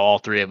that's how all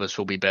three of us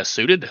will be best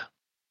suited.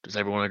 Does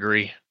everyone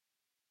agree?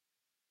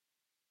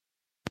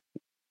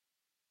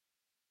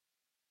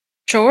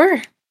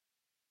 Sure.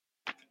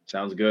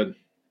 Sounds good.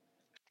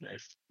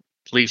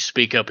 Please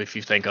speak up if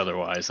you think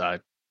otherwise.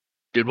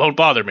 It won't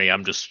bother me.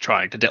 I'm just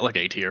trying to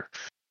delegate here.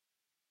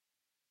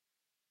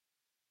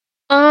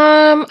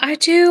 I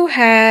do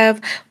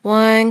have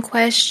one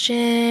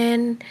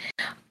question.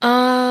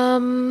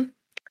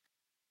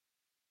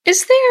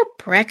 Is there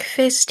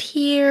breakfast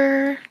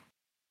here?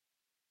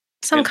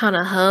 I'm kind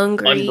of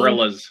hungry.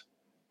 Umbrellas.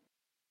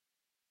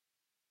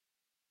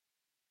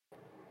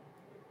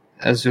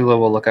 Azula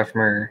will look up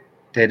from her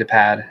data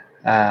pad.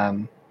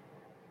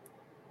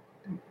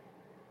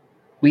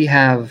 We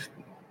have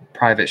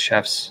private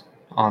chefs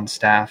on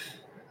staff.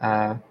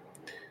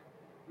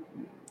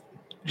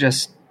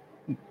 Just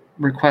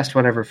request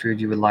whatever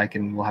food you would like,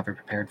 and we'll have it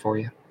prepared for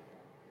you.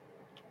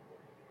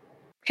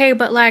 Okay,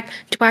 but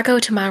do I go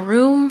to my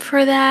room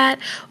for that?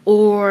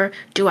 Or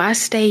do I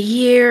stay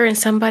here and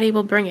somebody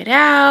will bring it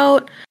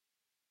out?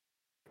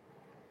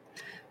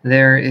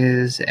 There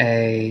is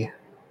a...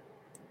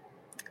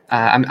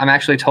 I'm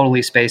actually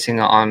totally spacing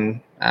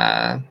on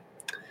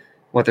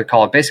what they're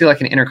called. Basically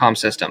like an intercom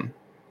system.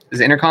 Is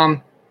the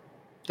intercom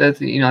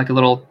like a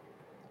little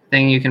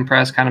thing you can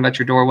press kind of at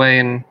your doorway,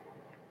 and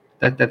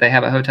that they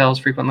have at hotels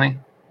frequently?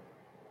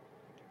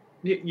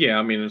 Yeah,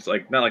 I mean, it's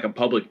not like a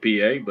public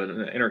PA, but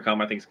an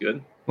intercom I think is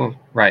good. Well,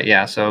 right,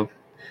 yeah. So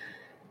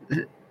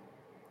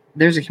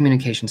there's a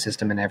communication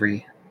system in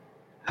every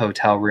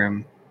hotel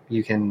room.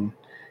 You can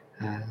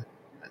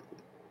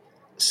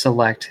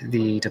select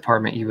the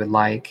department you would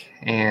like,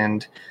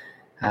 and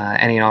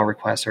any and all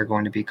requests are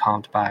going to be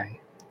comped by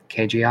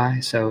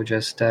KGI. So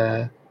just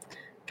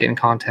get in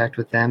contact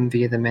with them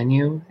via the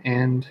menu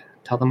and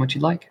tell them what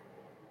you'd like.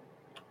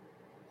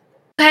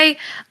 Okay,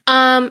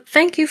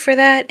 thank you for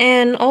that.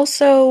 And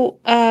also,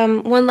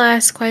 one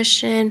last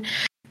question.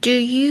 Do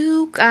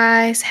you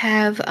guys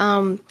have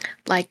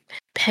like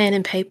pen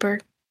and paper?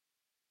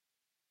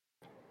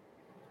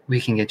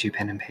 We can get you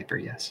pen and paper,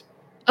 yes.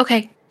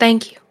 Okay,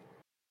 thank you.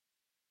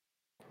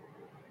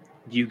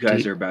 You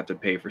guys are about to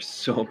pay for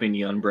so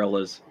many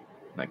umbrellas.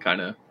 I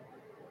kind of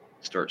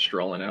start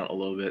strolling out a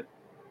little bit.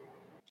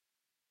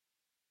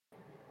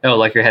 Oh,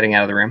 like you're heading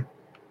out of the room?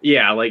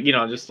 Yeah, like,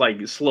 just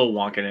like slow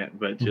walking it,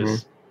 but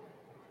just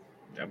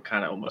I'm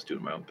kind of almost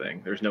doing my own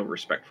thing. There's no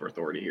respect for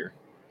authority here.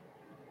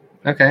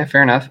 Okay,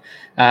 fair enough.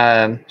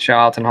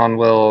 Charlton Han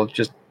will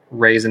just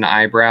raise an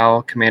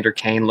eyebrow. Commander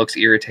Kane looks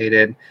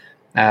irritated.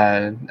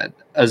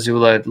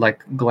 Azula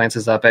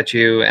glances up at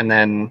you and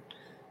then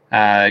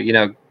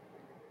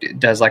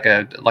does like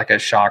a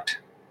shocked.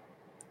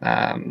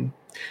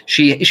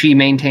 She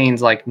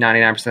maintains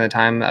 99% of the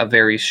time a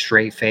very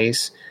straight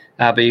face,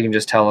 but you can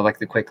just tell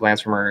the quick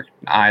glance from her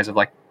eyes of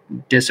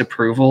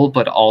disapproval,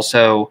 but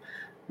also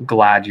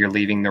glad you're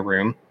leaving the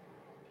room.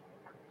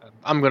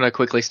 I'm gonna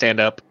quickly stand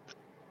up,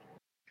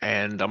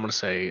 and I'm gonna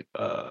say,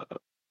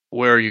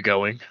 "Where are you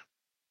going?"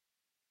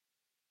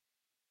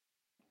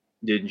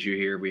 Didn't you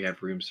hear we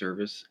have room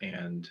service,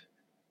 and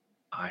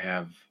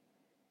I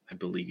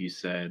believe you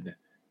said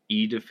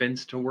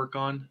E-defense to work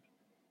on?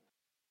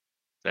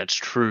 That's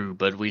true,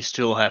 but we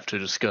still have to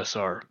discuss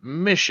our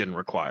mission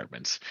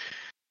requirements.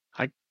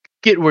 I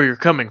get where you're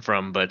coming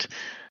from, but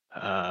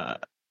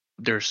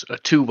there's a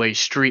two-way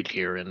street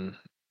here, and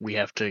we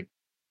have to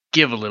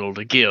give a little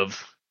to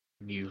give.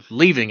 You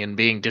leaving and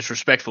being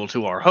disrespectful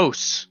to our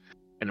hosts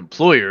and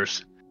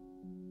employers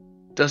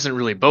doesn't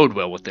really bode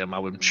well with them,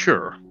 I'm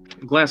sure.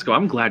 Glasgow,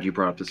 I'm glad you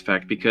brought up this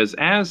fact, because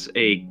as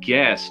a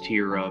guest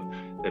here of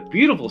the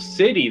beautiful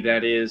city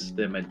that is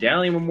the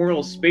Medallion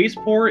Memorial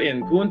Spaceport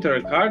in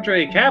Punta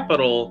Cadre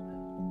capital,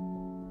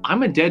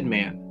 I'm a dead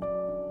man.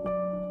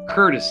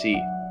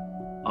 Courtesy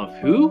of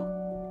who?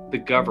 The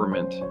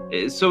government.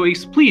 So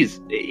please,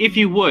 if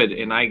you would,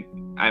 and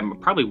I'm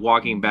probably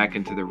walking back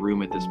into the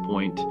room at this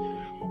point,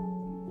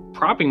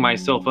 propping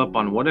myself up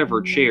on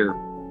whatever chair,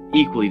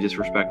 equally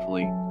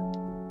disrespectfully.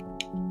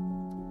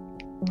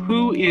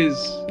 Who is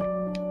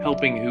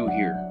helping who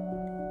here?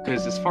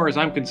 Because as far as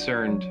I'm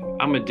concerned,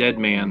 I'm a dead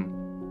man,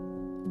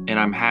 and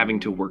I'm having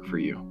to work for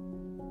you.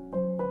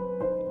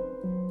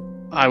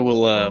 I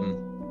will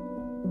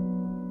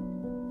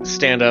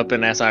stand up,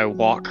 and as I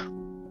walk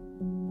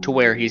to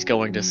where he's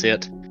going to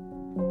sit,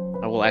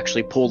 I will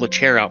actually pull the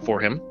chair out for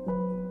him.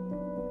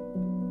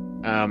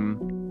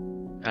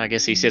 I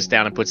guess he sits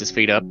down and puts his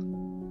feet up.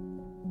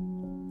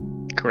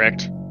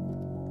 Correct?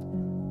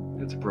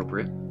 That's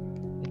appropriate.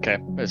 Okay,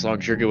 as long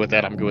as you're good with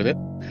that, I'm good with it.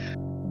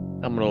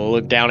 I'm going to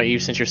look down at you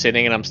since you're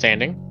sitting and I'm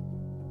standing.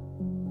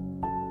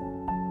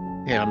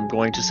 And I'm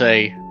going to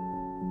say,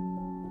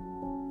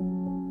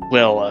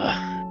 well,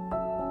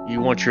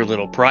 you want your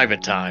little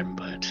private time,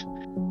 but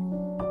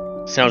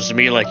sounds to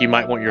me like you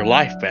might want your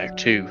life back,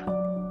 too.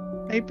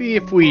 Maybe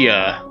if we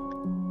have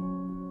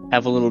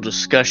a little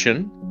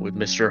discussion with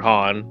Mr.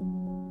 Han,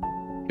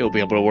 he'll be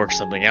able to work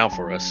something out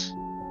for us.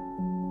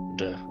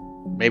 And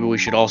maybe we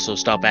should also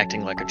stop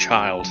acting like a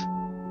child.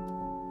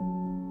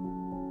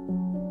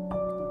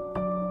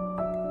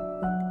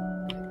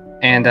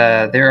 And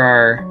there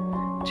are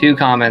two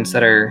comments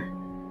that are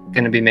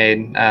going to be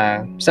made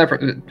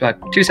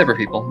two separate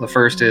people. The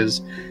first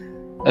is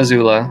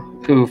Azula,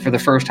 who for the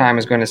first time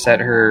is going to set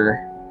her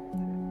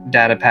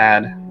data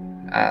pad,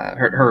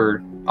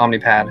 her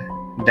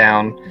Omnipad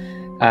down,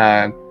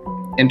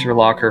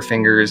 interlock her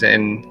fingers,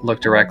 and look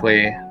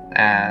directly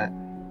at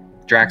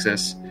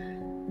Draxus.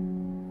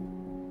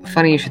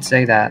 Funny you should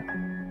say that.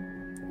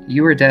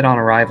 You were dead on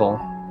arrival,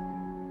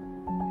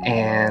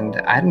 and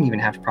I didn't even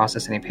have to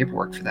process any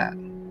paperwork for that.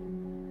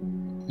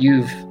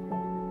 You've,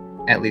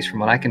 at least from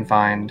what I can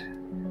find,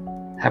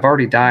 have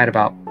already died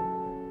about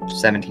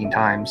 17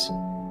 times.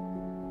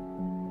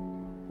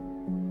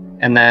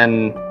 And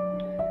then,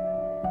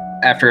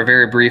 after a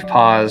very brief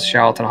pause,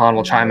 Charlton Han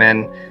will chime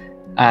in.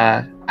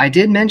 I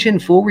did mention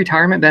full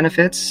retirement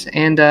benefits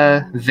and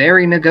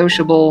very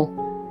negotiable,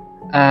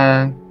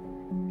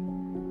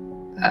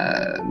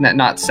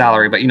 not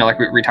salary, but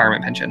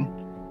retirement pension.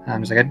 I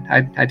was like,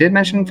 I did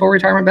mention full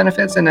retirement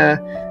benefits and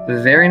a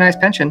very nice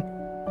pension.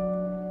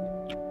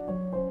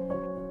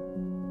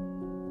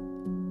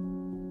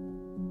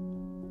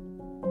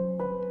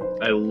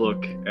 I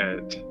look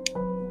at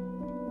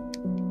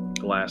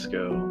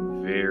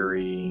Glasgow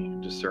very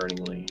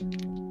discerningly.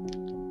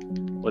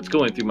 What's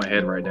going through my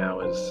head right now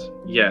is,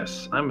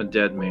 yes, I'm a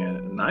dead man,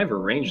 and I've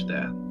arranged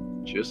that,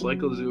 just like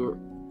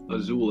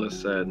Azula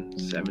said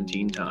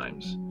 17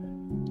 times.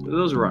 But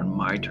those are on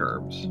my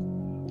terms.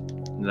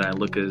 And then I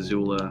look at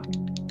Azula,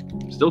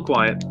 still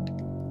quiet.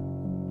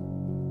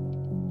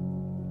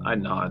 I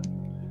nod.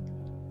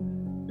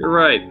 You're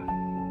right.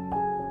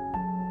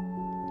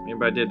 Maybe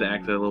I did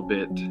act a little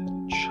bit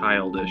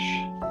childish,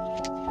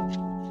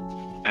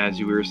 as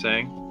you were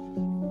saying.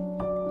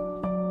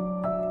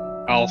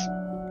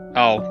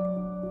 I'll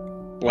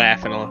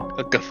laugh in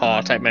a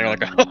guffaw type manner,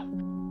 like,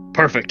 oh,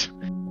 perfect.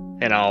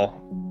 And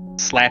I'll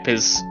slap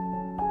his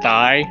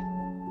thigh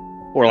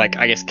or like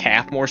I guess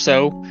calf more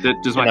so.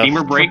 Does my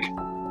femur break?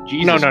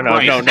 Jesus No.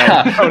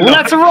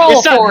 Let's roll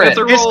It's not- for it.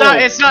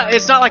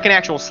 It's not like an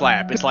actual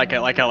slap. It's like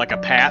a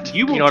pat.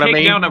 You will know what take I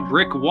mean? down a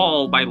brick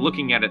wall by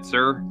looking at it,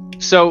 sir.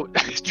 So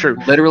it's true.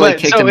 Literally But-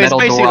 kicked so a it's metal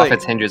door off basically-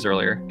 its hinges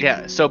earlier.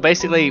 Yeah. So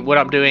basically, what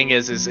I'm doing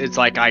is it's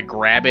like I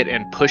grab it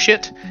and push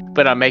it,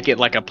 but I make it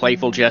like a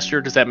playful gesture.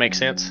 Does that make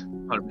sense?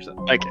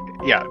 100%. Like,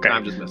 yeah. Okay.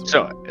 I'm just messing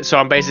with you. So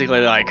I'm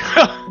basically like,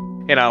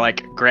 and I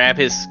like grab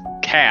his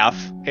calf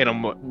in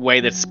a way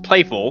that's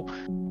playful,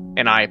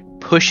 and I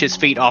push his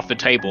feet off the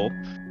table,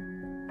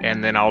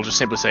 and then I'll just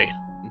simply say,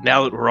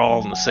 now that we're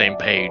all on the same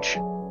page,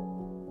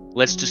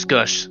 let's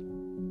discuss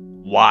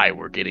why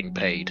we're getting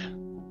paid.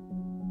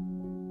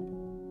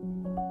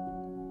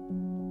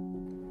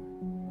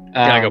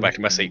 Then I go back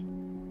to my seat.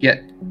 Yeah,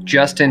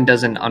 Justin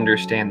doesn't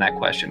understand that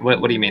question.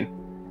 What do you mean?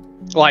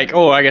 Like,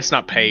 oh, I guess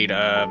not paid.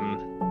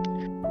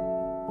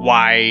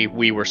 Why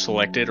we were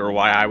selected, or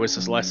why I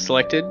was less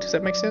selected. Does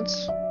that make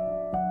sense?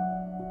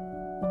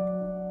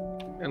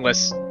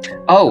 Unless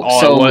Oh, all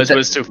so it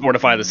was to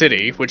fortify the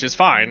city, which is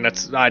fine.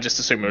 I just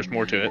assume there's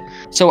more to it.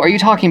 So are you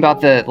talking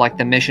about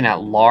the mission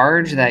at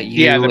large that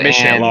you? Yeah, the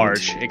mission at and-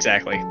 large,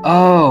 exactly.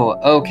 Oh,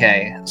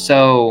 okay.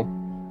 So,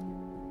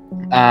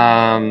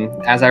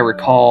 as I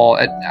recall,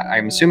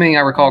 I'm assuming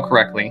I recall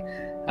correctly,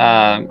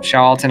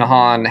 Shao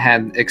Altanahan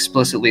had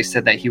explicitly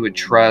said that he would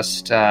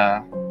trust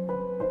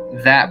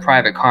that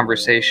private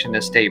conversation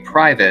to stay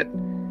private.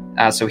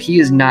 So he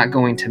is not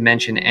going to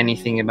mention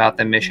anything about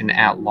the mission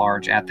at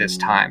large at this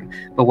time.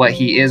 But what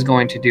he is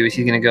going to do is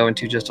he's going to go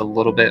into just a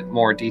little bit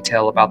more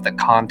detail about the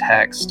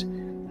context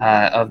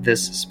of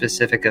this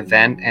specific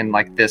event and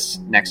like this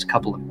next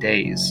couple of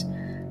days.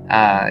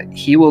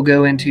 He will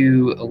go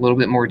into a little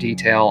bit more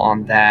detail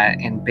on that,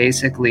 and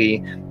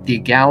basically the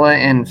gala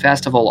and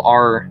festival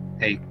are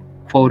a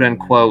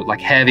quote-unquote,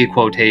 like heavy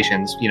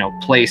quotations,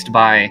 placed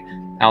by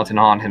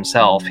Altanahan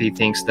himself. He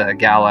thinks the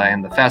gala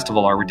and the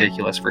festival are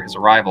ridiculous for his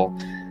arrival.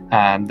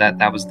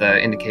 That was the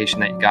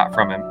indication that you got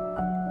from him.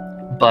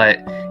 But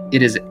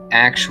it is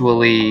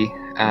actually,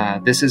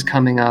 this is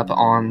coming up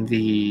on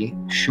the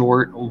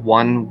short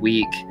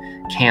 1-week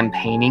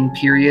campaigning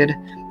period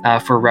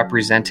for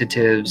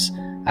representatives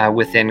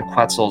within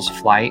Quetzal's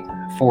flight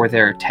for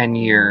their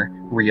 10-year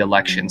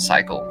re-election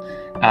cycle.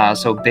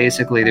 So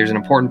basically, there's an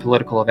important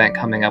political event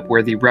coming up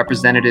where the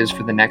representatives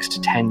for the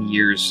next 10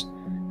 years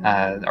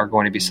are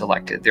going to be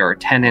selected. There are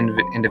 10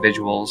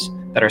 individuals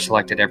that are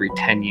selected every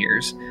 10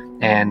 years.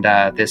 And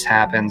this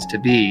happens to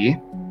be,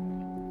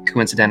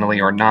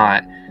 coincidentally or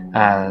not,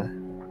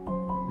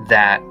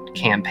 that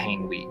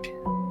campaign week.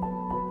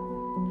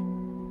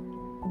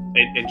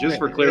 And just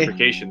for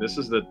clarification, this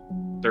is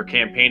they're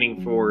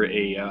campaigning for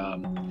a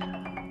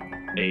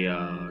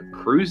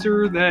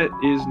cruiser that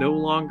is no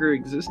longer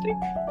existing?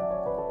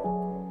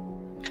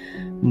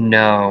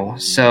 No.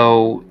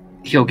 So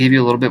he'll give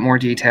you a little bit more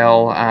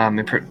detail.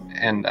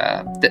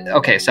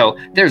 Okay, so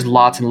there's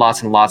lots and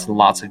lots and lots and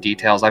lots of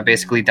details. I've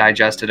basically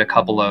digested a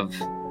couple of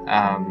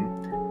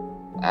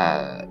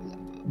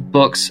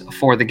books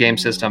for the game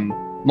system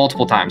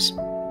multiple times.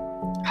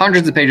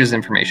 Hundreds of pages of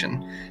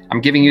information.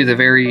 I'm giving you the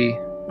very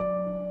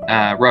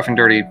rough and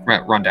dirty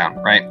rundown,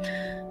 right?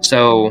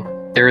 So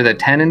there are the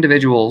 10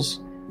 individuals,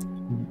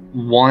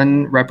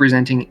 one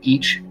representing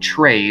each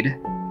trade,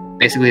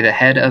 basically the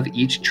head of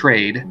each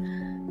trade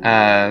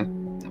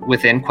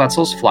within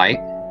Quetzal's flight.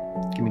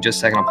 Give me just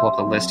a second, I'll pull up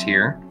the list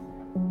here.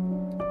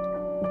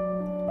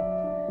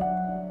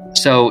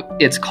 So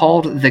it's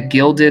called the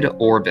Gilded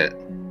Orbit.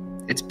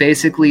 It's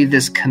basically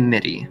this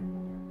committee.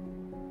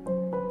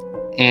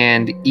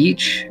 And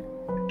each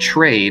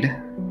trade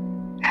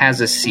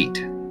has a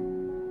seat.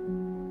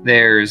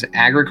 There's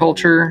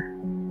agriculture,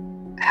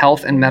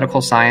 health and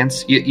medical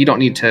science. You don't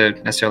need to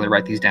necessarily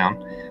write these down.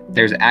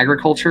 There's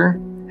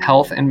agriculture,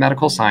 health and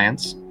medical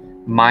science,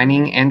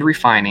 mining and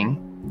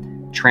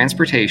refining,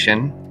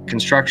 transportation,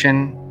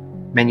 construction,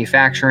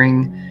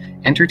 manufacturing,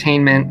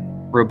 entertainment,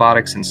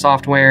 robotics and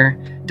software,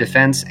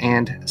 defense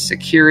and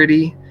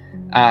security.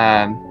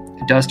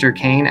 Duster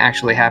Kane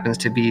actually happens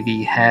to be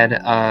the head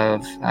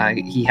of,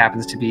 he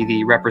happens to be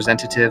the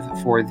representative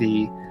for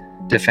the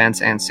defense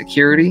and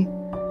security.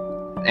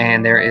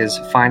 And there is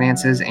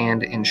finances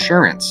and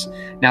insurance.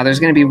 Now, there's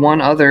going to be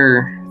one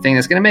other thing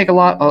that's going to make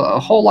a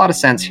whole lot of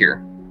sense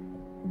here.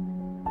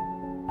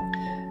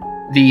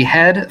 The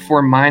head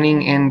for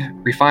mining and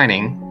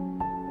refining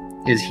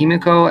is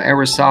Himiko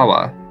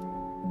Arisawa,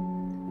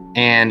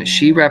 and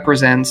she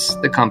represents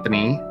the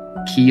company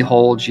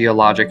Keyhole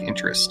Geologic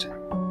Interest,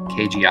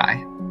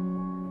 KGI,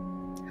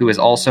 who is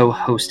also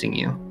hosting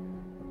you.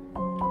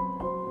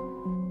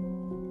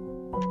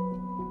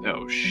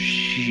 Oh,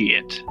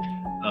 shit.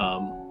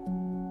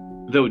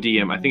 Though,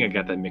 DM, I think I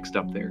got that mixed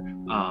up there.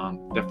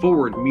 The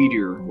Forward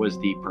Meteor was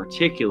the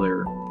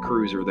particular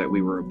cruiser that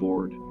we were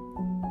aboard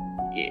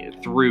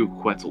through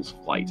Quetzal's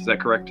flight. Is that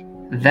correct?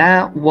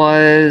 That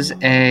was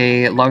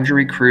a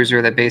luxury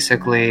cruiser that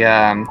basically,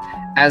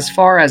 as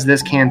far as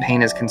this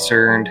campaign is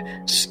concerned,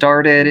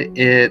 started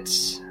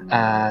its...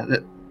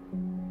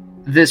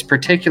 this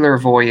particular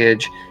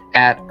voyage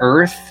at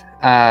Earth,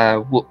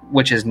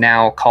 which is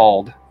now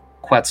called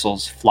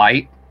Quetzal's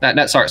Flight.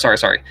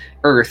 Sorry.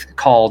 Earth,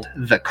 called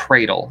the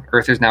Cradle.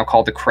 Earth is now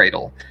called the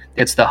Cradle.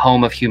 It's the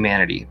home of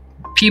humanity.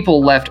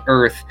 People left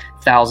Earth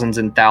thousands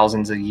and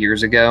thousands of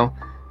years ago,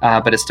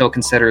 but it's still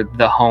considered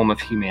the home of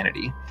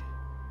humanity.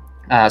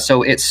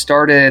 So it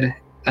started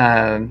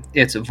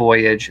its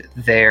voyage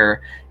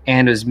there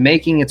and is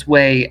making its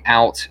way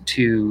out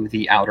to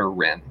the Outer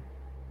Rim.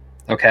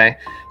 Okay,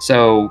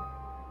 so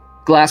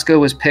Glasgow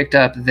was picked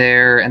up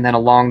there, and then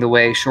along the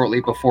way,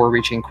 shortly before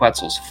reaching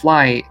Quetzal's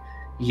Flight,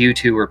 you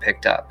two were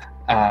picked up,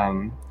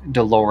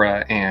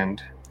 Delora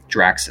and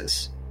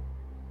Draxus.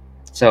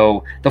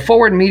 So the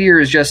Forward Meteor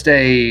is just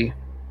a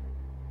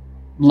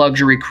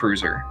luxury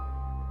cruiser.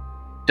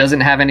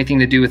 Doesn't have anything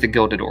to do with the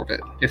Gilded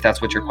Orbit, if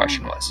that's what your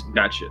question was.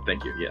 Gotcha.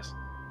 Thank you. Yes.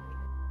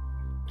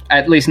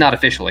 At least not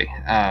officially.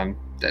 I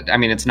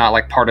mean, it's not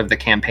like part of the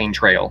campaign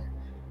trail.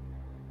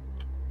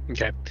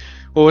 Okay.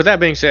 Well, with that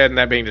being said and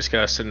that being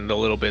discussed and the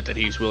little bit that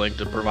he's willing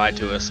to provide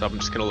to us, I'm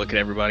just going to look at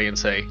everybody and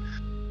say,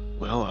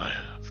 well, I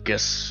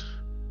guess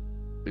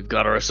we've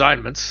got our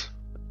assignments.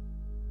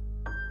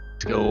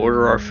 Let's go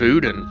order our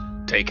food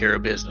and take care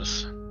of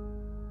business.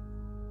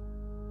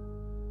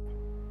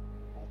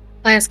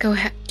 Glasgow,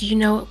 do you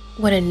know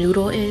what a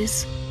noodle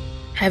is?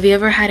 Have you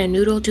ever had a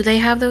noodle? Do they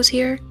have those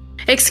here?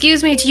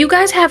 Excuse me, do you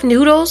guys have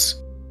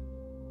noodles?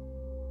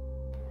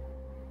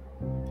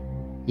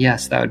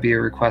 Yes, that would be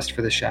a request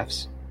for the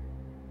chefs.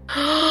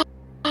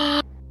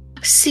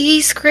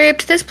 See,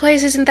 Script, this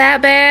place isn't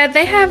that bad.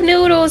 They have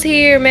noodles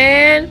here,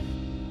 man.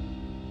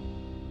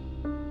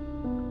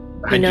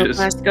 I just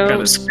Glasgow,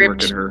 kind of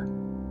smirk at her.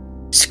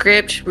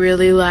 Script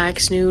really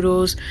likes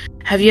noodles.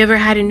 Have you ever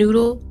had a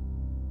noodle?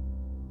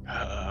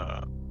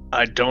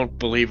 I don't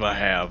believe I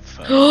have.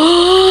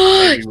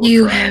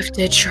 You have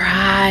to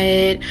try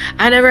it.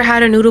 I never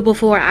had a noodle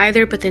before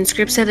either, but then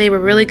Script said they were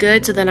really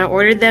good, so then I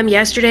ordered them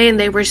yesterday, and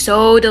they were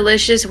so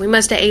delicious. We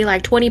must have ate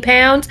like 20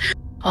 pounds.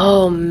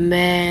 Oh,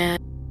 man.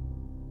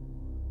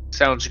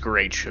 Sounds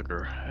great,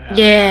 Sugar.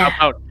 Yeah.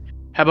 How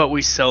about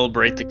we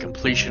celebrate the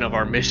completion of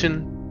our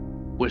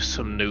mission with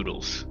some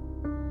noodles?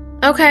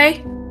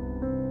 Okay.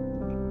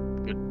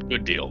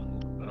 Good deal.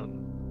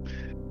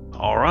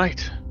 All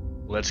right.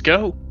 Let's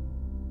go.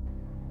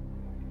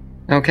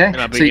 Okay.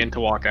 And I begin to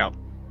walk out.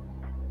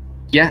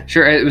 Yeah,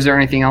 sure. Was there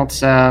anything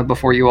else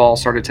before you all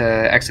started to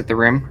exit the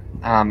room?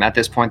 At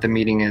this point, the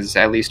meeting is,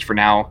 at least for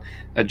now,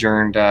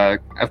 adjourned.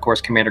 Of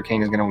course, Commander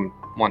Kane is going to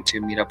want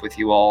to meet up with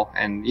you all.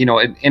 And,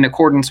 in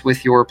accordance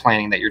with your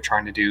planning that you're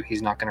trying to do,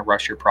 he's not going to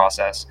rush your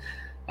process.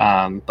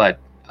 But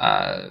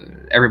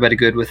everybody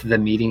good with the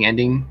meeting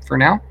ending for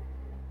now?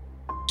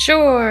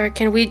 Sure.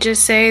 Can we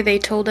just say they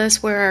told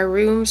us where our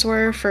rooms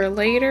were for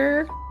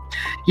later?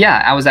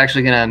 Yeah, I was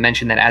actually going to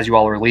mention that as you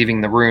all are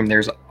leaving the room,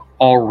 there's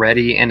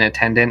already an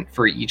attendant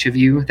for each of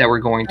you that we're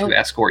going to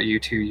escort you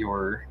to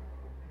your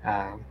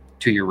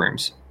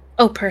rooms.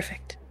 Oh,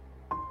 perfect.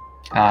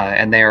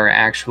 And they are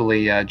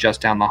actually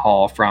just down the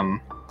hall from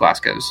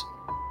Glasgow's.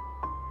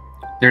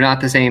 They're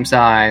not the same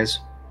size,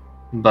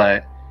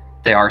 but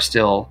they are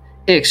still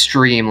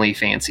extremely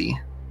fancy.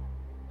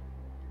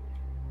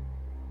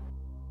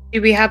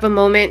 Do we have a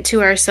moment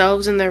to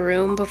ourselves in the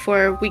room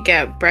before we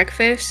get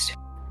breakfast?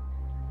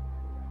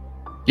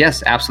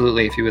 Yes,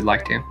 absolutely, if you would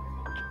like to.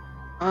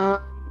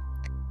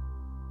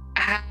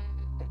 Have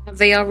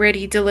they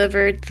already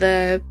delivered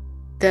the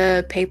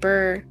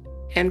paper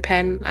and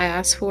pen I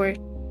asked for?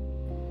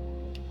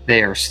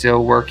 They are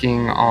still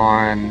working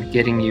on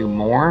getting you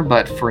more,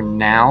 but for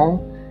now,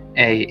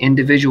 a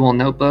individual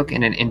notebook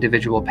and an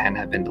individual pen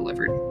have been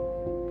delivered.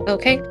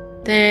 Okay,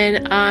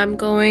 then I'm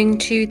going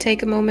to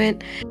take a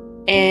moment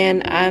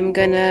and I'm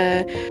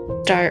gonna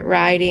start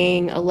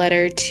writing a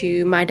letter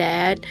to my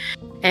dad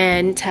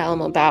and tell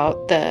him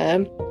about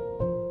the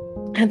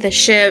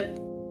ship,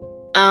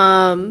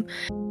 how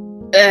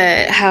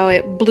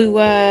it blew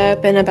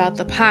up, and about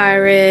the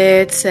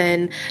pirates,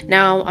 and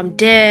now I'm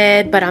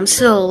dead, but I'm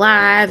still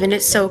alive, and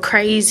it's so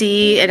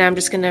crazy, and I'm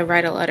just gonna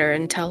write a letter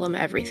and tell him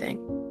everything.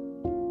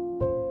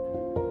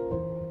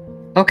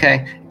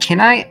 Okay, can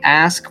I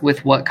ask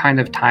with what kind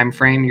of time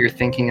frame you're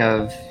thinking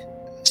of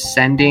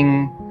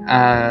sending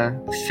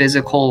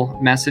physical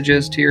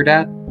messages to your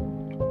dad?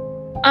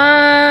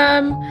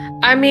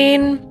 I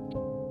mean,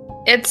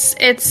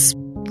 it's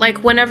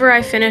like whenever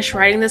I finish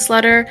writing this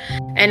letter,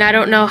 and I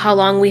don't know how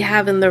long we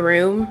have in the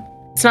room.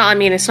 It's not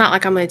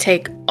like I'm going to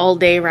take all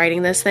day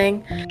writing this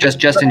thing.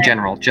 Just in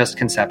general, just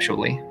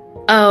conceptually.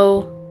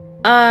 Oh,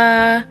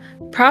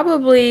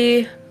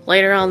 probably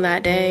later on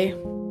that day.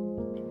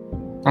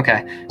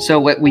 Okay, so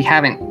we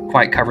haven't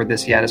quite covered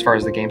this yet as far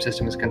as the game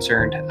system is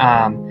concerned.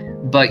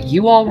 But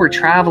you all were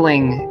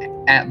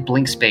traveling at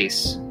blink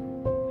space,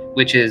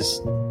 which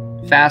is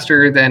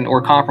faster than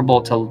or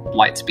comparable to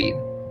light speed.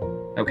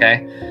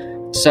 Okay?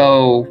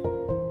 So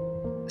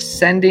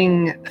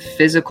sending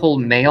physical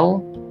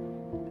mail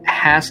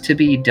has to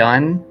be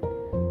done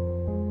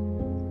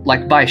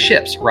like by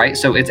ships, right?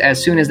 So it's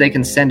as soon as they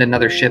can send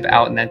another ship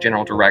out in that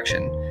general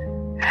direction.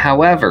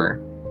 However,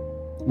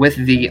 with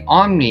the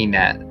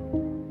OmniNet,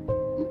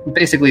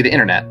 basically the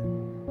internet,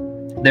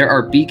 there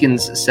are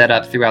beacons set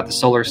up throughout the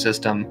solar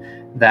system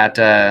that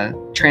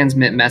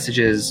transmit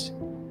messages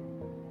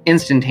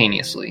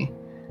instantaneously.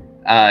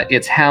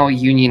 It's how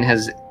Union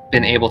has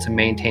been able to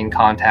maintain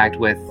contact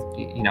with,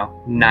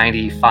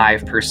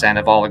 95%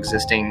 of all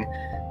existing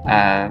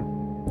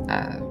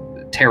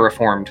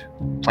terraformed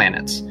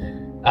planets.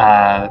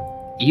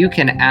 You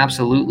can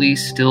absolutely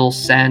still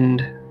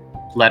send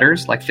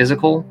letters, like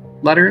physical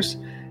letters,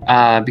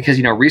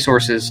 because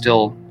resources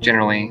still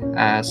generally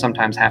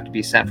sometimes have to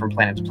be sent from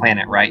planet to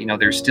planet, right?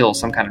 There's still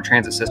some kind of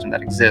transit system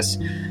that exists,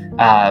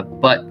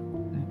 but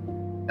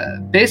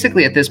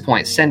basically at this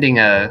point, sending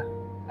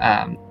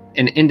an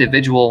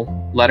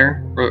individual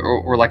letter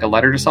or like a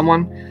letter to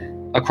someone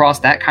across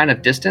that kind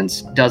of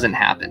distance doesn't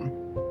happen.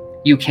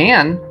 You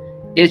can,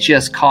 it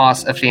just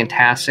costs a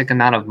fantastic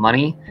amount of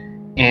money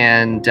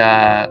and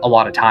a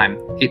lot of time.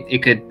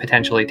 It could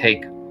potentially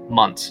take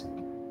months.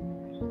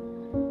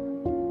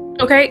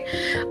 Okay.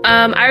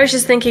 I was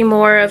just thinking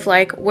more of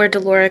like where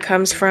Delora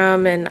comes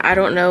from, and I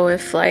don't know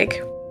if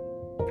like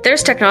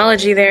there's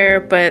technology there,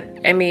 but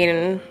I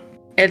mean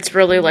it's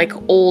really like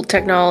old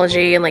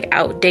technology and like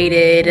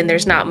outdated, and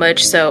there's not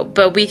much. So,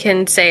 but we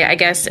can say, I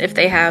guess, if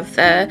they have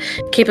the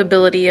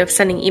capability of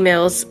sending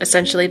emails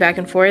essentially back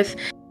and forth,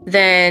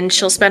 then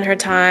she'll spend her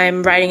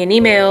time writing an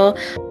email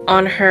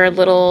on her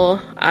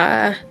little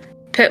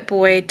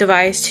Pip-Boy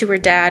device to her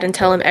dad and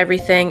tell him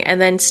everything,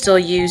 and then still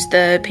use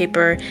the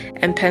paper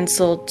and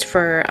pencil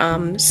for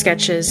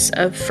sketches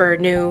for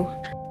new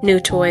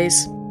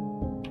toys.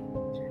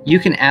 You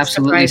can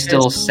absolutely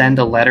still send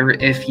a letter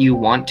if you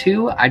want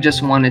to. I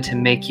just wanted to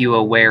make you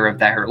aware of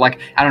that. Like,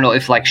 I don't know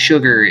if like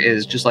Sugar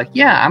is just like,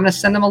 yeah, I'm going to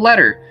send him a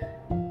letter,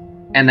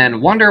 and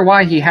then wonder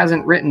why he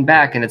hasn't written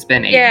back and it's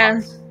been 8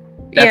 months.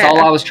 That's all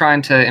I was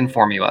trying to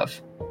inform you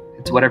of.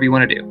 It's whatever you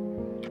want to do.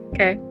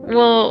 Okay,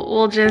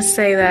 we'll just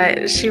say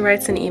that she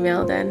writes an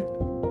email then.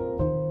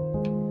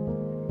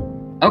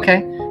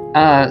 Okay.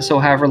 So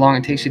however long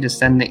it takes you to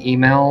send the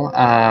email,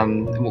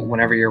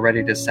 whenever you're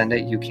ready to send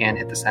it, you can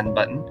hit the send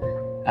button.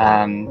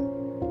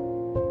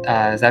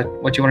 Is that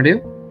what you want to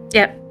do?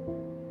 Yep.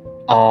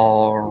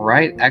 All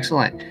right,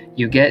 excellent.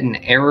 You get an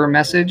error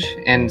message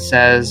and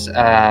says,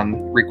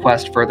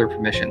 request further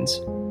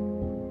permissions.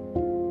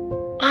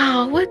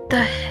 Oh, what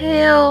the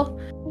hell?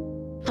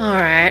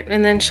 Alright,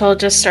 and then she'll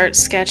just start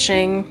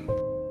sketching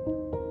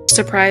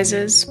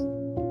surprises.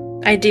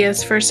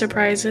 Ideas for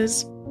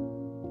surprises.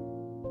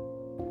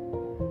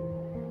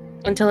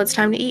 Until it's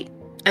time to eat.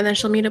 And then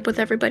she'll meet up with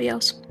everybody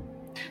else.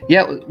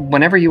 Yeah,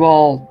 whenever you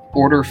all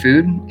order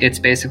food, it's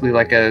basically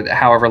like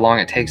however long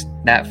it takes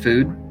that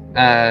food,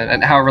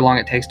 however long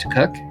it takes to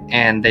cook,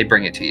 and they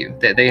bring it to you.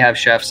 They have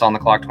chefs on the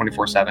clock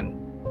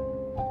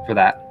 24/7 for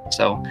that.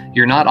 So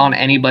you're not on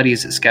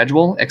anybody's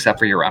schedule except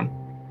for your own.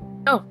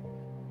 Oh.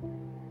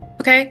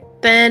 Okay,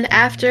 then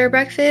after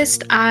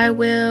breakfast, I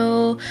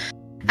will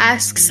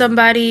ask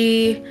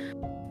somebody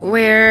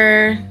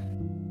where,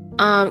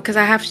 because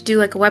I have to do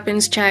like a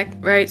weapons check,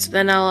 right? So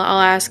then I'll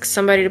ask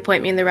somebody to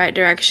point me in the right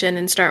direction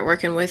and start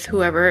working with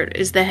whoever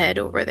is the head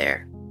over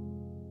there.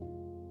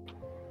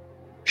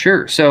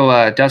 Sure.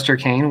 So Duster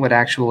Kane would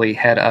actually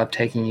head up,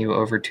 taking you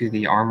over to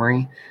the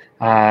armory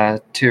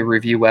to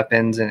review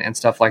weapons and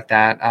stuff like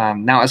that.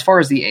 Now, as far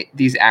as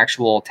these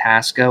actual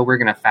tasks go, we're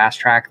going to fast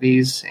track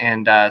these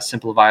and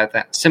simplify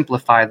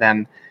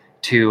them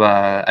to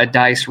a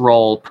dice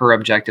roll per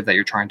objective that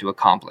you're trying to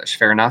accomplish.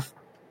 Fair enough?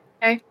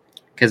 Okay.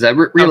 Because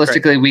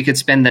realistically, we could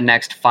spend the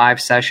next 5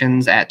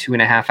 sessions at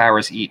 2.5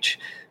 hours each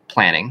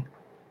planning.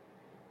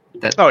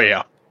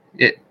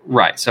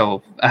 Right.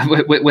 So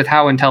with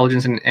how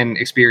intelligent and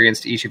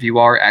experienced each of you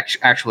are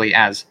actually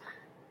as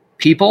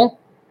people,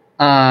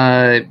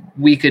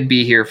 we could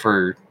be here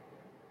for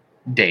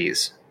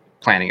days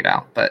planning it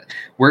out. But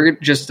we're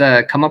just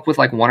come up with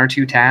like 1 or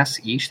 2 tasks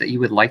each that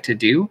you would like to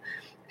do,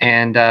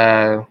 and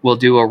we'll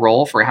do a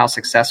roll for how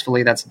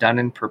successfully that's done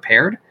and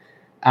prepared.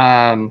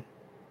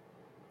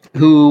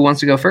 Who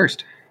wants to go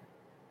first?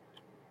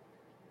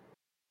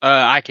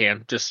 I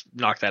can just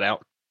knock that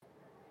out.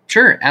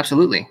 Sure,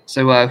 absolutely.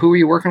 So, who are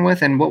you working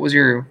with, and what's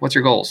your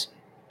goals?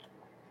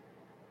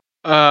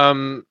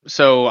 So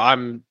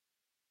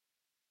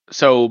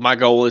my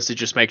goal is to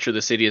just make sure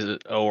the city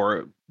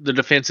or the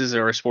defenses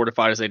are as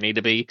fortified as they need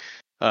to be.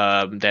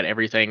 That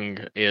everything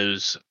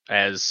is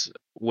as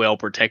well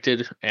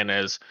protected and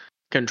as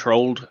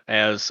controlled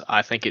as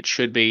I think it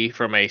should be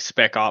from a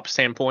spec ops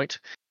standpoint,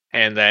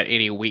 and that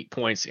any weak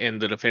points in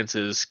the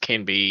defenses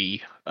can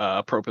be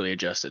appropriately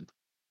adjusted.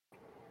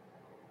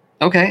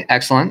 Okay,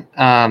 excellent.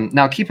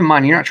 Now, keep in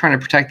mind, you're not trying to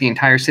protect the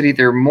entire city.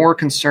 They're more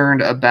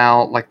concerned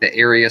about like the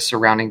area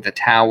surrounding the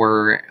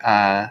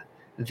tower,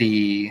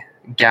 the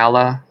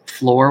gala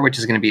floor, which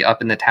is going to be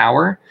up in the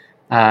tower.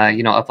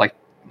 Up like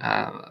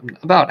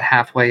about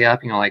halfway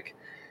up.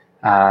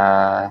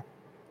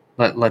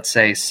 Let's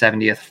say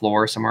 70th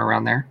floor, somewhere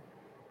around there.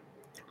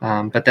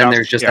 But then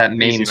there's just that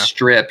main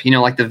strip.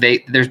 Like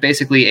there's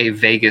basically a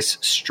Vegas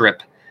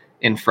strip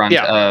in front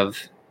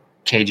of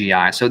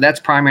KGI. So that's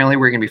primarily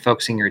where you're going to be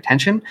focusing your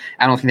attention.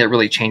 I don't think that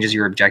really changes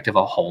your objective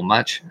a whole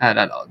lot.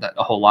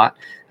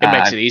 It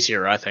makes it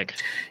easier, I think.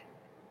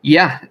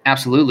 Yeah,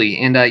 absolutely.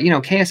 And,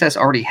 KSS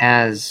already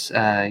has,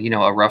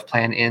 a rough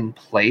plan in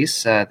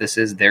place. This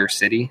is their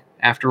city,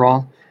 after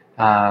all.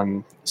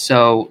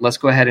 So let's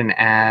go ahead and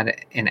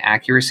add an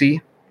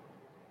accuracy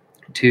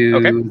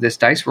to this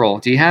dice roll.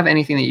 Do you have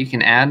anything that you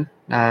can add?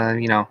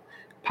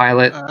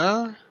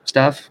 Pilot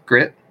stuff,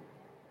 grit?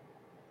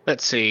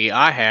 Let's see.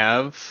 I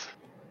have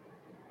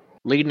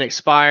lead and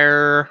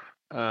expire.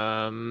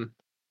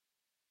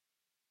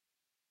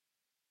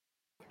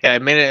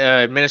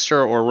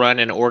 Administer or run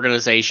an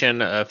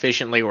organization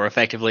efficiently or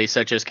effectively,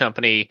 such as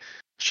company,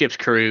 ship's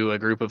crew, a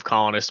group of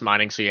colonists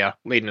mining. So yeah,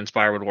 lead and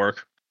inspire would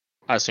work,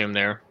 I assume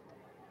there.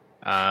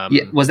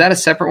 Was that a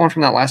separate one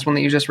from that last one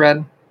that you just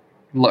read?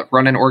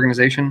 Run an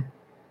organization?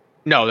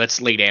 No, that's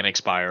lead and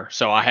expire.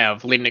 So I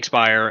have lead and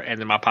expire, and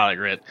then my pilot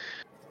grit.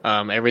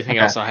 Everything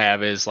else I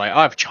have is like,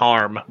 I have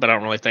charm, but I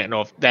don't really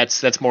know if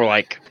that's more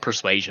like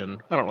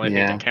persuasion. I don't really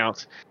think that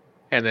counts.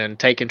 And then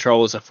take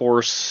control as a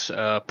force.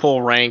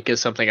 Pull rank is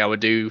something I would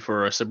do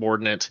for a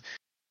subordinate,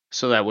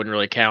 so that wouldn't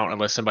really count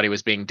unless somebody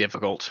was being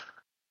difficult.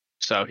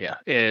 So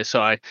yeah,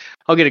 so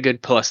I'll get a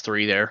good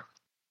 +3 there.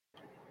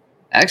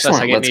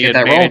 Excellent. Let's get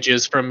that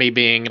advantages from me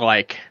being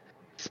like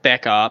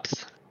spec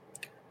ops.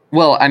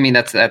 Well, I mean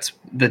that's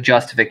the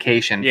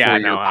justification for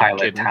your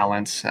pilot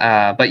talents,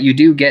 but you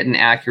do get an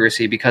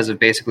accuracy because of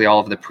basically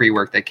all of the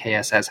pre-work that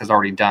KSS has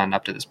already done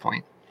up to this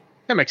point.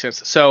 That makes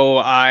sense. So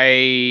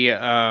I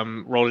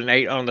rolled an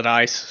 8 on the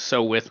dice.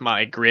 So with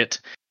my grit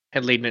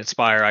and lead and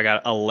inspire, I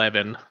got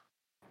 11.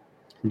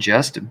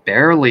 Just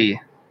barely.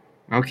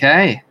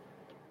 Okay.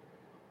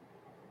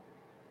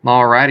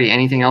 Alrighty.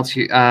 Anything else?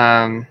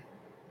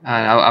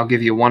 I'll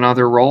give you one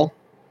other roll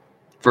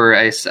for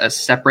a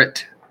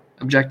separate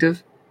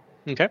objective.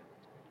 Okay.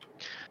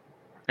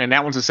 And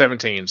that one's a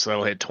 17, so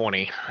that'll hit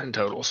 20 in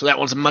total. So that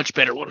one's a much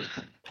better one.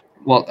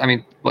 Well, I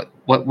mean,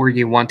 what were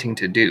you wanting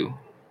to do?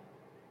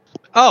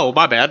 Oh,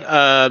 my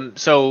bad.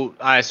 So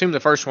I assume the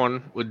first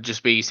one would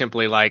just be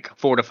simply like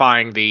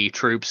fortifying the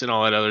troops and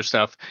all that other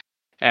stuff.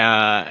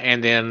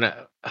 And then...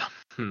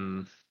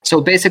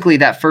 So basically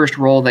that first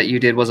roll that you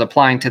did was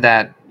applying to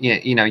that,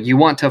 you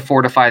want to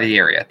fortify the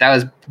area. That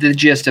was the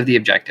gist of the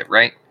objective,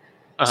 right?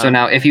 So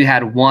now if you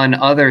had one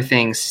other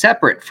thing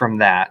separate from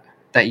that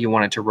you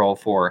wanted to roll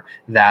for,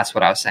 that's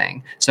what I was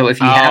saying. So if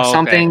you have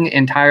something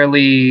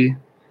entirely...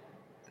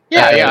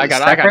 I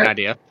got an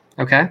idea.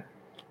 Okay.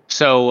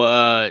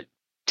 So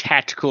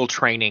tactical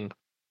training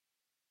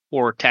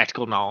or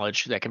tactical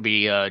knowledge that can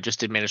be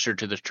just administered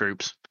to the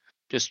troops.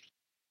 Just,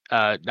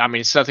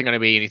 it's nothing going to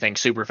be anything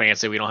super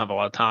fancy. We don't have a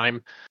lot of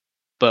time,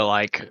 but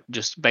like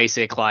just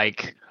basic,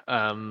 like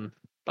the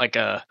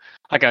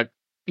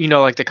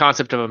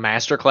concept of a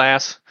master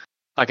class,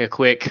 like a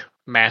quick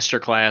master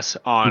class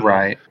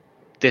on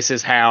this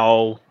is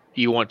how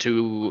you want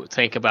to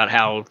think about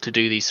how to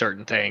do these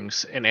certain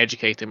things and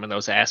educate them in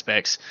those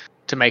aspects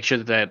to make sure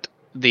that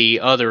the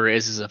other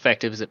is as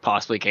effective as it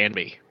possibly can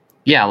be.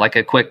 Yeah, like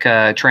a quick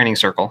training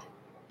circle.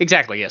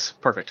 Exactly, yes.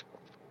 Perfect.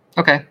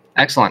 Okay,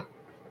 excellent.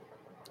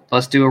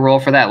 Let's do a roll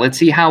for that. Let's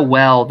see how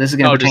well this is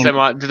going to pertain.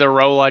 Did the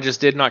roll I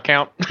just did not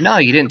count? No,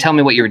 you didn't tell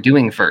me what you were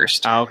doing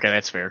first. Oh, okay,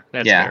 that's fair.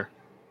 That's fair.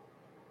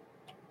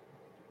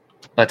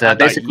 But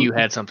basically, you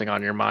had something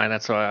on your mind.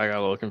 That's why I got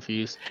a little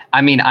confused.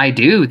 I mean, I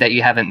do that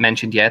you haven't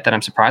mentioned yet that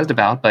I'm surprised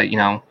about. But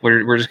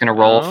we're just going to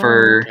roll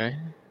for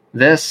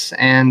this,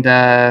 and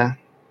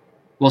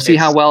we'll see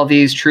how well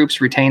these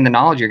troops retain the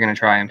knowledge you're going to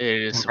try. It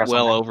is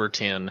well over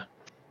 10.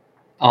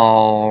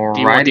 All right.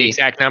 Do you want the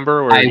exact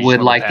number? Or I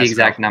would like the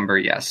exact number,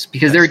 yes,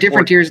 because there are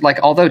different tiers. Like,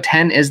 although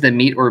 10 is the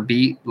meet or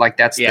beat, like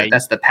that's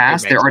the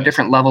pass. There are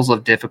different levels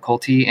of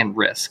difficulty and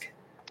risk.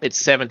 It's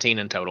 17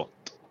 in total.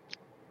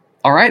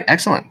 All right,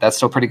 excellent. That's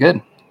still pretty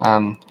good.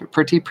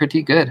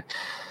 Pretty good.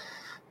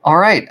 All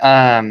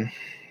right,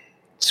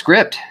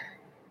 script.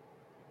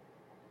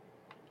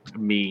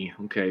 Me.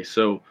 Okay,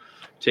 so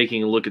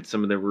taking a look at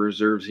some of the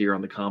reserves here on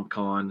the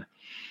CompCon,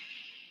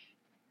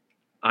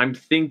 I'm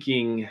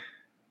thinking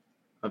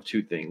of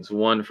two things.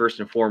 One, first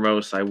and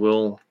foremost, I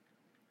will,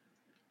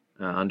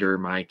 under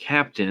my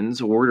captain's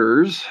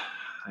orders,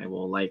 I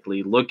will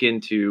likely look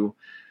into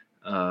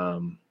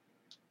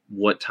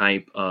what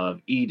type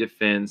of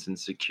e-defense and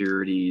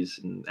securities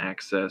and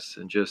access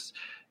and just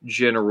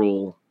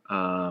general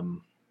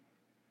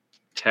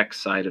tech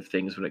side of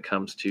things when it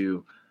comes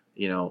to,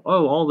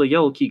 all the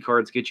yellow key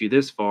cards get you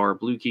this far,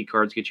 blue key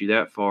cards get you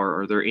that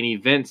far. Are there any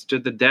vents to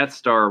the Death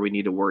Star we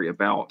need to worry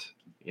about?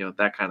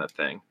 That kind of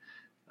thing.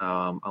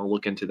 I'll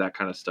look into that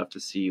kind of stuff to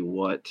see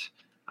what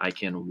I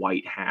can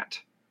white hat.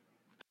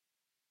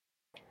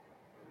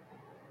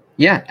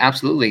 Yeah,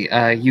 absolutely.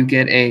 You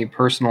get a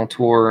personal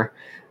tour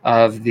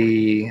of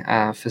the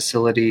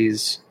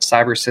facility's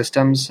cyber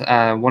systems.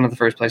 One of the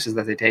first places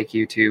that they take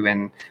you to,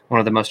 and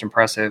one of the most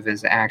impressive,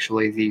 is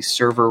actually the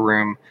server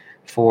room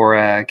for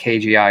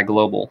KGI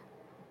Global.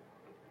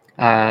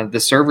 The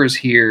servers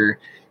here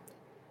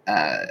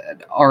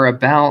are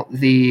about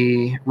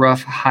the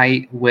rough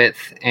height,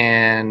 width,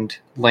 and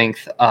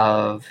length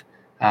of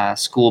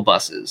school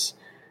buses.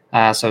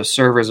 So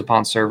servers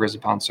upon servers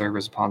upon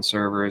servers upon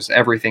servers.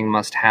 Everything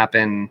must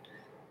happen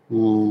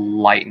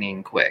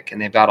lightning quick,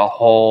 and they've got a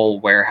whole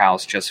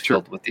warehouse just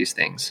filled with these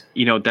things.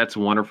 That's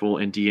wonderful.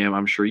 And DM,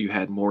 I'm sure you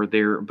had more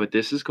there, but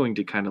this is going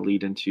to kind of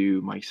lead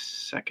into my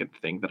second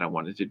thing that I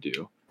wanted to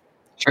do.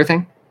 Sure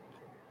thing.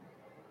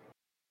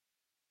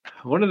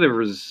 One of the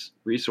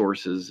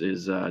resources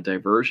is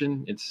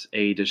diversion. It's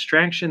a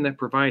distraction that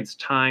provides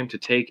time to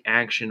take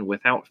action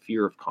without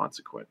fear of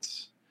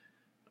consequence.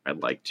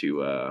 I'd like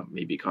to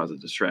maybe cause a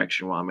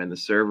distraction while I'm in the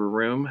server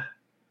room.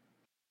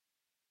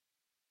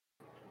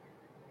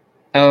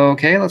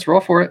 Okay, let's roll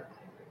for it.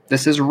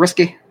 This is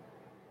risky.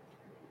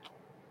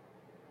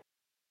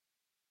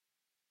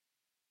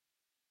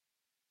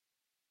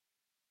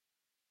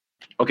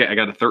 Okay, I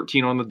got a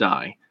 13 on the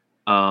die.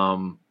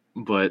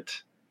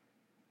 But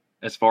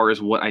as far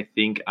as what I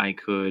think I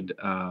could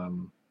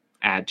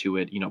add to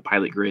it,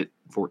 Pilot Grit,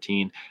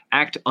 14.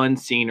 Act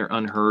unseen or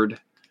unheard,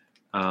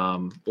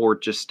 or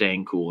just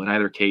staying cool. In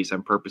either case,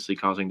 I'm purposely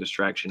causing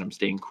distraction. I'm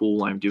staying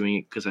cool. I'm doing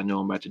it because I know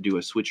I'm about to do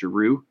a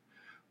switcheroo.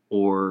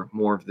 Or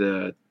more of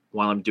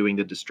while I'm doing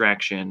the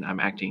distraction,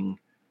 I'm acting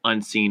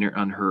unseen or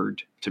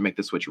unheard to make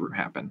the switcheroo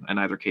happen. In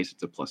either case,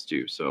 it's a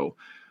 +2. So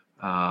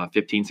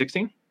 15,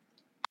 16.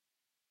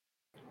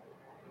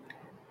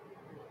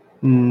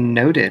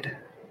 Noted.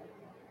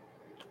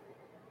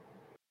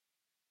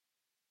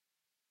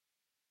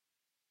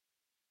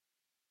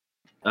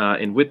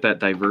 And with that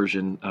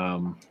diversion,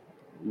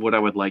 what I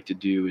would like to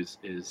do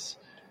is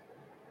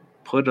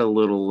put a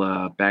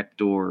little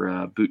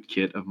backdoor boot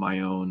kit of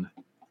my own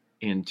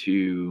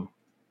into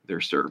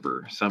their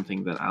server,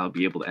 something that I'll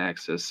be able to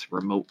access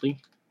remotely,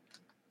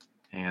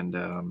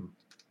 and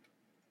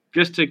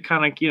just to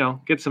kind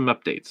of get some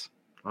updates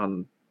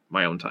on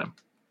my own time.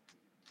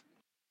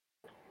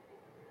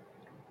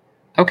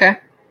 Okay.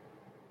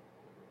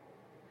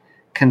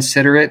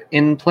 Consider it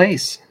in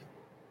place.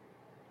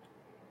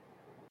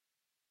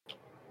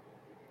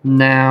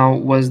 Now,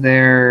 was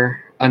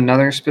there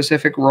another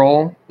specific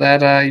role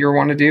that you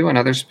want to do?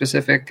 Another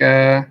specific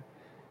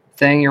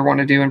thing you want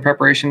to do in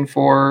preparation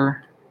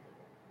for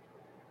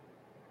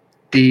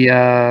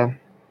the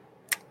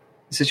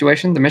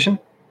situation, the mission?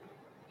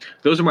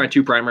 Those are my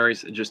two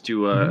primaries, just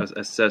to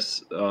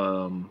assess,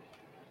 where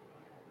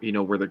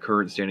the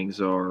current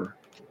standings are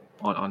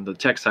on the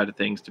tech side of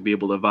things, to be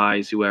able to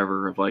advise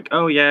whoever of like,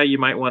 oh yeah, you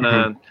might want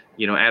to,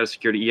 add a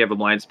security. You have a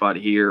blind spot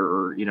here,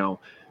 or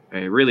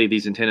really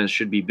these antennas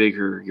should be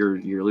bigger.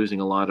 You're losing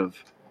a lot of,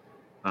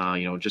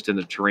 just in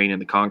the terrain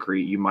and the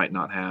concrete. You might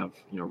not have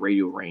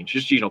radio range.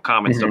 Just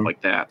common stuff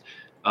like that.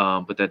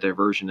 But that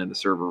diversion in the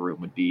server room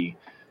would be,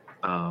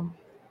 time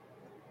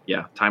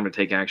to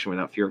take action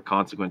without fear of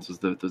consequences.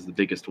 Was the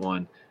biggest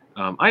one.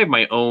 I have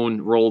my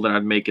own role that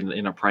I'd make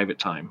in a private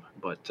time,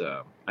 but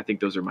I think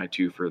those are my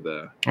two for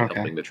the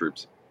helping the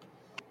troops.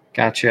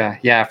 Gotcha.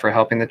 Yeah, for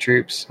helping the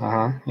troops.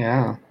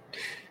 Yeah.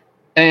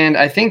 And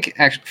I think,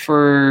 actually,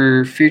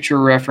 for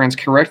future reference,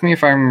 correct me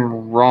if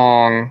I'm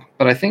wrong,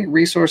 but I think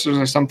resources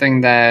are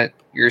something that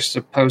you're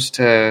supposed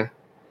to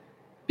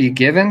be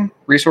given.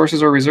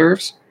 Resources or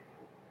reserves?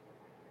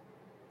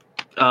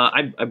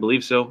 I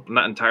believe so. I'm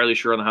not entirely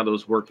sure on how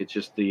those work. It's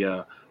just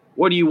the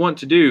what do you want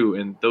to do,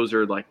 and those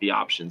are like the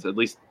options. At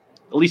least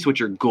what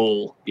your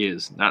goal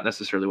is, not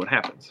necessarily what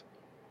happens.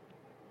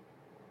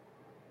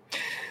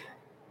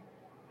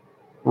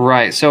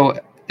 Right. So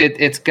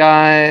it's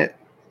got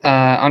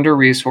under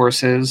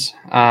resources,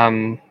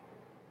 and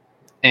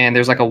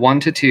there's like a 1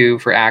 to 2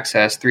 for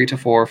access, 3 to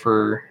 4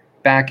 for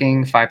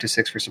backing, 5 to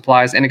 6 for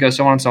supplies, and it goes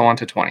so on and so on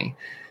to 20.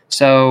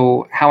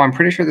 So how I'm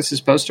pretty sure this is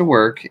supposed to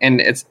work,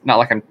 and it's not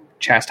like I'm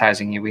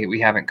chastising you. We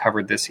haven't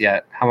covered this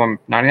yet. How I'm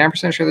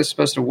 99% sure this is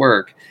supposed to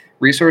work.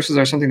 Resources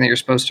are something that you're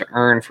supposed to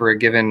earn for a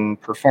given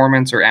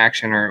performance or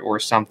action or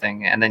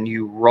something, and then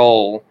you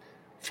roll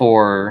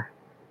for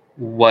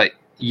what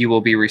you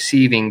will be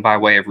receiving by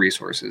way of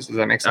resources. Does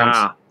that make sense?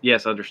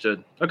 Yes,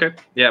 understood. Okay.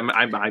 Yeah,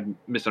 I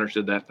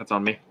misunderstood that. That's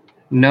on me.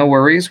 No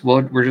worries.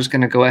 We're just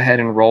going to go ahead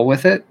and roll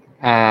with it.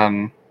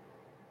 And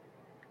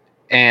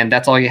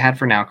that's all you had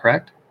for now,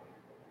 correct?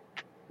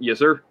 Yes,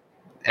 sir.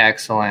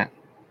 Excellent.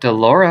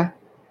 Delora,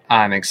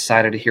 I'm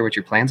excited to hear what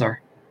your plans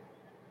are.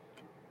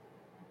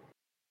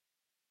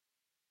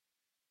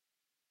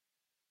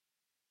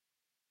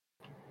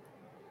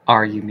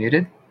 Are you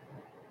muted?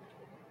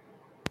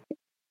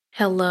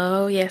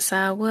 Hello, yes,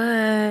 I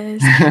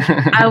was.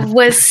 I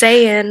was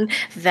saying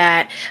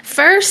that,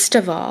 first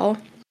of all,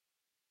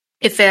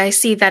 if I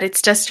see that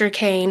it's Duster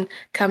Kane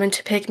coming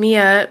to pick me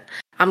up,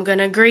 I'm going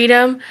to greet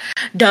him,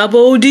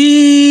 double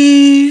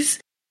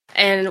D's,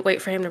 and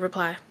wait for him to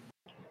reply.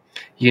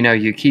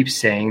 You keep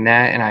saying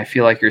that, and I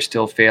feel like you're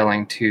still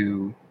failing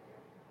to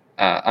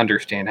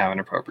understand how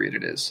inappropriate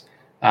it is.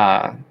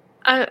 Because,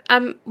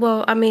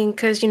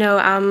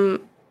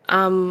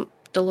 I'm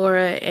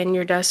Delora and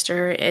your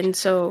Duster, and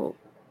so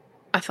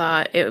I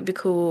thought it would be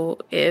cool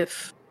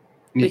if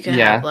we could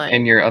Yeah, have like.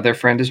 and your other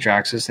friend is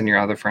Draxus, and your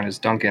other friend is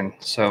Duncan.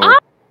 So,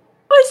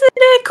 Oh, isn't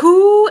that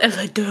cool? It's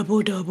like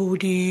double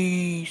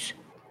D's.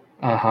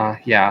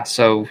 yeah.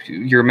 So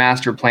your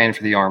master plan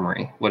for the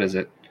armory, what is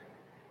it?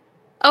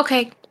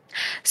 Okay,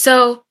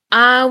 so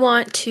I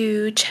want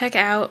to check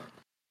out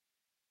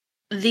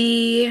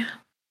the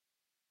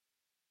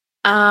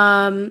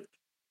Oh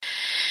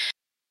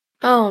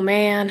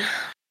man,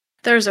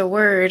 there's a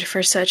word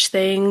for such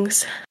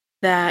things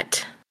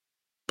that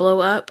blow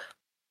up.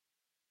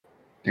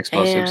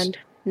 Explosives. And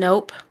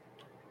nope.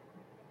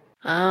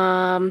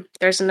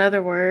 There's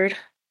another word,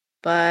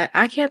 but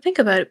I can't think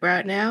about it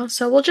right now,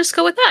 so we'll just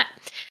go with that.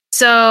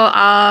 So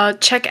I'll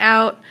check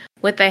out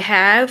what they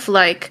have,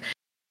 like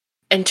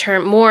in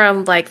term more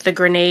on like the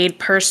grenade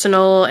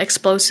personal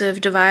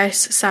explosive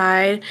device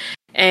side,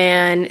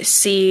 and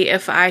see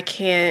if I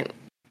can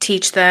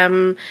teach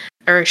them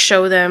or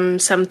show them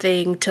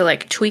something to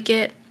like tweak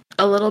it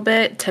a little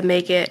bit to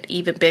make it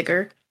even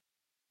bigger.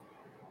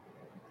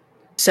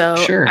 So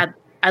Sure.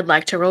 I'd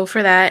like to roll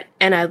for that,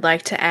 and I'd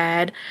like to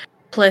add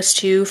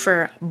 +2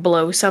 for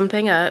blow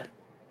something up.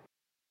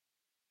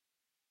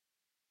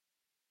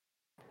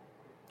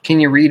 Can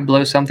you read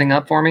blow something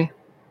up for me?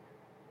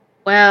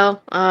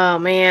 Well, oh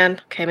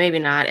man, okay, maybe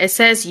not. It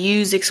says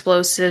use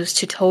explosives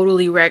to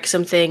totally wreck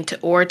something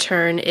or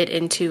turn it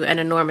into an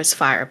enormous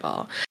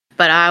fireball.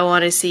 But I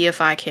want to see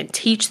if I can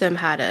teach them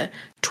how to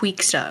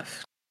tweak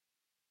stuff.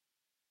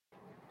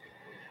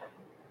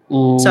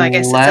 So I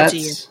guess it's up to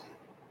you.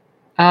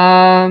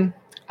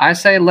 I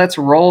say let's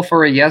roll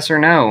for a yes or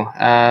no.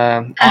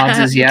 Odds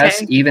is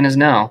yes, Okay. even is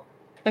no.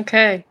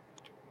 Okay.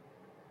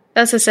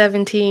 That's a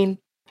 17.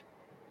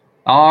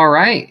 All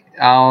right.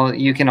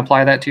 You can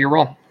apply that to your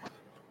roll.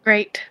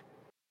 Great.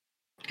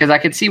 Because I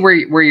could see where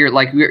you're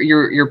like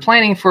you're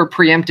planning for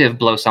preemptive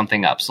blow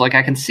something up. So like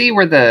I can see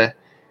where the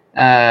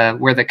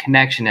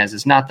connection is.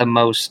 It's not the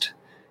most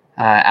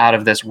out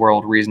of this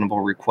world reasonable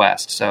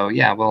request. So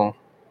yeah, we'll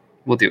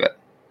do it.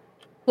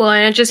 Well,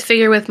 and I just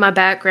figure with my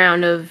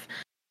background of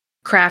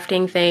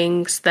crafting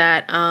things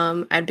that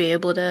I'd be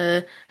able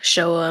to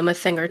show them a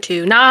thing or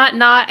two.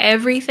 Not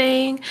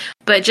everything,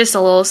 but just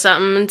a little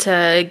something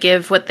to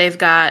give what they've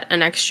got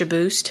an extra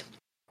boost.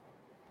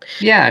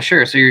 Yeah,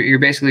 sure. So you're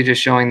basically just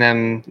showing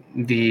them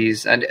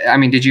these. I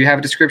mean, did you have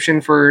a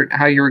description for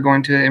how you were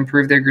going to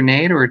improve their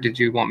grenade, or did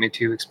you want me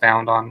to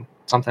expound on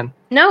something?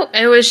 No,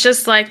 it was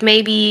just like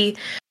maybe,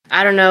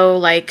 I don't know,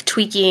 like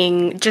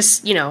tweaking,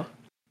 just,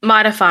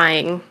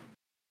 modifying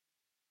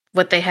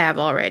what they have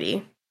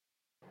already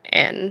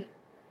and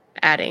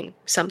adding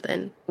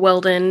something,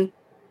 welding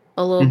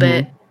a little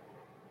bit.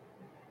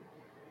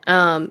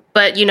 But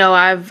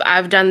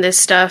I've done this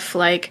stuff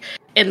like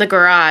in the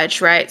garage,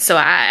 right? So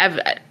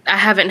I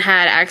haven't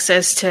had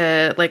access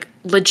to like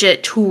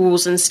legit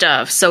tools and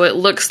stuff. So it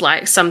looks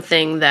like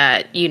something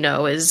that,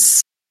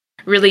 is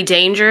really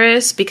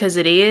dangerous because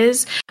it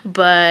is.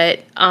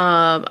 But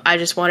I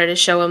just wanted to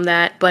show him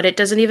that. But it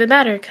doesn't even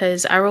matter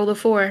because I rolled a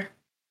 4.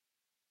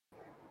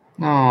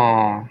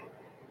 Oh,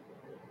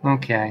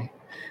 okay.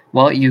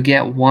 Well, you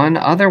get one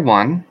other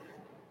one.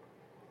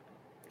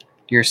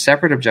 Your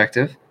separate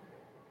objective.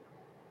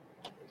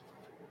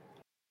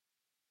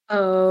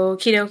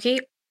 Okie dokie.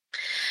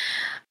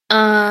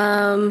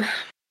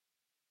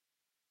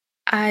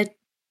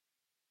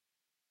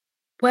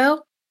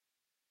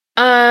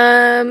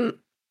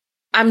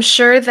 I'm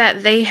sure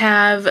that they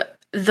have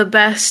the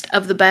best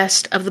of the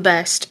best of the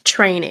best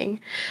training,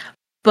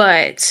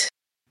 but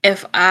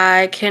if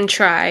I can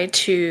try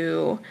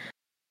to,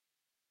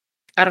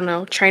 I don't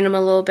know, train them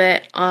a little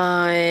bit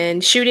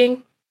on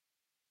shooting,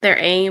 their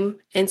aim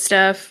and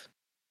stuff.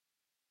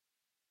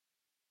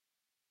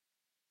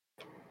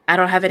 I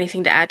don't have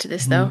anything to add to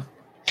this, though.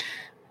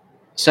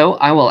 So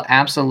I will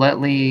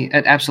absolutely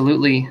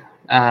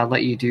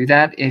let you do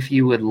that if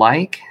you would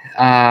like.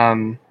 I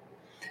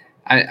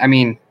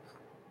mean,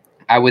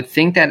 I would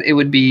think that it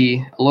would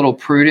be a little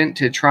prudent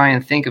to try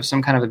and think of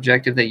some kind of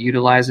objective that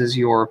utilizes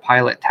your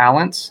pilot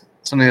talents,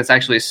 something that's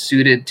actually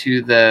suited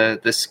to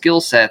the skill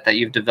set that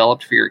you've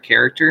developed for your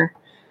character.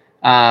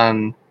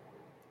 It's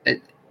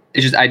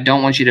just I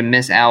don't want you to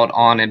miss out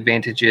on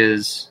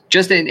advantages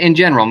just in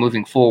general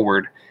moving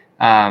forward.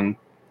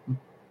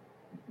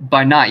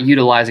 By not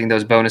utilizing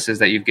those bonuses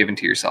that you've given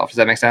to yourself. Does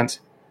that make sense?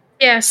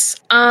 Yes.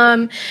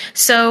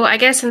 So I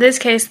guess in this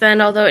case then,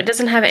 although it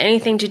doesn't have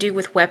anything to do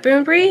with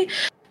weaponry,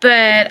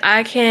 but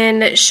I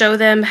can show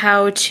them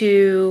how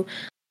to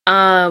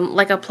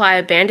like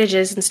apply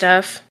bandages and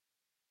stuff,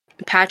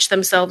 patch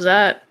themselves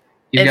up.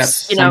 You've got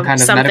some kind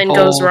of something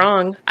medical goes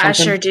wrong. something? I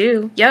sure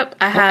do. Yep,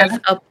 I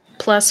have a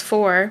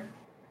 +4.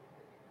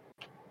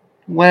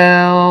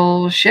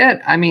 Well,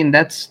 shit. I mean,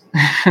 that's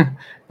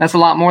that's a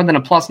lot more than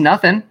a plus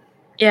nothing.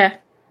 Yeah.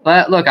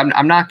 But look,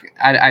 I'm not.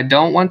 I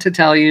don't want to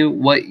tell you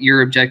what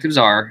your objectives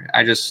are.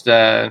 I just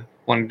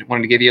wanted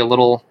to give you a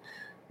little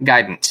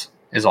guidance.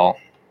 Is all.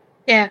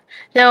 Yeah.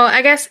 No,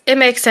 I guess it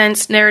makes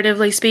sense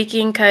narratively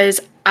speaking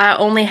because I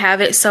only have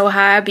it so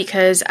high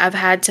because I've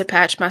had to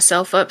patch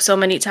myself up so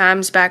many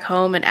times back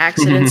home and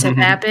accidents have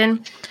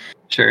happened.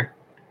 Sure.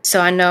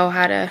 so I know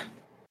how to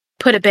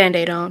put a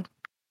Band-Aid on.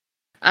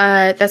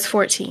 That's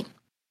 14.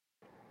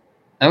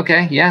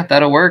 Okay, yeah,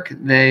 that'll work.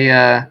 They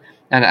and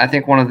I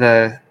think one of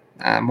the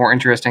more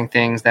interesting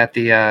things that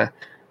the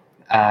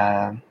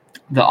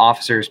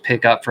officers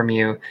pick up from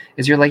you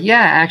is you're like,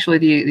 yeah, actually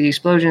the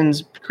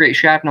explosions create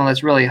shrapnel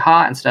that's really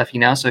hot and stuff,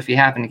 so if you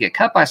happen to get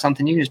cut by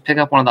something, you can just pick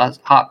up one of those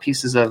hot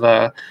pieces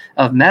of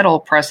metal,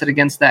 press it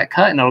against that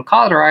cut, and it'll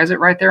cauterize it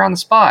right there on the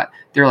spot.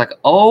 They're like,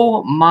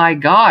 oh my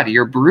god,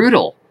 you're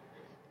brutal.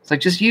 It's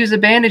like, just use a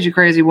bandage, you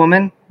crazy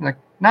woman. I'm like,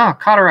 no,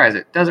 cauterize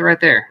it. Does it right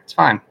there. It's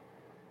fine.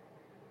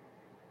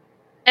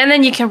 And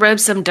then you can rub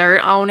some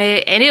dirt on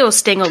it, and it'll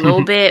sting a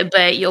little bit,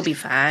 but you'll be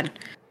fine.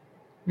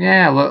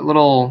 Yeah,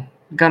 little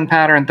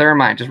gunpowder and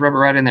thermite. Just rub it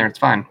right in there. It's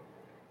fine.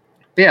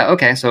 But yeah,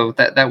 okay, so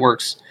that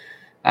works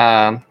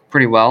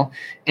pretty well.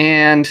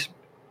 And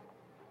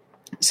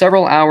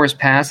several hours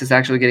pass. It's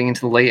actually getting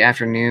into the late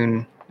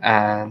afternoon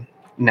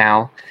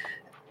now.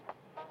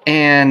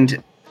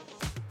 And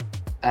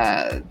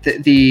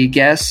the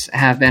guests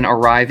have been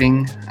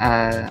arriving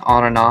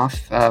on and off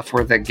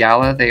for the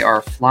gala. They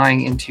are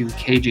flying into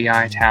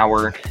KGI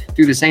Tower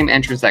through the same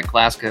entrance that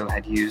Glasgow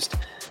had used.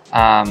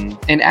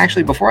 And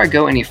actually, before I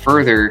go any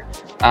further,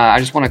 I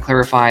just want to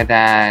clarify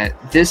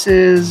that this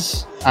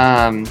is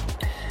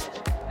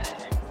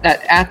that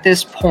at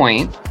this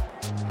point,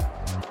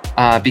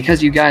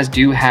 because you guys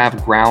do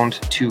have ground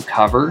to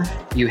cover,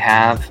 you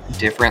have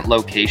different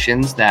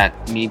locations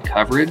that need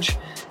coverage.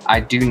 I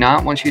do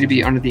not want you to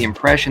be under the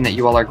impression that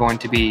you all are going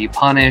to be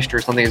punished or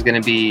something is going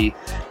to be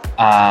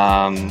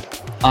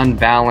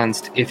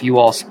unbalanced if you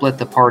all split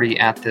the party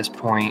at this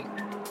point,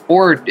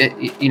 or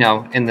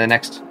in the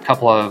next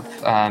couple of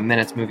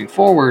minutes moving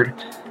forward.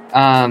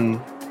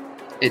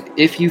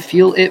 If you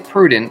feel it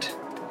prudent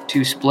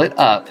to split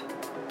up,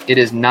 it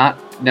is not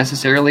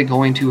necessarily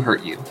going to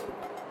hurt you.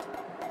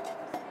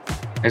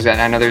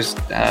 I know there's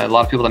a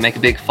lot of people that make a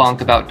big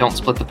funk about don't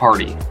split the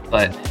party,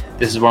 but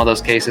this is one of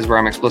those cases where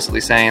I'm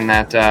explicitly saying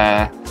that,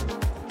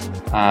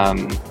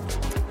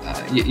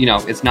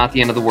 it's not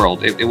the end of the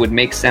world. It would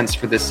make sense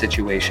for this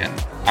situation.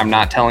 I'm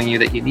not telling you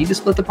that you need to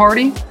split the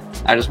party.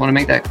 I just want to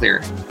make that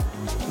clear.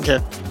 Okay.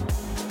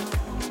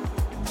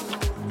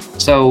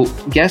 So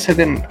guests have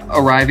been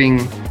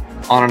arriving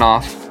on and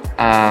off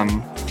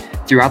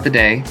throughout the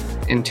day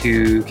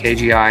into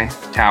KGI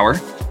Tower.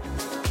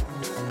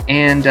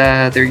 And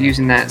they're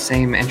using that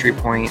same entry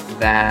point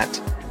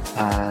that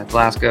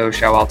Glasgow,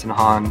 Shao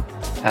Altanhan,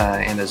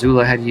 and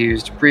Azula had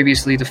used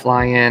previously to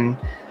fly in.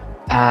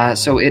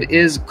 So it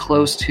is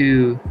close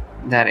to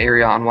that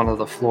area on one of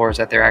the floors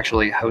that they're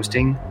actually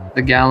hosting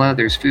the gala.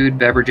 There's food,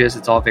 beverages.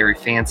 It's all very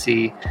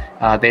fancy.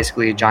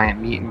 Basically a giant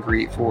meet and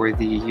greet for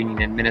the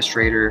union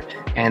administrator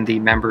and the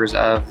members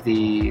of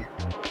the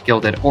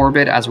Gilded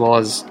Orbit, as well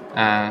as,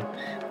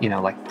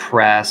 like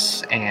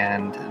press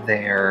and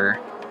their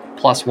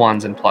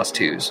 +1s and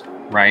 +2s,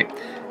 right?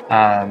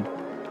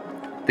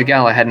 The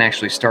gala hadn't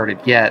actually started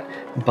yet,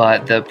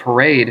 but the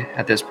parade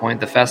at this point,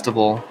 the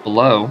festival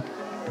below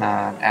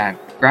at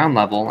ground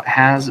level,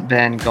 has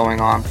been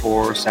going on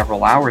for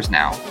several hours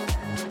now.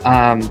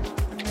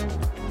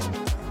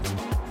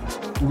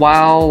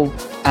 While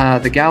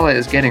the gala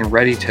is getting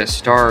ready to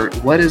start,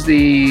 what is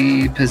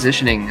the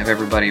positioning of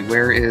everybody?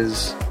 Where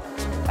is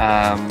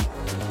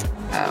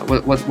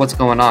what's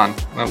going on?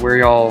 Where are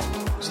y'all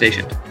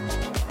stationed?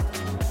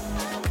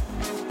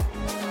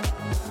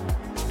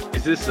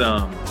 Is this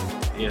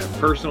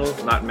personal,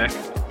 not mech?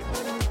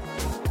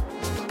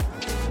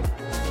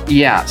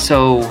 Yeah,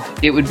 so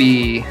it would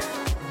be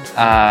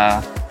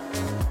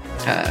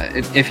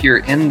if you're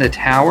in the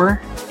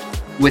tower,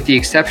 with the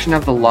exception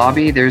of the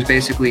lobby, there's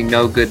basically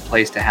no good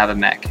place to have a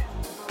mech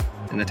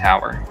in the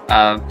tower.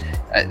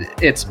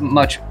 It's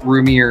much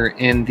roomier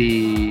in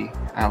the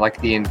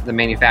the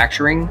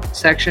manufacturing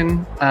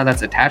section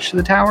that's attached to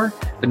the tower,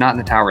 but not in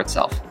the tower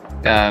itself.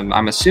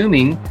 I'm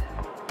assuming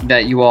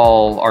that you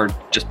all are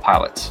just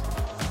pilots.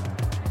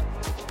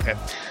 Okay.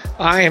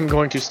 I am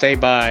going to stay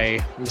by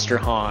Mr.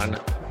 Han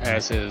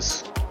as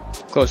his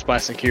close by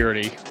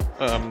security,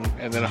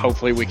 and then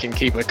hopefully we can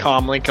keep a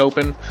comm link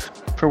open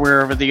for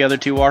wherever the other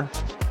two are.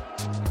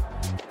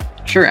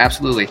 Sure,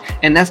 absolutely.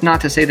 And that's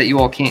not to say that you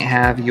all can't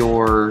have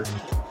your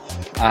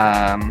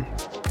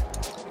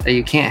that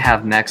you can't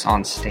have mechs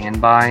on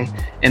standby.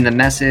 In the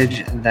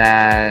message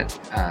that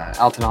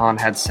Altanhan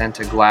had sent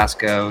to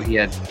Glasgow, he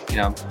had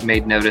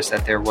made note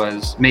that there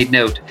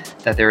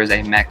is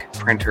a mech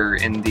printer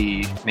in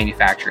the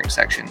manufacturing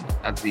section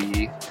of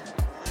the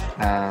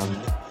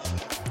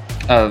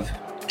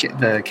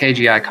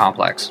KGI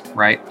complex,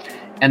 right?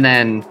 And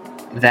then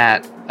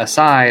that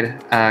aside,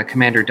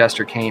 Commander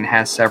Duster Kane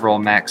has several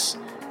mechs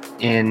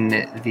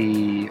in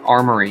the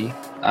armory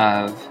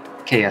of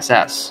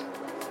KSS.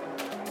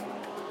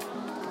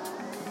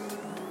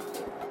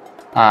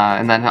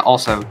 And then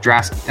also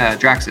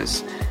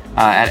Draxus.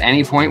 At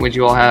any point, would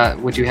you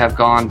have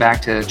gone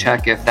back to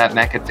check if that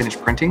mech had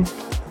finished printing?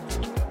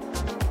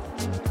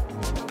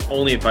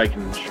 Only if I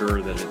can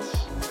ensure that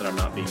I'm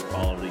not being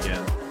followed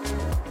again.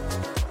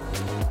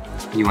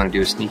 You want to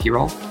do a sneaky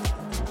roll?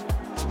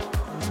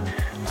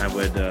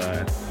 would,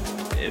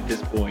 at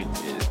this point,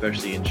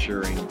 especially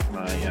ensuring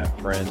my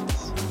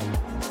friend's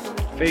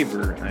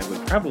favor, I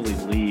would probably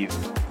leave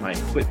my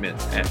equipment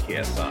at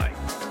KSI.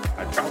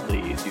 I'd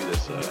probably do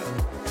this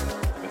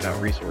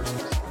without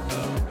resources.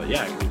 But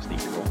yeah, I can do a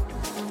sneaky roll.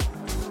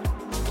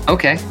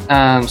 Okay.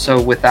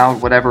 So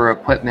without whatever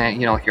equipment,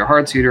 like your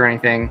hard suit or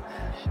anything,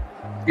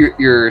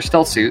 your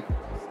stealth suit,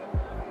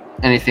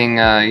 anything,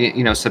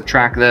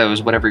 subtract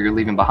those, whatever you're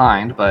leaving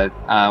behind. But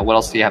what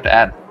else do you have to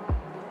add?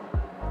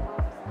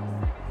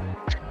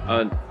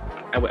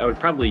 I would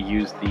probably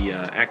use the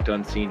act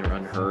unseen or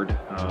unheard.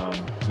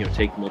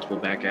 Take multiple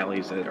back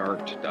alleys that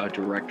aren't a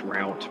direct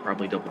route.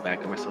 Probably double back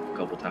on myself a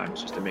couple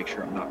times just to make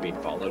sure I'm not being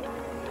followed.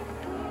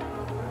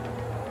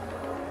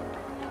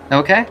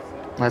 Okay,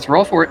 let's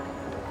roll for it.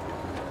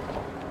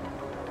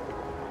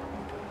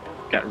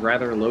 Got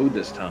rather low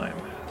this time.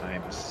 I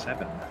am a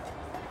 7.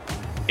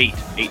 8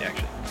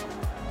 actually.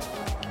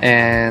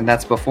 And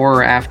that's before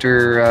or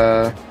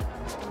after?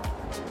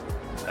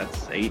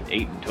 That's 8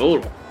 in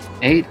total.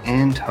 8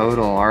 in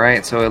total. All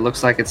right, so it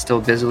looks like it's still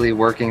busily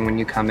working when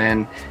you come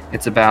in.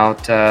 It's about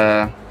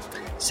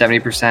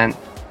 70%,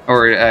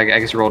 or I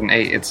guess you rolled an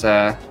 8. It's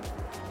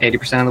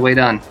 80% of the way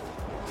done,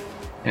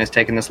 and it's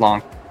taking this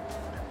long.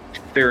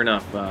 Fair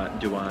enough.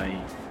 Do I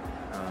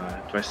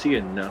see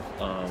enough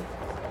of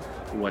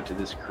what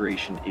this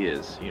creation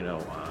is?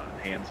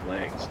 Hands,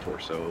 legs,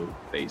 torso,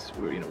 face,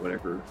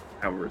 whatever,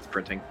 however it's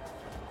printing.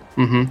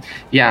 Mm-hmm.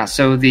 Yeah.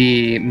 So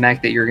the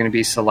mech that you're going to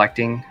be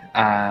selecting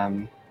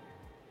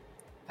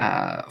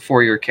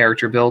for your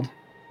character build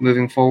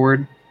moving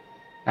forward,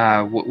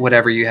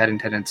 whatever you had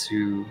intended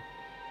to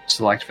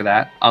select for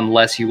that,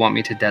 unless you want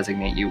me to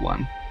designate you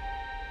one.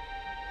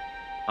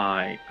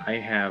 I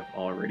have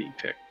already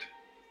picked.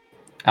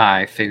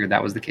 I figured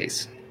that was the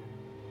case.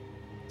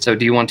 So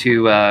do you want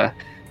to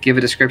give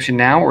a description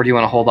now, or do you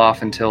want to hold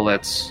off until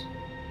it's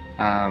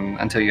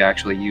until you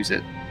actually use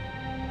it?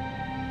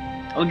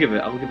 I'll give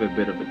a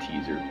bit of a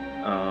teaser.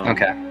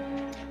 Okay.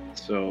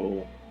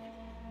 So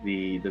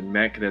the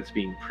mech that's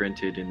being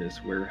printed in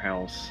this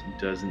warehouse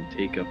doesn't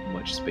take up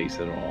much space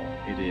at all.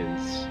 It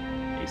is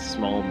a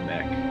small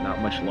mech,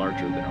 not much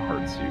larger than a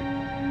hard suit.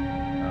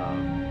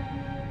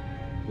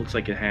 Looks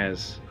like it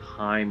has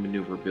high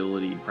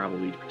maneuverability,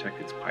 probably to protect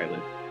its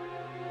pilot.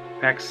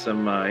 Packs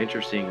some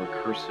interesting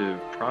recursive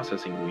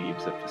processing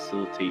weaves that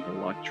facilitate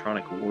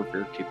electronic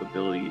warfare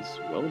capabilities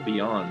well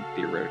beyond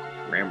theoretical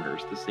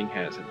parameters. This thing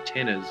has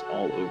antennas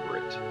all over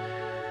it.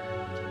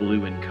 It's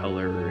blue in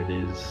color. It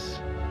is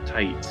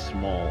tight,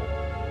 small,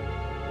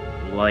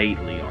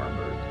 lightly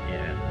armored,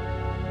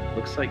 and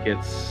looks like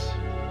it's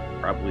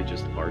probably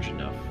just large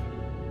enough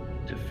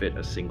to fit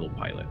a single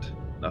pilot.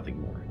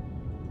 Nothing more.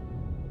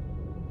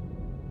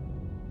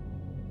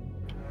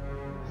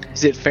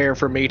 Is it fair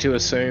for me to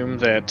assume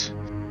that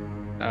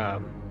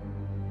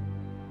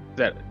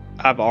that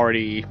I've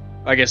already?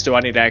 I guess, do I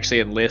need to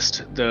actually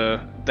enlist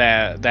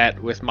that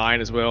with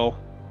mine as well,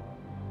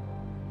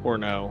 or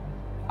no?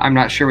 I'm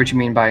not sure what you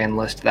mean by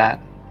enlist that.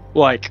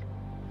 Like,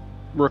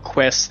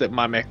 requests that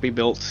my mech be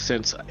built,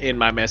 since in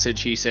my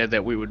message he said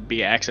that we would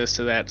be access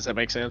to that. Does that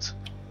make sense?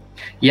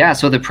 Yeah.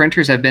 So the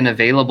printers have been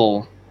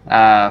available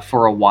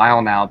for a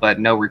while now, but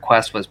no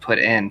request was put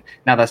in.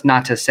 Now, that's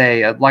not to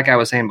say, like I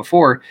was saying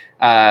before,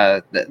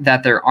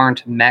 that there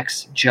aren't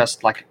mechs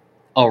just like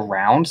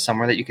around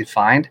somewhere that you could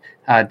find.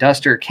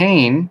 Duster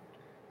Kane,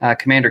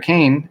 Commander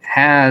Kane,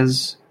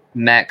 has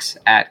mechs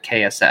at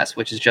KSS,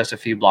 which is just a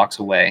few blocks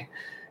away.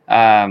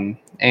 And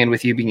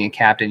with you being a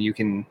captain, you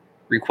can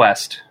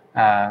request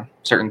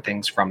certain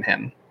things from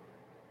him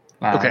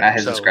at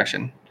his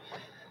discretion.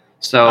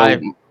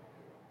 So,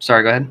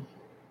 sorry, go ahead.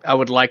 I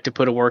would like to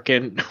put a work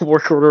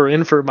order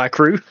in for my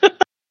crew.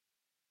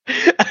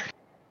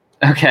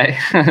 Okay.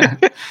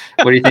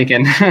 What are you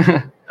thinking?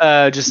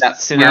 Just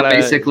send out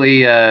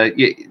basically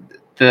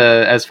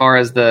as far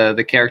as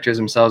the characters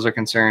themselves are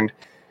concerned,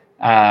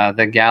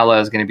 the gala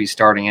is going to be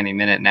starting any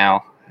minute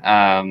now,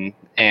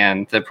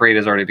 and the parade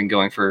has already been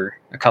going for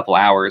a couple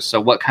hours.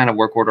 So, what kind of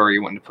work order are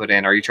you wanting to put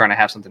in? Are you trying to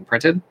have something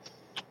printed?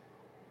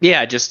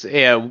 Yeah,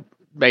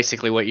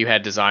 basically what you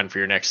had designed for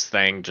your next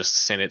thing. Just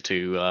send it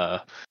to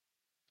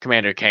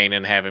Commander Kane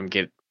and have him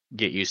get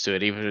used to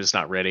it, even if it's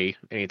not ready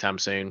anytime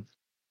soon.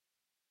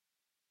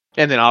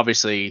 And then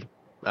obviously,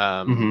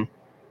 Blue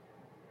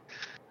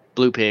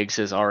Pigs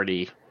has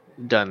already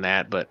done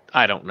that, but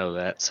I don't know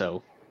that,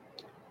 so.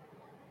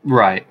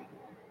 Right.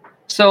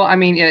 So, I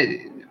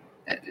mean,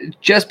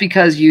 just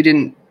because you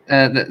didn't,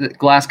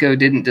 Glasgow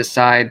didn't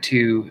decide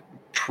to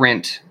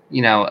print,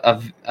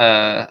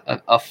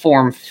 a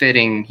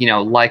form-fitting,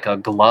 like a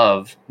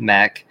glove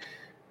mech,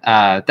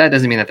 that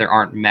doesn't mean that there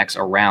aren't mechs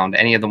around.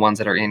 Any of the ones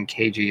that are in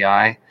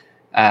KGI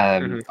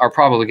are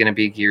probably going to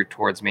be geared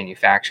towards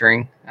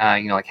manufacturing,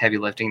 like heavy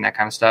lifting, that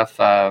kind of stuff,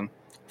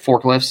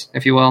 forklifts,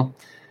 if you will.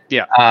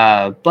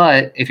 Yeah.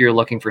 But if you're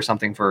looking for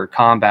something for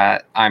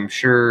combat, I'm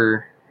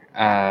sure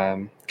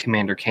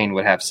Commander Kane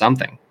would have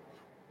something.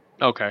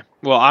 Okay.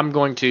 Well, I'm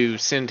going to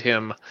send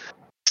him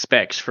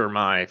specs for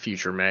my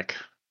future mech.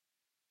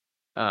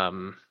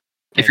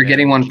 If you're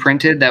getting one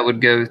printed, that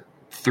would go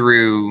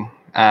through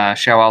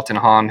Xiao Alton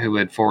Han, who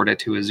would forward it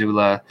to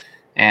Azula,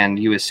 and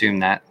you assume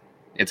that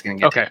it's going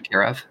to get taken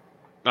care of.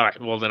 All right.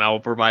 Well, then I will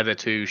provide that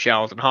to Xiao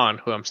Alton Han,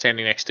 who I'm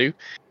standing next to,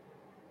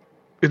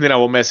 and then I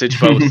will message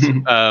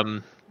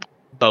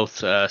both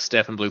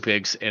Steph and Blue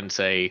Pigs and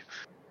say,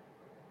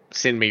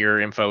 send me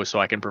your info so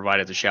I can provide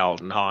it to Xiao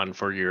Alton Han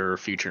for your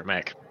future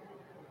mech.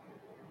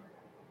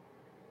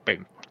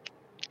 Boom.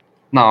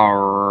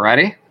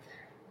 Alrighty.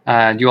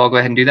 You all go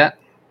ahead and do that?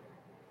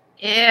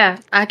 Yeah,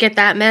 I get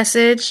that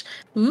message.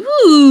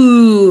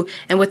 Ooh!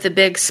 And with the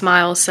big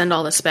smile, send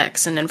all the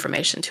specs and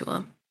information to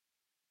him.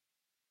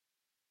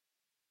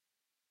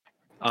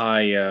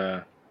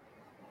 I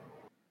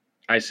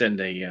send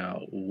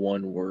a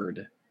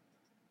one-word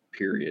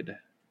period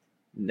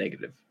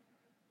negative.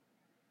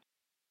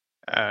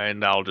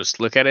 And I'll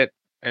just look at it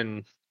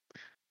and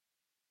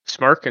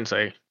smirk and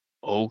say,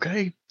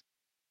 okay.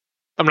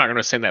 I'm not going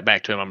to send that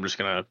back to him. I'm just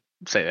going to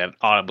say that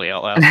audibly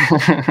out loud.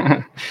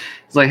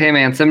 It's like, hey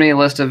man, send me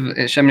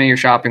your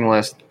shopping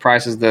list.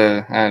 Price is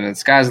the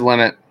sky's the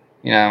limit.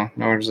 You know,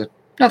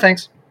 no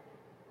thanks.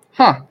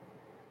 Huh.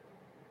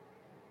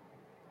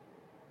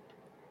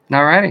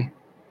 Alrighty.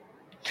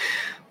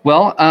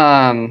 Well,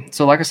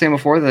 so like I was saying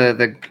before,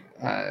 the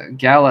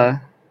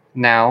gala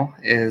now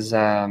is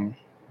on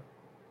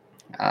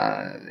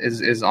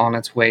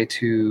its way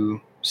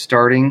to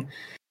starting.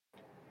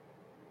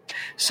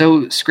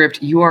 So,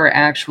 Script, you are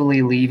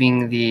actually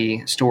leaving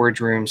the storage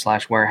room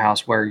 /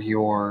 warehouse where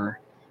your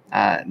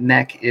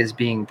mech is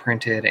being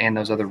printed and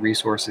those other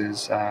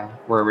resources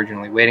were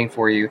originally waiting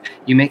for you.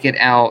 You make it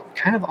out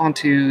kind of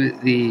onto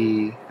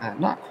the,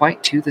 not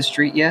quite to the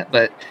street yet,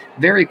 but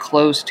very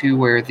close to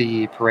where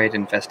the parade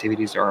and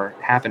festivities are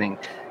happening.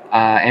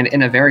 And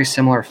in a very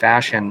similar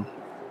fashion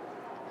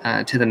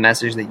to the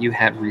message that you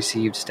had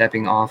received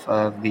stepping off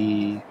of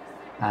the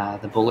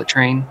bullet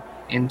train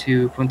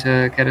into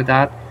Punta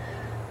Queridad,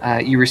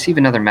 you receive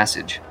another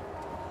message.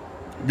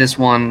 This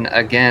one,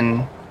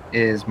 again,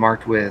 is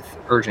marked with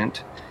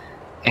urgent,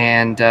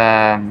 and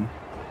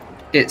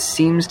it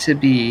seems to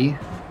be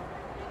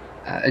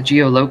a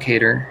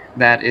geolocator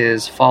that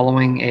is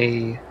following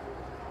a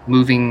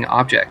moving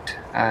object.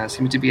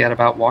 Seems to be at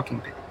about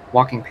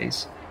walking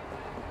pace.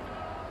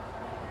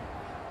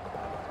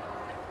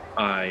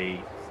 I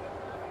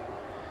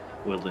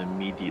will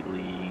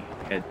immediately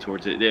head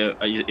towards it.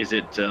 Is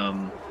it,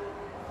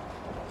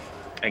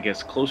 I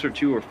guess, closer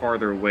to or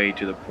farther away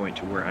to the point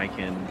to where I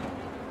can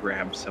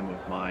grab some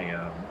of my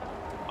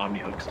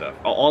OmniHook stuff?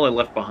 All I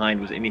left behind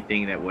was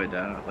anything that would,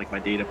 like my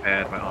data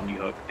pad, my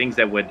OmniHook, things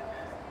that would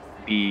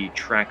be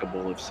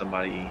trackable if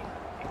somebody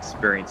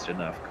experienced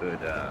enough could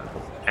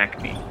hack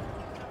me.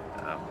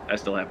 I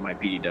still have my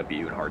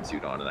PDW and hard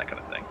suit on and that kind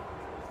of thing.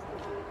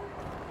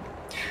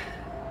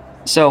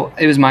 So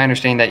it was my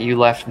understanding that you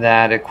left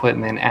that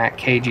equipment at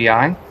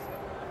KGI. Is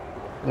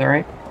that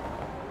right?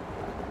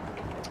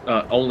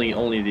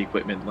 Only the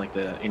equipment, like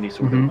any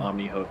sort of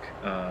OmniHook.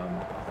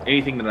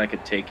 Anything that I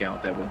could take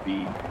out that would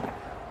be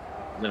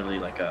literally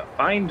like a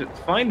find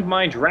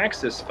my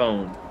Draxus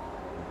phone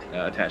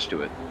attached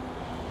to it.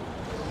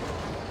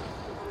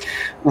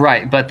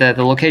 Right, but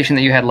the location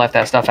that you had left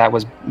that stuff at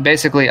was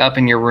basically up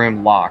in your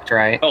room, locked,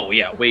 right? Oh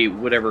yeah,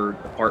 whatever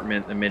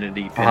apartment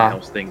amenity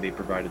penthouse thing they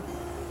provided.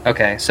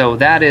 Okay, so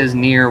that is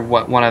near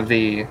one of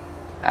the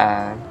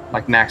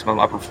like maximum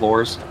upper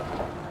floors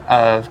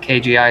of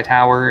KGI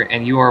Tower,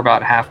 and you are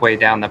about halfway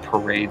down the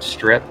parade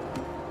strip,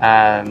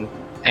 and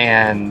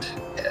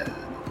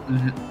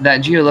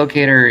that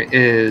geolocator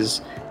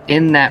is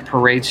in that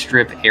parade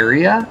strip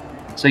area.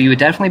 So you would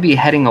definitely be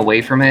heading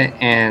away from it,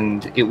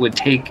 and it would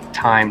take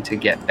time to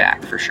get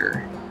back for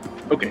sure.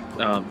 Okay,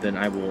 then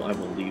I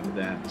will leave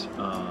that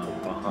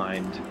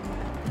behind.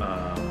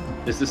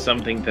 This is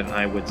something that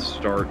I would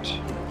start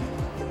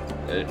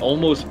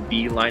almost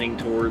beelining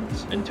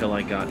towards until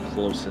I got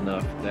close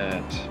enough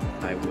that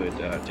I would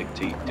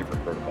dictate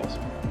different protocols.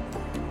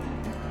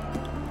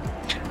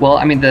 Well,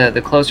 I mean,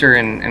 the closer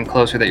and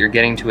closer that you're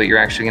getting to it, you're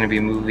actually going to be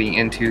moving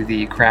into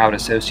the crowd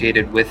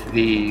associated with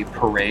the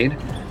parade.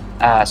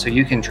 So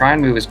you can try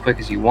and move as quick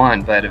as you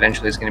want, but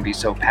eventually it's going to be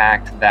so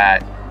packed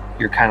that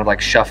you're kind of like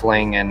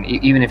shuffling, and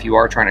even if you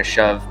are trying to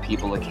shove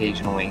people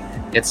occasionally,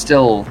 it's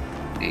still,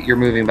 you're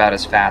moving about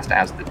as fast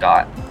as the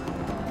dot.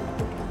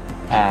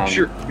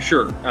 Sure.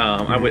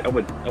 I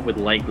would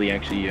likely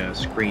actually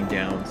screen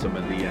down some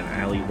of the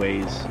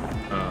alleyways,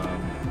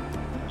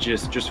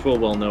 just full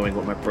well knowing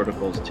what my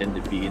protocols tend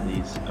to be in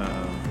these.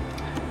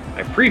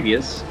 My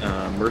previous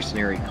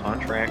mercenary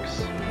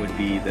contracts would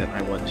be that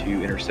I want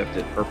to intercept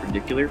it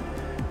perpendicular,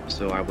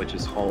 so I would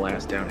just haul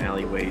ass down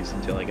alleyways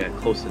until I got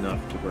close enough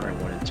to where I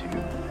wanted to,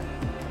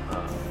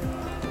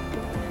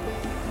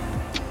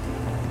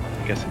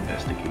 I guess,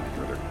 investigate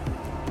further.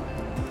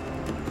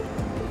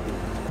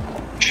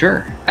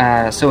 Sure.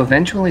 So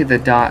eventually the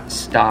dot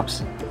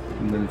stops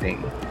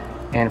moving,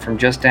 and from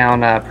just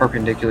down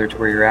perpendicular to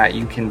where you're at,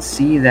 you can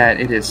see that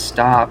it is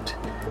stopped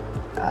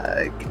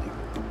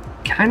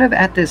kind of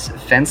at this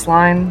fence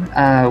line,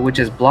 which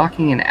is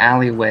blocking an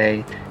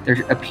alleyway.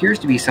 There appears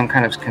to be some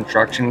kind of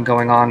construction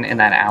going on in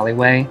that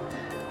alleyway.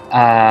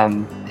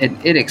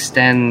 It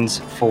extends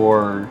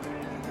for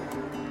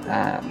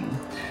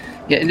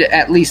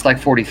at least like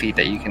 40 feet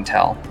that you can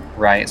tell,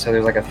 right? So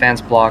there's like a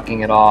fence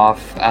blocking it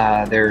off.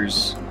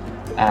 There's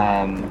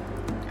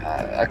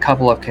a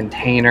couple of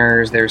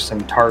containers. There's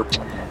some tarp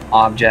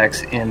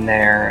objects in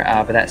there,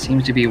 but that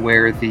seems to be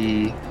where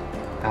the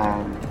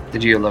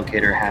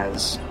geolocator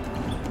has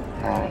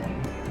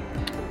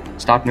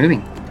stopped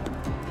moving.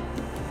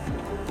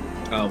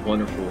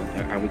 Wonderful.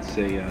 I would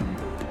say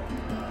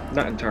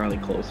not entirely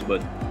close,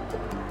 but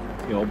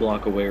a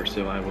block away or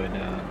so. I would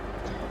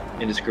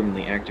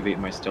indiscriminately activate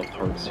my stealth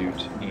hard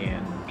suit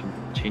and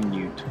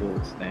continue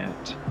towards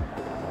that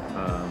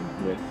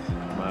with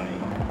my,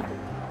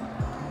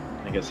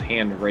 I guess,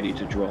 hand ready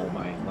to draw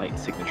my light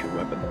signature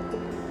weapon.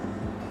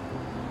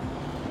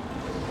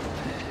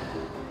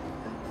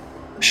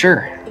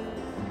 Sure.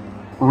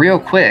 Real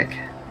quick,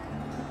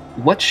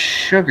 what's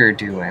Sugar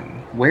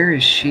doing? Where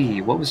is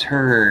she? What was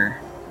her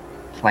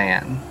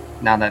plan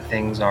now that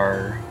things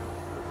are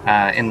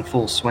in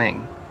full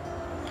swing?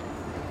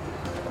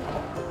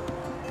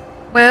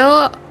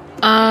 Well,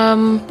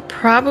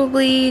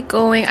 probably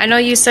going... I know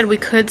you said we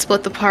could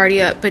split the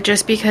party up, but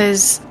just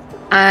because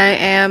I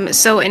am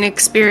so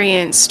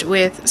inexperienced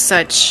with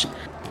such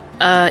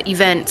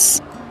events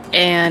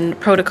and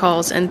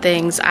protocols and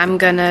things, I'm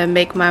gonna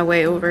make my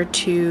way over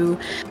to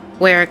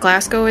where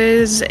Glasgow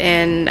is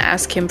and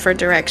ask him for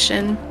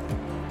direction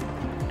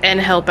and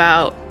help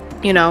out,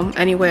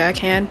 any way I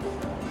can.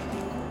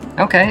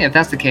 Okay, if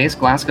that's the case,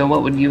 Glasgow,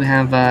 what would you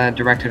have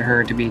directed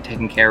her to be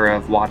taking care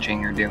of,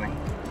 watching, or doing?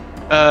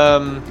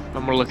 I'm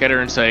gonna look at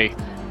her and say,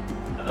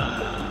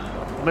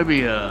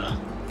 maybe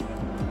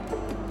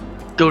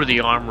go to the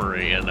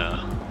armory and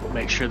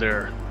make sure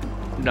they're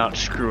not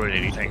screwing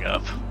anything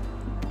up.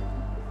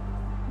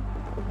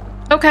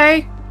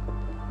 Okay.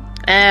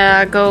 And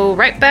I go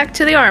right back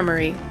to the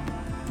armory.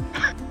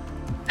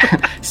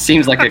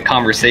 Seems like a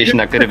conversation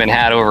that could have been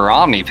had over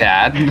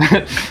Omnipad.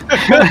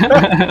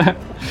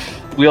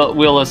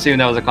 We'll assume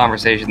that was a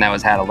conversation that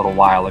was had a little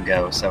while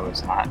ago, so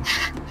it's not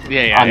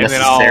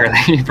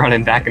unnecessarily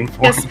running back and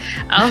forth. Yes,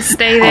 I'll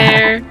stay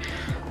there,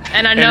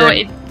 and I know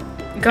it.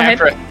 Go ahead.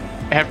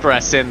 After I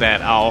send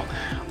that, I'll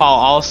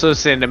also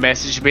send a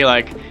message to be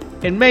like,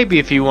 and maybe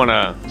if you want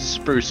to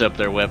spruce up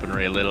their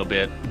weaponry a little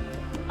bit,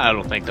 I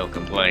don't think they'll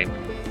complain.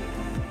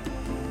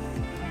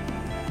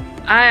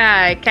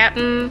 Aye,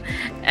 Captain.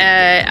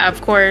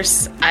 Of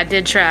course, I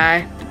did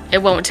try.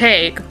 It won't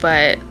take,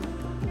 but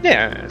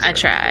yeah, I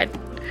tried.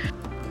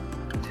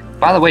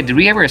 By the way, did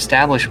we ever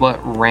establish what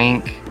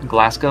rank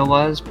Glasgow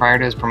was prior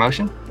to his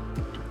promotion?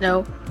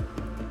 No.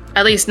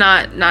 At least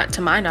not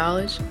to my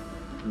knowledge.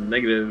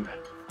 Negative.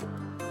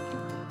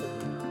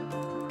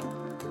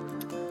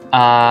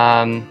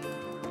 I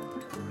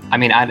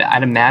mean,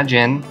 I'd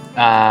imagine,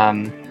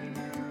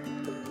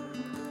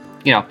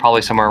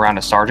 probably somewhere around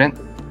a sergeant.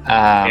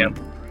 Yep.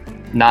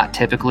 Not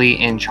typically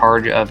in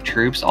charge of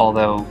troops,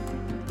 although,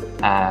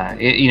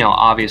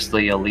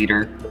 obviously a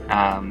leader,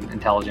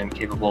 intelligent,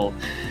 capable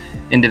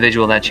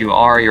individual that you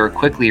are, you're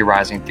quickly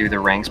rising through the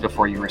ranks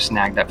before you were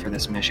snagged up for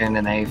this mission,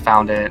 and they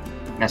found it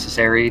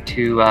necessary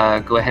to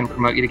go ahead and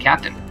promote you to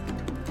captain.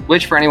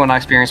 Which, for anyone not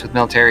experienced with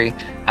military,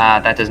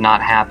 that does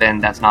not happen.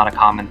 That's not a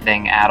common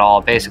thing at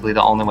all. Basically,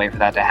 the only way for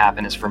that to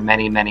happen is for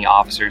many, many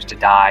officers to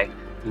die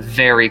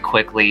very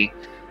quickly,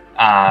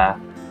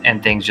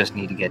 and things just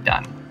need to get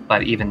done.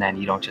 But even then,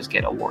 you don't just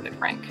get awarded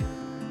rank.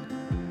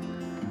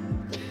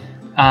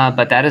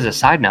 But that is a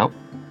side note.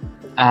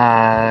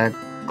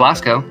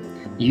 Glasgow,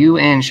 you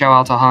and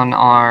Xiao Altahan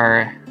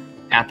are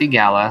at the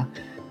gala.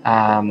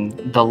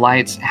 The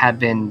lights had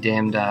been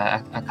dimmed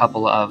a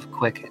couple of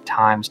quick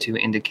times to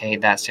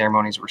indicate that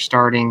ceremonies were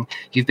starting.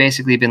 You've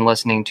basically been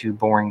listening to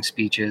boring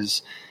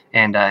speeches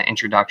and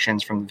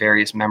introductions from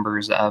various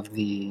members of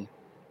the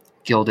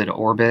Gilded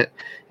Orbit.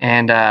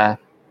 And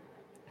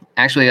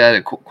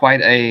actually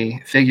quite a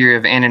figure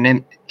of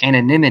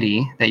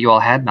anonymity that you all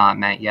had not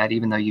met yet,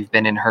 even though you've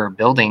been in her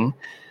building,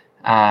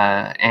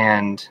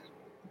 and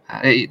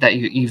that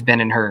you've been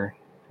in her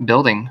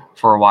building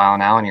for a while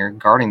now, and you're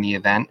guarding the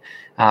event.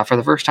 For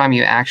the first time,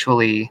 you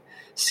actually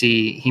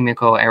see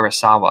Himiko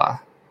Arasawa.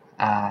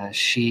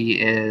 She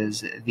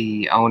is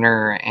the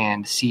owner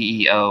and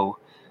CEO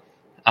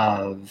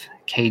of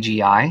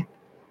KGI.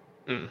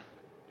 Like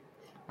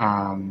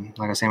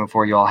I was saying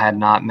before, you all had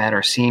not met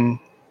or seen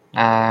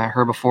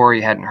her before.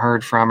 You hadn't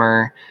heard from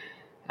her.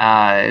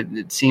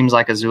 It seems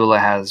like Azula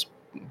has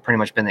pretty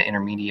much been the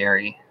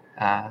intermediary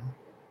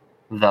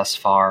thus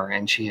far,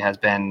 and she has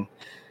been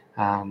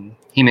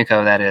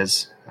Himiko, that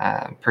is,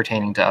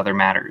 pertaining to other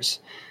matters.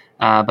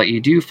 But you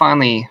do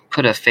finally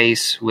put a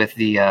face with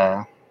the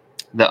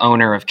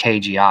owner of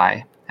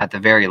KGI, at the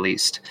very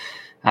least.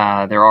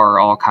 There are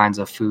all kinds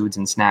of foods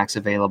and snacks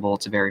available.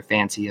 It's a very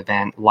fancy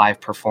event,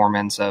 live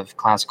performance of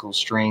classical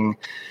string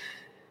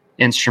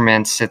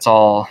instruments. It's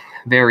all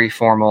very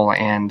formal,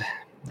 and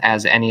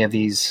as any of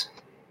these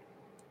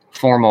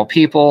formal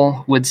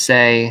people would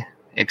say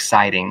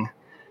exciting.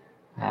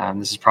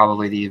 This is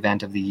probably the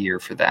event of the year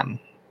for them.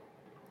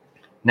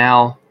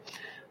 Now,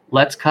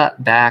 let's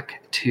cut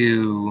back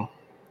to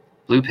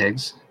Blue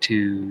Pigs,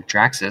 to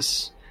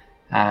Draxus.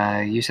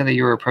 You said that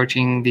you were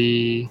approaching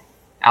the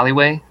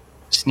alleyway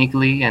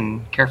sneakily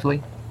and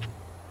carefully?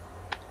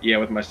 Yeah,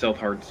 with my stealth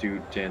hard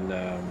suit and,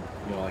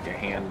 like a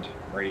hand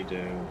ready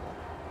to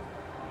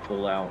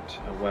pull out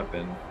a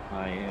weapon,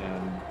 I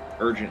am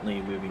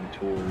urgently moving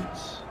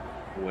towards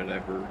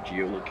whatever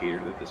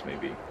geolocator that this may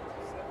be.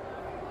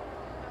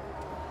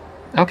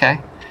 Okay.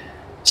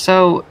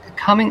 So,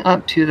 coming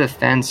up to the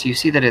fence, you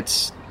see that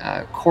it's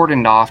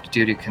cordoned off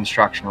due to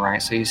construction,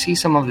 right? So you see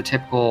some of the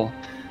typical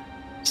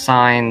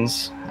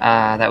signs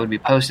that would be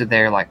posted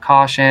there, like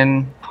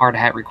caution, hard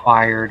hat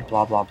required,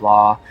 blah, blah,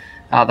 blah.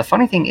 The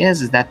funny thing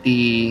is that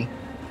the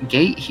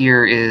gate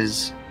here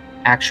is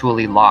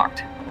actually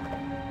locked.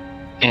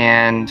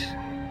 And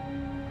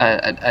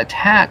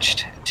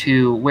attached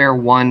to where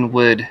one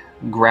would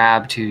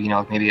grab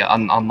to, maybe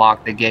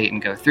unlock the gate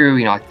and go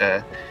through, like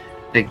the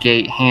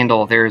gate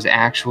handle, there's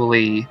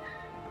actually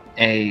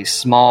a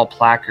small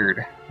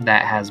placard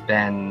that has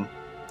been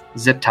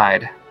zip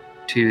tied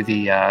to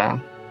the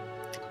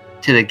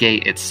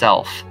gate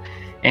itself,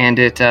 and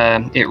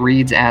it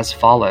reads as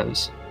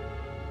follows: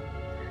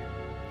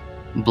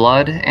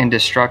 "Blood and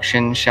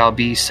destruction shall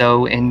be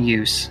so in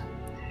use,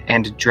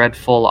 and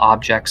dreadful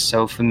objects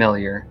so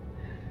familiar,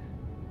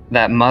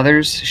 that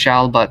mothers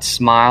shall but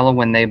smile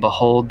when they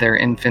behold their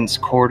infants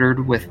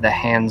quartered with the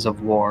hands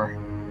of war.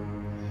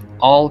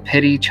 All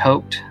pity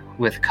choked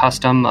with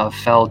custom of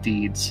fell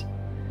deeds,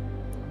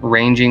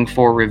 ranging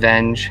for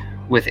revenge,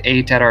 with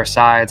 8 at our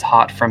sides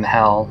hot from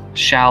hell,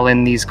 shall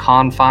in these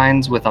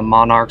confines with a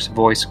monarch's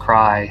voice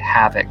cry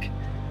havoc,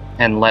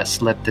 and let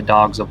slip the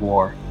dogs of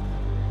war.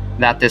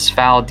 That this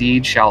foul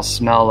deed shall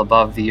smell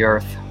above the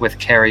earth with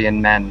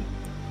carrion men,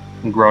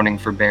 groaning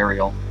for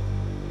burial."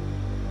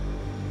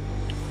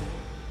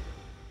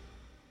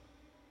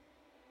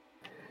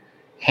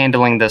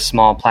 Handling the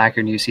small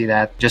placard, you see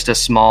that just a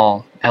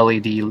small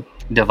LED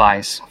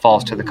device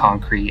falls to the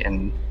concrete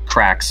and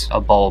cracks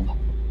a bulb,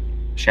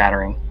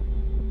 shattering.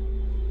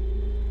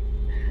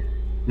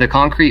 The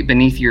concrete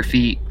beneath your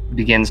feet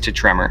begins to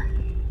tremor.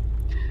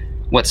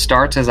 What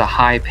starts as a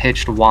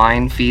high-pitched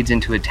whine feeds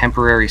into a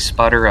temporary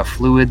sputter of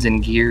fluids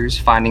and gears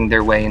finding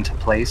their way into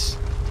place.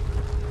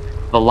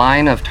 The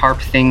line of tarp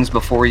things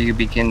before you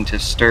begin to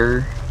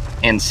stir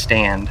and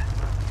stand,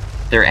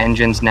 their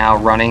engines now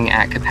running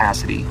at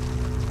capacity.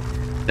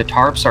 The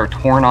tarps are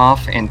torn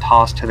off and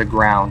tossed to the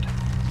ground.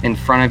 In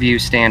front of you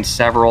stand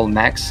several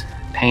mechs,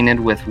 painted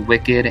with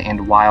wicked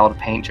and wild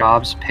paint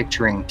jobs,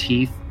 picturing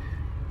teeth,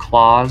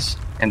 claws,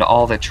 and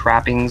all the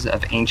trappings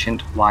of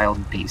ancient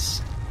wild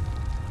beasts.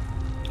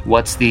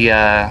 What's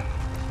the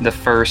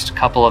first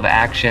couple of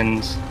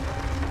actions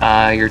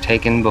you're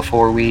taking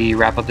before we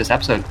wrap up this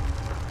episode?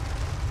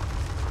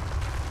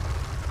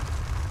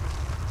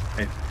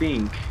 I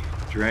think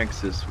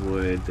Draxus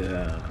would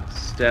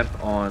step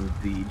on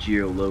the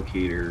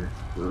geolocator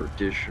for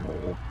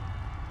additional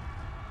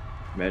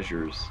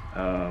measures.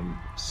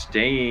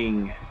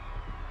 Staying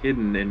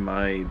hidden in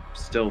my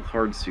stealth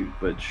hard suit,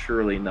 but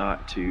surely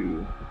not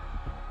to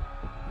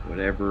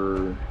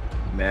whatever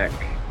mech.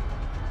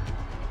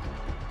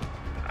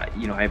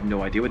 I have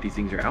no idea what these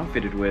things are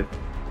outfitted with.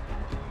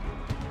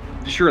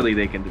 Surely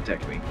they can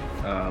detect me,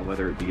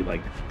 whether it be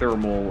like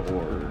thermal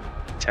or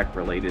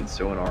tech-related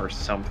sonar,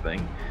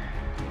 something.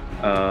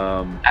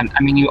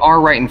 You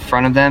are right in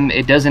front of them.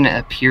 It doesn't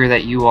appear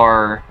that you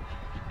are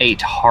a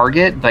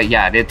target, but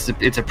yeah, it's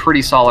a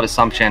pretty solid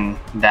assumption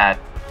that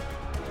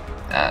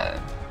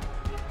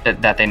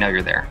that they know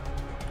you're there.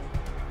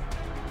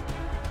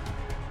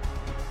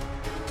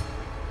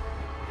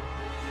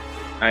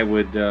 I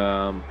would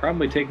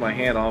probably take my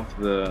hand off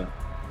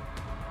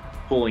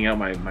pulling out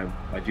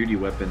my duty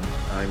weapon.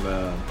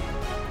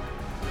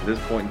 At this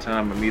point in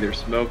time, I'm either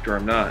smoked or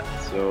I'm not,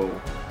 so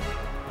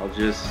I'll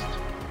just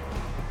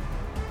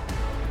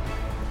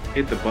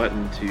hit the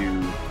button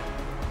to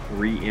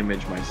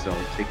re-image myself,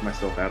 take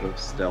myself out of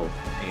stealth,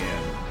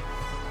 and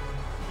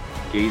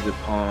gaze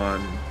upon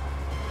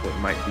what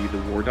might be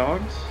the War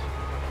Dogs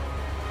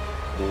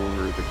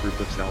or the Group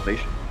of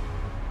Salvation.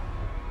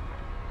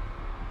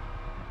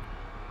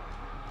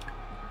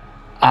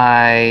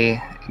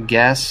 I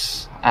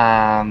guess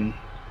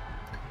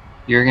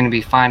you're going to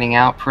be finding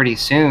out pretty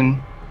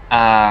soon.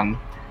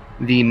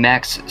 The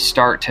mechs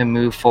start to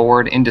move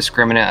forward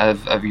indiscriminate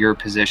of your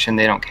position.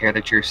 They don't care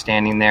that you're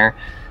standing there,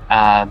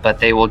 but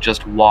they will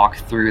just walk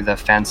through the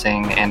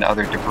fencing and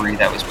other debris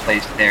that was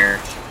placed there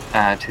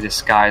to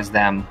disguise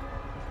them.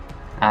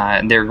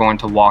 They're going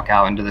to walk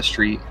out into the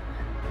street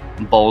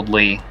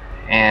boldly,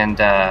 and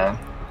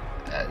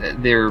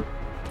they're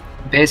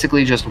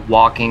basically just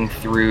walking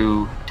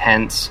through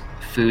tents,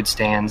 food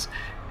stands,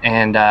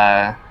 and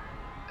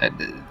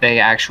they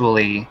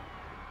actually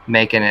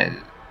make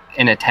an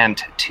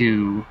attempt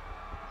to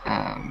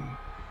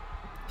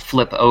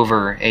flip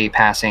over a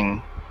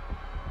passing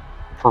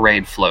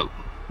parade float.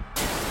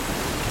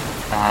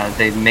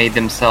 They've made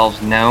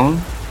themselves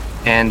known,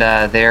 and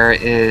there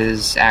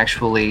is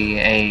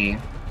actually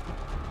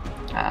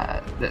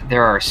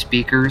there are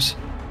speakers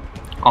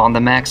on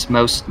the mechs.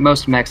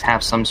 Most mechs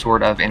have some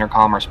sort of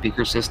intercom or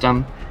speaker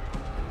system,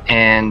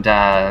 and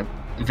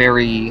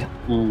very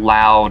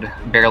loud,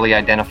 barely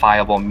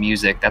identifiable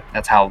music.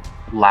 That's how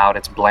loud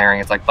it's blaring.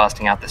 It's like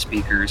busting out the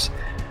speakers,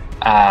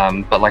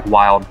 but like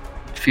wild,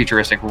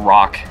 futuristic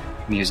rock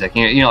music.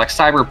 You know, like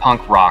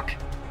cyberpunk rock.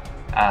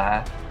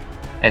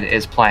 It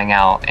is playing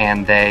out,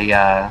 and they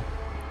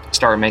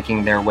start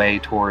making their way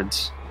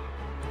towards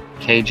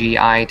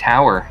KGI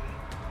Tower.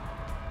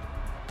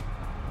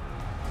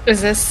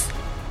 Is this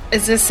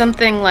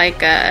something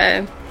like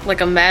a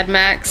Mad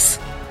Max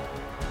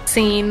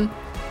scene?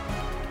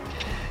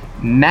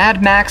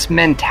 Mad Max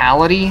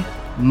mentality,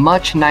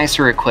 much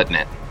nicer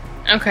equipment.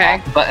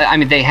 Okay. But I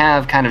mean, they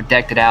have kind of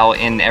decked it out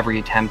in every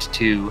attempt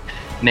to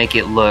make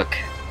it look,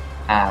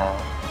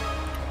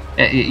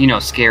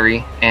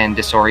 scary and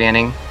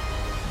disorienting.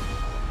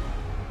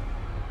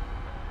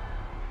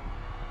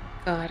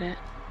 Got it.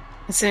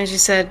 As soon as you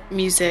said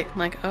music, I'm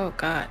like, oh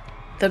god,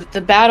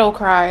 the battle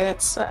cry.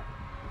 That's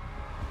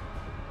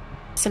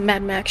some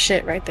Mad Max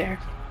shit right there.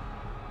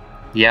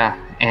 Yeah,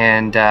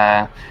 and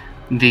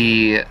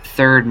the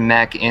third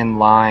mech in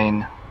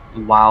line,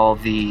 while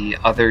the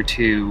other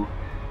two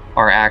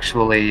are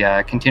actually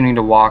continuing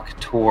to walk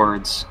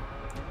towards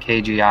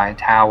KGI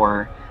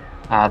Tower,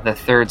 the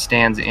third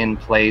stands in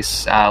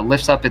place,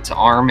 lifts up its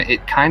arm.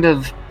 It kind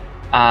of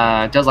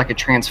does like a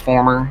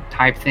transformer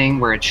type thing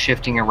where it's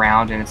shifting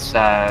around, and it's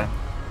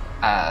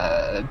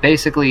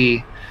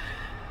basically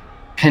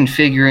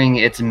configuring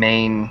its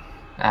main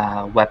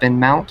weapon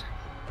mount,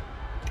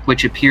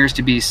 which appears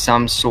to be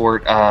some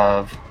sort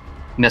of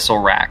missile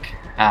rack.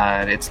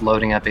 It's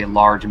loading up a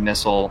large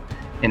missile,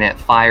 and it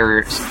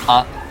fires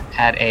up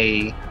at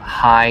a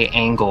high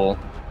angle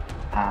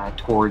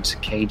towards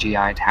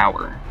KGI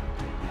Tower.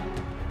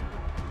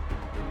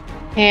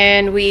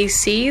 And we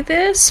see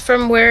this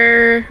from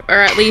where, or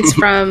at least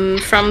from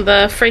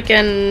the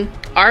freaking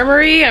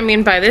armory? I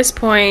mean, by this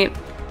point...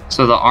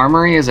 So the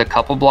armory is a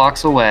couple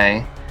blocks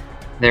away.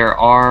 There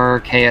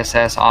are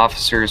KSS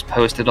officers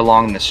posted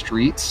along the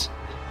streets.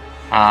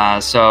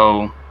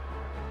 So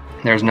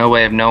there's no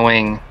way of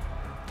knowing,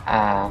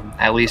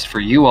 at least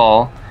for you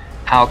all,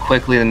 how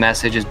quickly the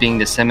message is being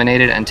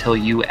disseminated until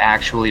you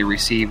actually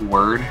receive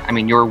word. I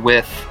mean, you're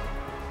with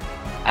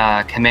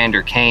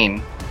Commander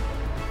Kane,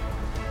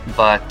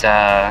 but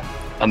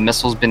a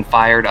missile's been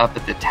fired up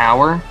at the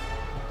tower,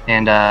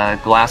 and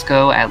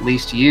Glasgow, at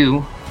least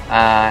you,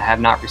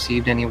 have not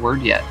received any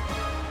word yet.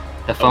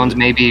 The phones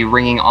may be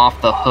ringing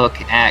off the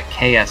hook at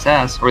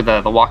KSS, or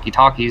the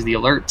walkie-talkies, the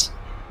alerts,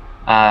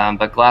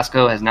 but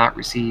Glasgow has not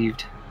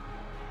received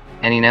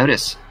any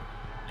notice.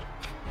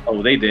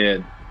 Oh, they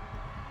did.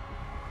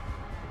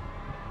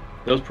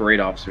 Those parade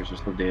officers are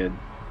so dead.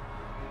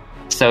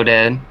 So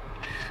dead.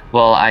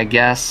 Well, I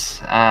guess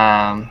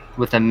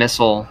with a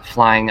missile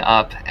flying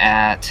up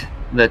at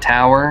the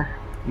tower,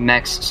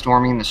 mechs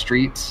storming the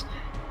streets,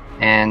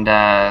 and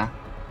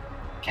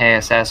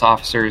KSS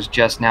officers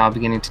just now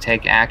beginning to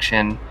take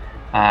action,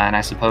 and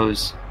I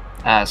suppose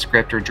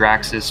Script or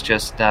Draxus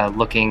just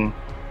looking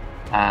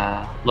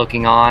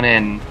on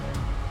in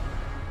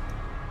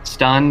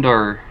stunned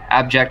or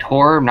abject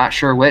horror. I'm not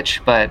sure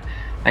which, but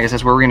I guess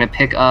that's where we're going to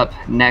pick up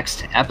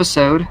next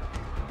episode.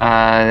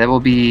 It will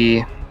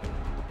be,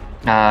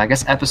 I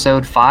guess,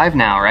 episode 5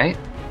 now, right?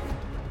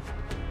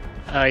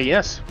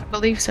 Yes. I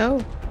believe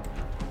so.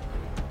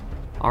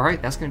 All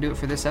right, that's going to do it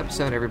for this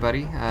episode,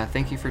 everybody.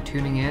 Thank you for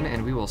tuning in,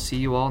 and we will see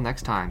you all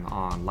next time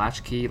on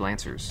Latchkey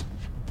Lancers.